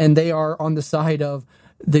 And they are on the side of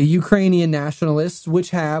the Ukrainian nationalists,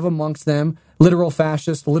 which have amongst them literal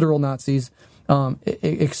fascists, literal Nazis,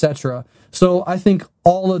 etc. So I think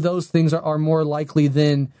all of those things are more likely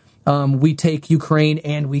than we take Ukraine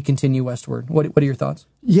and we continue westward. What are your thoughts?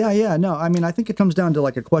 Yeah. No, I mean, I think it comes down to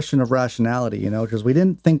like a question of rationality, because we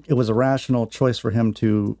didn't think it was a rational choice for him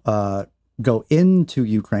to go into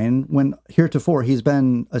Ukraine when heretofore he's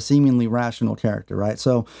been a seemingly rational character, right?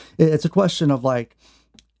 So it's a question of like,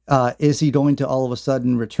 is he going to all of a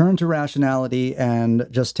sudden return to rationality and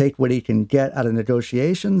just take what he can get out of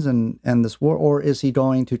negotiations and this war, or is he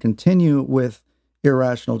going to continue with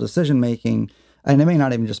irrational decision making? And it may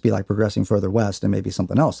not even just be like progressing further west and maybe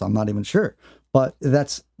something else. I'm not even sure. But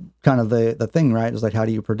that's kind of the thing, right? Is like, how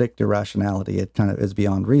do you predict irrationality? It kind of is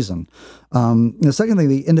beyond reason. The second thing,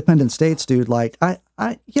 the independent states, dude, like,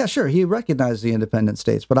 yeah, sure, he recognized the independent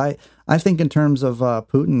states. But I think in terms of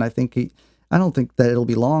Putin, I don't think that it'll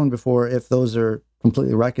be long before, if those are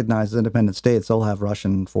completely recognized as independent states, they'll have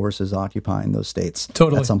Russian forces occupying those states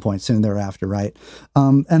at some point soon thereafter, right?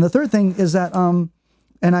 And the third thing is that...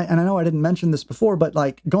 And I know I didn't mention this before, but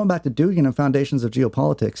like going back to Dugin and Foundations of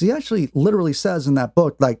Geopolitics, he actually literally says in that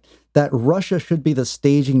book like that Russia should be the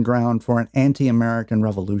staging ground for an anti-American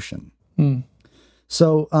revolution.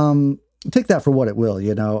 So take that for what it will.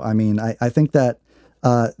 I mean, I think that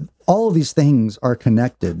all of these things are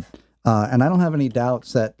connected, and I don't have any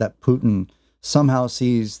doubts that Putin somehow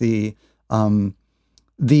sees the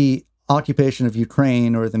occupation of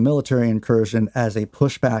Ukraine or the military incursion as a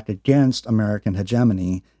pushback against American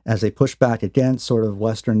hegemony, as a pushback against sort of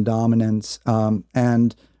Western dominance,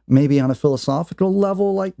 and maybe on a philosophical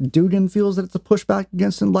level, like Dugin feels that it's a pushback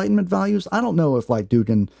against Enlightenment values. I don't know if like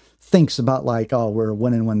Dugin thinks about like, oh, we're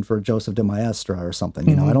winning one for Joseph de Maistre or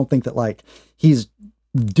something. I don't think that like he's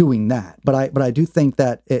doing that, but I do think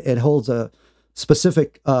that it holds a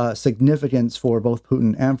specific significance for both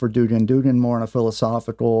Putin and for Dugin. Dugin more on a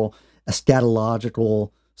philosophical, eschatological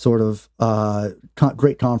sort of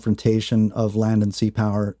great confrontation of land and sea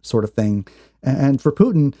power sort of thing. And for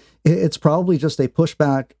Putin, it's probably just a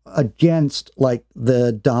pushback against like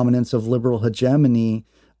the dominance of liberal hegemony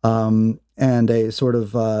and a sort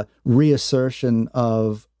of reassertion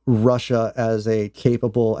of Russia as a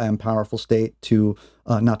capable and powerful state to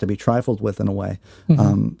not to be trifled with in a way.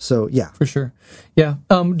 So yeah, for sure. Yeah.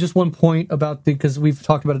 Just one point about because we've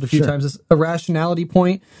talked about it a few times, this irrationality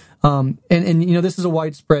point. And this is a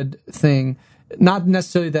widespread thing. Not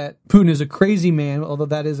necessarily that Putin is a crazy man, although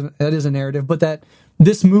that is a narrative, but that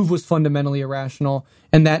this move was fundamentally irrational,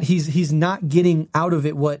 and that he's not getting out of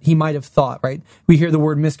it what he might have thought. Right? We hear the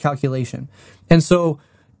word miscalculation, and so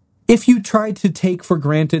if you try to take for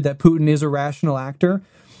granted that Putin is a rational actor,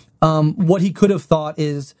 what he could have thought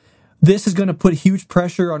is this is going to put huge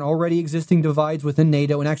pressure on already existing divides within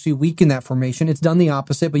NATO and actually weaken that formation. It's done the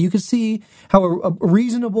opposite, but you can see how a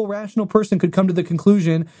reasonable, rational person could come to the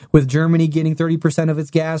conclusion with Germany getting 30% of its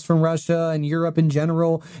gas from Russia and Europe in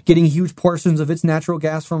general getting huge portions of its natural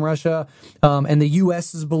gas from Russia, and the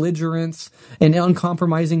U.S.'s belligerence and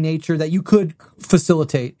uncompromising nature that you could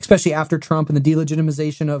facilitate, especially after Trump and the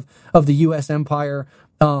delegitimization of the U.S. empire.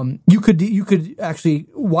 You could actually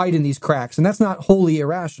widen these cracks, and that's not wholly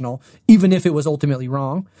irrational, even if it was ultimately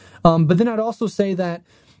wrong. But then I'd also say that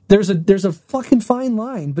there's a fucking fine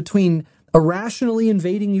line between irrationally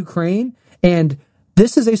invading Ukraine and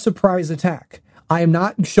this is a surprise attack. I am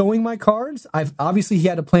not showing my cards. Obviously he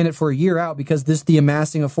had to plan it for a year out because the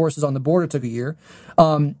amassing of forces on the border took a year.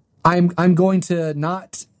 I'm going to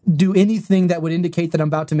not do anything that would indicate that I'm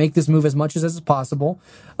about to make this move as much as possible.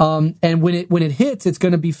 And when it hits, it's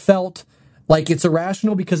going to be felt like it's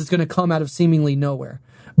irrational because it's going to come out of seemingly nowhere.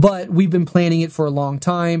 But we've been planning it for a long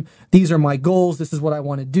time. These are my goals. This is what I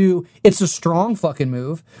want to do. It's a strong fucking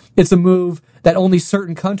move. It's a move that only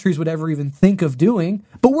certain countries would ever even think of doing.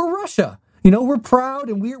 But we're Russia. We're proud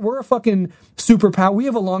and we're a fucking superpower. We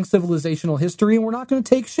have a long civilizational history and we're not going to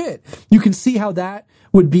take shit. You can see how that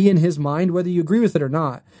would be in his mind, whether you agree with it or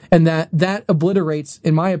not. And that obliterates,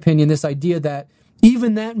 in my opinion, this idea that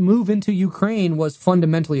even that move into Ukraine was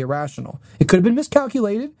fundamentally irrational. It could have been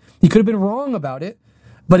miscalculated. He could have been wrong about it.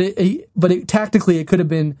 But tactically, it could have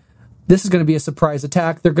been, this is going to be a surprise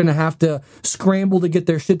attack. They're going to have to scramble to get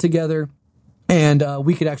their shit together. And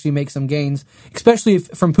we could actually make some gains, especially if,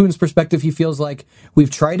 from Putin's perspective, he feels like we've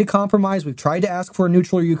tried to compromise, we've tried to ask for a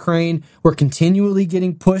neutral Ukraine, we're continually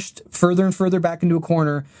getting pushed further and further back into a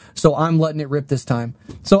corner, so I'm letting it rip this time.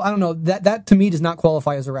 So I don't know, that to me does not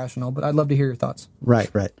qualify as irrational, but I'd love to hear your thoughts. Right.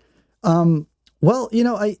 Well,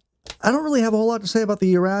 I don't really have a whole lot to say about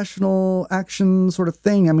the irrational action sort of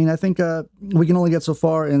thing. I mean, I think we can only get so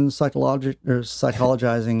far in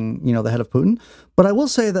psychologizing, the head of Putin. But I will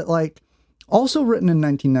say that, also written in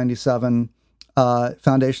 1997,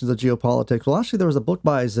 Foundations of Geopolitics. Well, actually, there was a book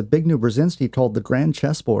by Zbigniew Brzezinski called The Grand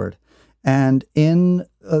Chessboard. And in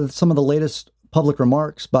some of the latest public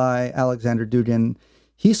remarks by Aleksandr Dugin,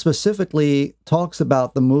 he specifically talks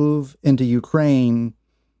about the move into Ukraine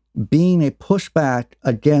being a pushback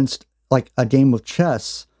against a game of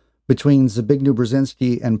chess between Zbigniew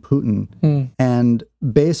Brzezinski and Putin. And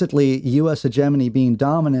basically, U.S. hegemony being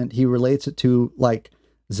dominant, he relates it to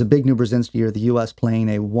Zbigniew Brzezinski or the U.S. playing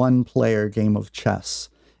a one-player game of chess.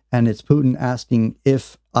 And it's Putin asking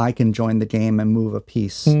if I can join the game and move a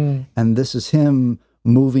piece. And this is him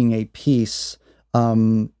moving a piece,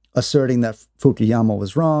 asserting that Fukuyama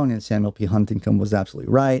was wrong and Samuel P. Huntington was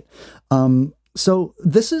absolutely right. So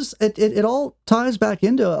this is, it all ties back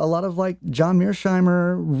into a lot of John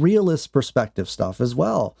Mearsheimer realist perspective stuff as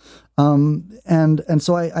well. And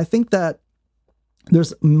so I think that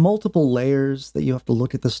there's multiple layers that you have to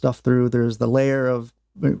look at this stuff through. There's the layer of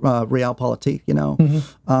realpolitik,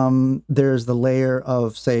 there's the layer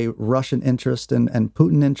of, say, Russian interest and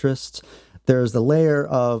Putin interests. There's the layer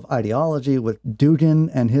of ideology with Dugin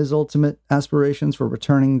and his ultimate aspirations for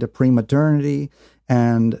returning to pre-modernity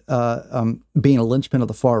and being a linchpin of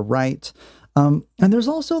the far right. And there's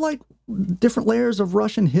also different layers of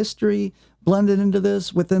Russian history blended into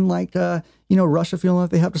this within Russia feeling like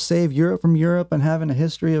they have to save Europe from Europe and having a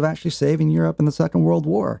history of actually saving Europe in the Second World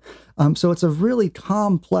War. So it's a really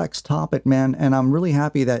complex topic, man. And I'm really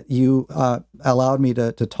happy that you allowed me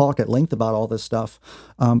to talk at length about all this stuff,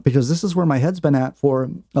 because this is where my head's been at for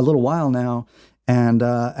a little while now. And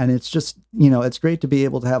it's just, it's great to be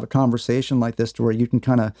able to have a conversation like this to where you can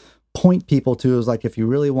kind of point people to is if you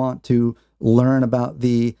really want to learn about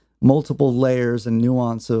the multiple layers and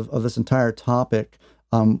nuance of this entire topic,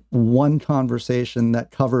 one conversation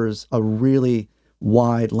that covers a really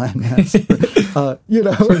wide landmass,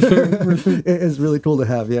 for sure. It's really cool to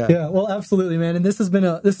have. Yeah. Well, absolutely, man. And this has been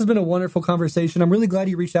a wonderful conversation. I'm really glad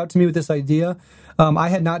you reached out to me with this idea. I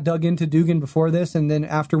had not dug into Dugin before this, and then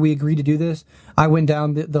after we agreed to do this, I went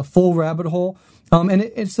down the full rabbit hole. And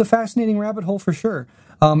it's a fascinating rabbit hole for sure.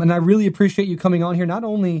 And I really appreciate you coming on here, not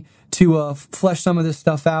only to flesh some of this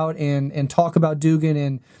stuff out and talk about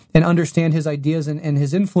Dugin and understand his ideas and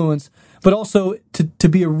his influence, but also to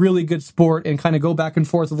be a really good sport and kind of go back and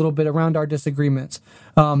forth a little bit around our disagreements.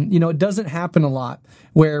 It doesn't happen a lot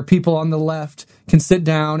where people on the left can sit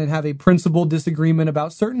down and have a principled disagreement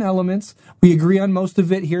about certain elements. We agree on most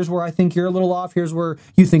of it. Here's where I think you're a little off. Here's where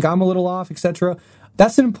you think I'm a little off, etc.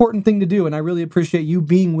 That's an important thing to do, and I really appreciate you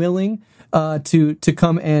being willing to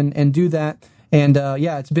come and do that. And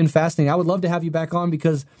it's been fascinating. I would love to have you back on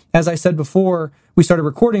because, as I said before we started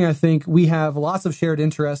recording, I think we have lots of shared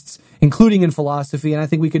interests, including in philosophy, and I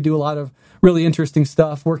think we could do a lot of really interesting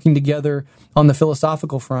stuff working together on the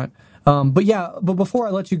philosophical front. But before I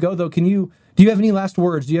let you go, though, do you have any last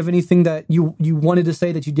words? Do you have anything that you wanted to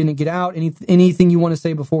say that you didn't get out? Anything you want to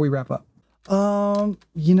say before we wrap up?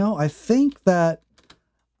 I think that,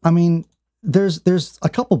 there's a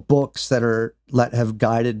couple books that have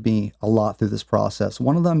guided me a lot through this process.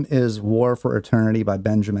 One of them is War for Eternity by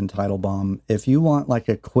Benjamin Teitelbaum. If you want like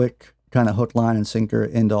a quick kind of hook, line, and sinker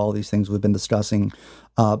into all these things we've been discussing,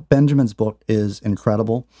 Benjamin's book is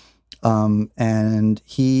incredible. And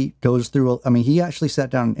he goes through, he actually sat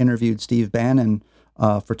down and interviewed Steve Bannon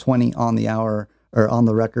for 20 on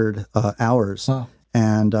the record hours. Wow.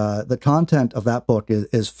 And the content of that book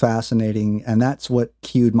is fascinating, and that's what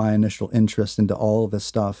cued my initial interest into all of this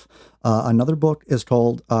stuff. Another book is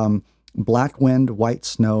called Black Wind, White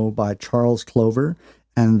Snow by Charles Clover,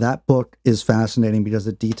 and that book is fascinating because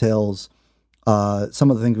it details some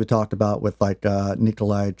of the things we talked about with like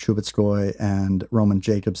Nikolai Chubetskoy and Roman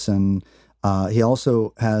Jacobson. He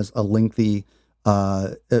also has a lengthy,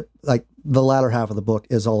 the latter half of the book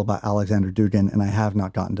is all about Aleksandr Dugin, and I have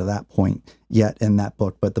not gotten to that point yet in that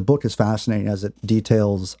book. But the book is fascinating as it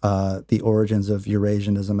details the origins of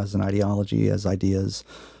Eurasianism as an ideology, as ideas.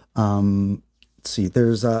 Let's see,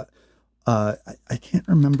 there's I can't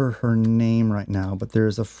remember her name right now, but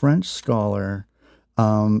there's a French scholar,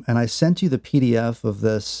 and I sent you the PDF of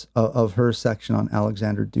this, of her section on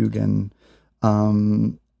Aleksandr Dugin.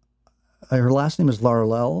 Her last name is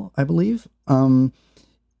Larlel, I believe.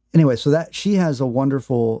 Anyway, so that she has a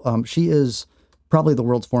wonderful, she is probably the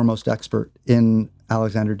world's foremost expert in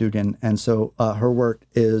Aleksandr Dugin. And so her work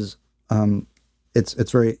is,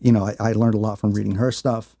 it's very, I learned a lot from reading her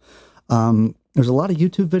stuff. There's a lot of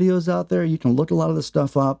YouTube videos out there. You can look a lot of this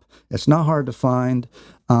stuff up. It's not hard to find.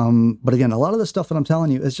 But again, a lot of the stuff that I'm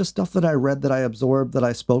telling you is just stuff that I read, that I absorbed, that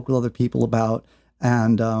I spoke with other people about.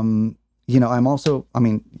 And, I'm also,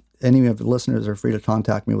 any of the listeners are free to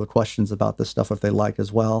contact me with questions about this stuff if they like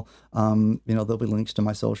as well. There'll be links to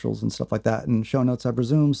my socials and stuff like that and show notes, I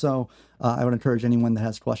presume. So I would encourage anyone that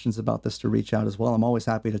has questions about this to reach out as well. I'm always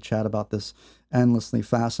happy to chat about this endlessly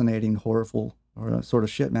fascinating, horrible sort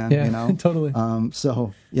of shit, man. Yeah, totally.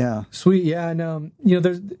 So yeah. Sweet. Yeah. And,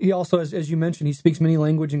 he also, as you mentioned, he speaks many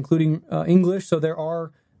languages, including English. So there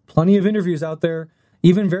are plenty of interviews out there,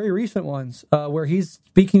 even very recent ones, where he's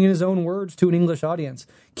speaking in his own words to an English audience.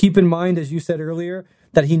 Keep in mind, as you said earlier,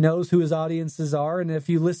 that he knows who his audiences are. And if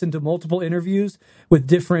you listen to multiple interviews with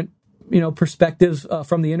different, perspectives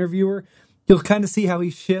from the interviewer, you'll kind of see how he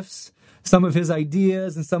shifts some of his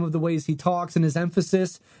ideas and some of the ways he talks and his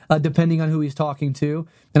emphasis, depending on who he's talking to.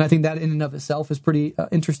 And I think that in and of itself is pretty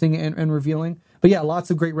interesting and revealing. But yeah,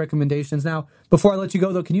 lots of great recommendations. Now, before I let you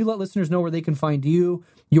go, though, can you let listeners know where they can find you,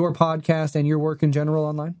 your podcast, and your work in general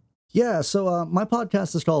online? Yeah, so my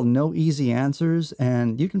podcast is called No Easy Answers,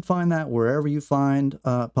 and you can find that wherever you find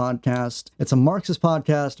podcasts. It's a Marxist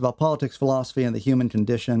podcast about politics, philosophy, and the human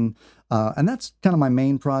condition, and that's kind of my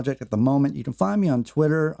main project at the moment. You can find me on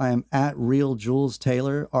Twitter. I am at Real Jules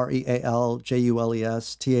Taylor,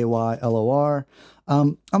 RealJulestaylor.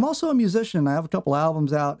 I'm also a musician. I have a couple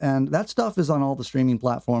albums out, and that stuff is on all the streaming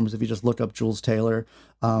platforms if you just look up Jules Taylor.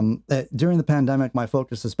 During the pandemic, my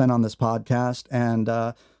focus has been on this podcast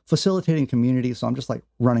and facilitating community. So I'm just like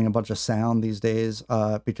running a bunch of sound these days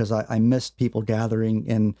because I missed people gathering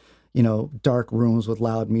in, dark rooms with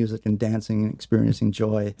loud music and dancing and experiencing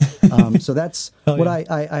joy. So that's what I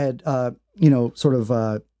had,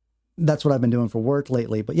 that's what I've been doing for work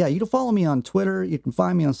lately. But yeah, you can follow me on Twitter. You can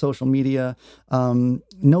find me on social media.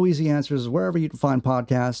 No Easy Answers, wherever you can find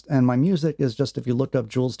podcasts. And my music is just, if you look up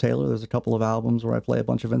Jules Taylor, there's a couple of albums where I play a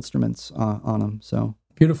bunch of instruments on them. So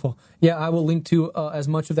beautiful. Yeah, I will link to as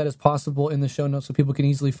much of that as possible in the show notes so people can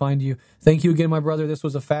easily find you. Thank you again, my brother. This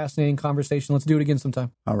was a fascinating conversation. Let's do it again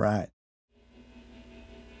sometime. All right.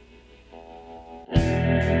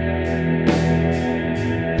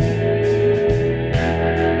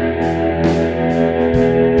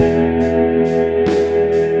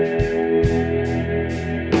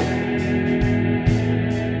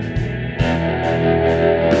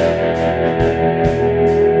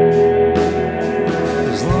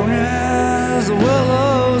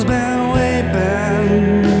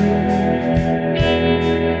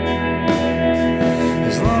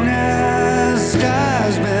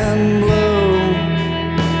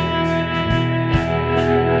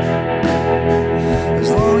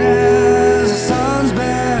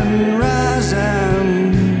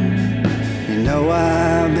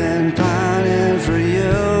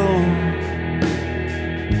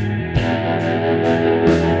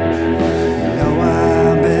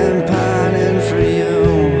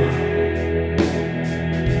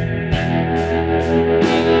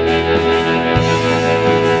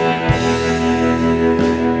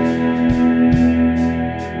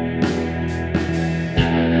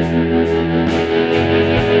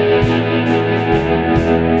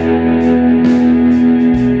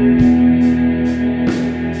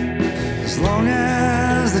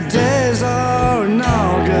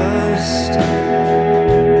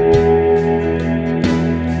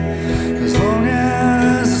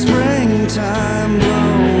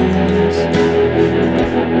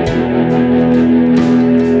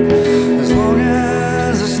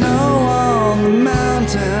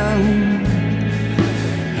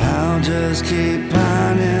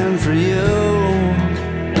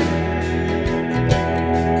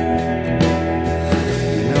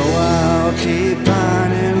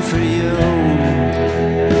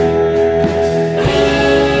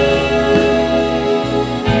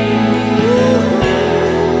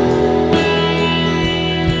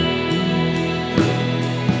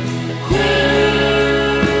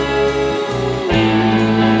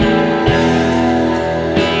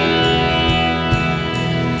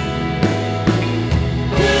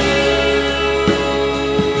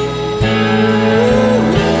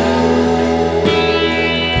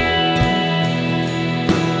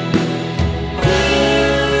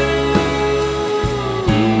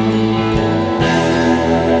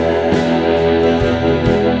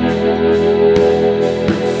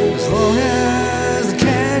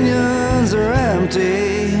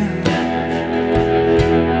 empty.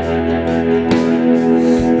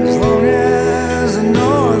 As long as the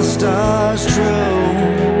North Star's true.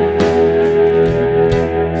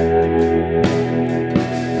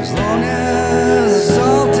 As long as the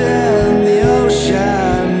salt in the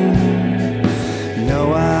ocean, you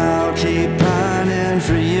know I'll keep pining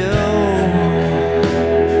for you.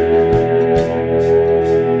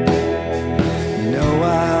 You know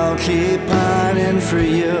I'll keep pining for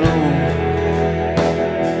you.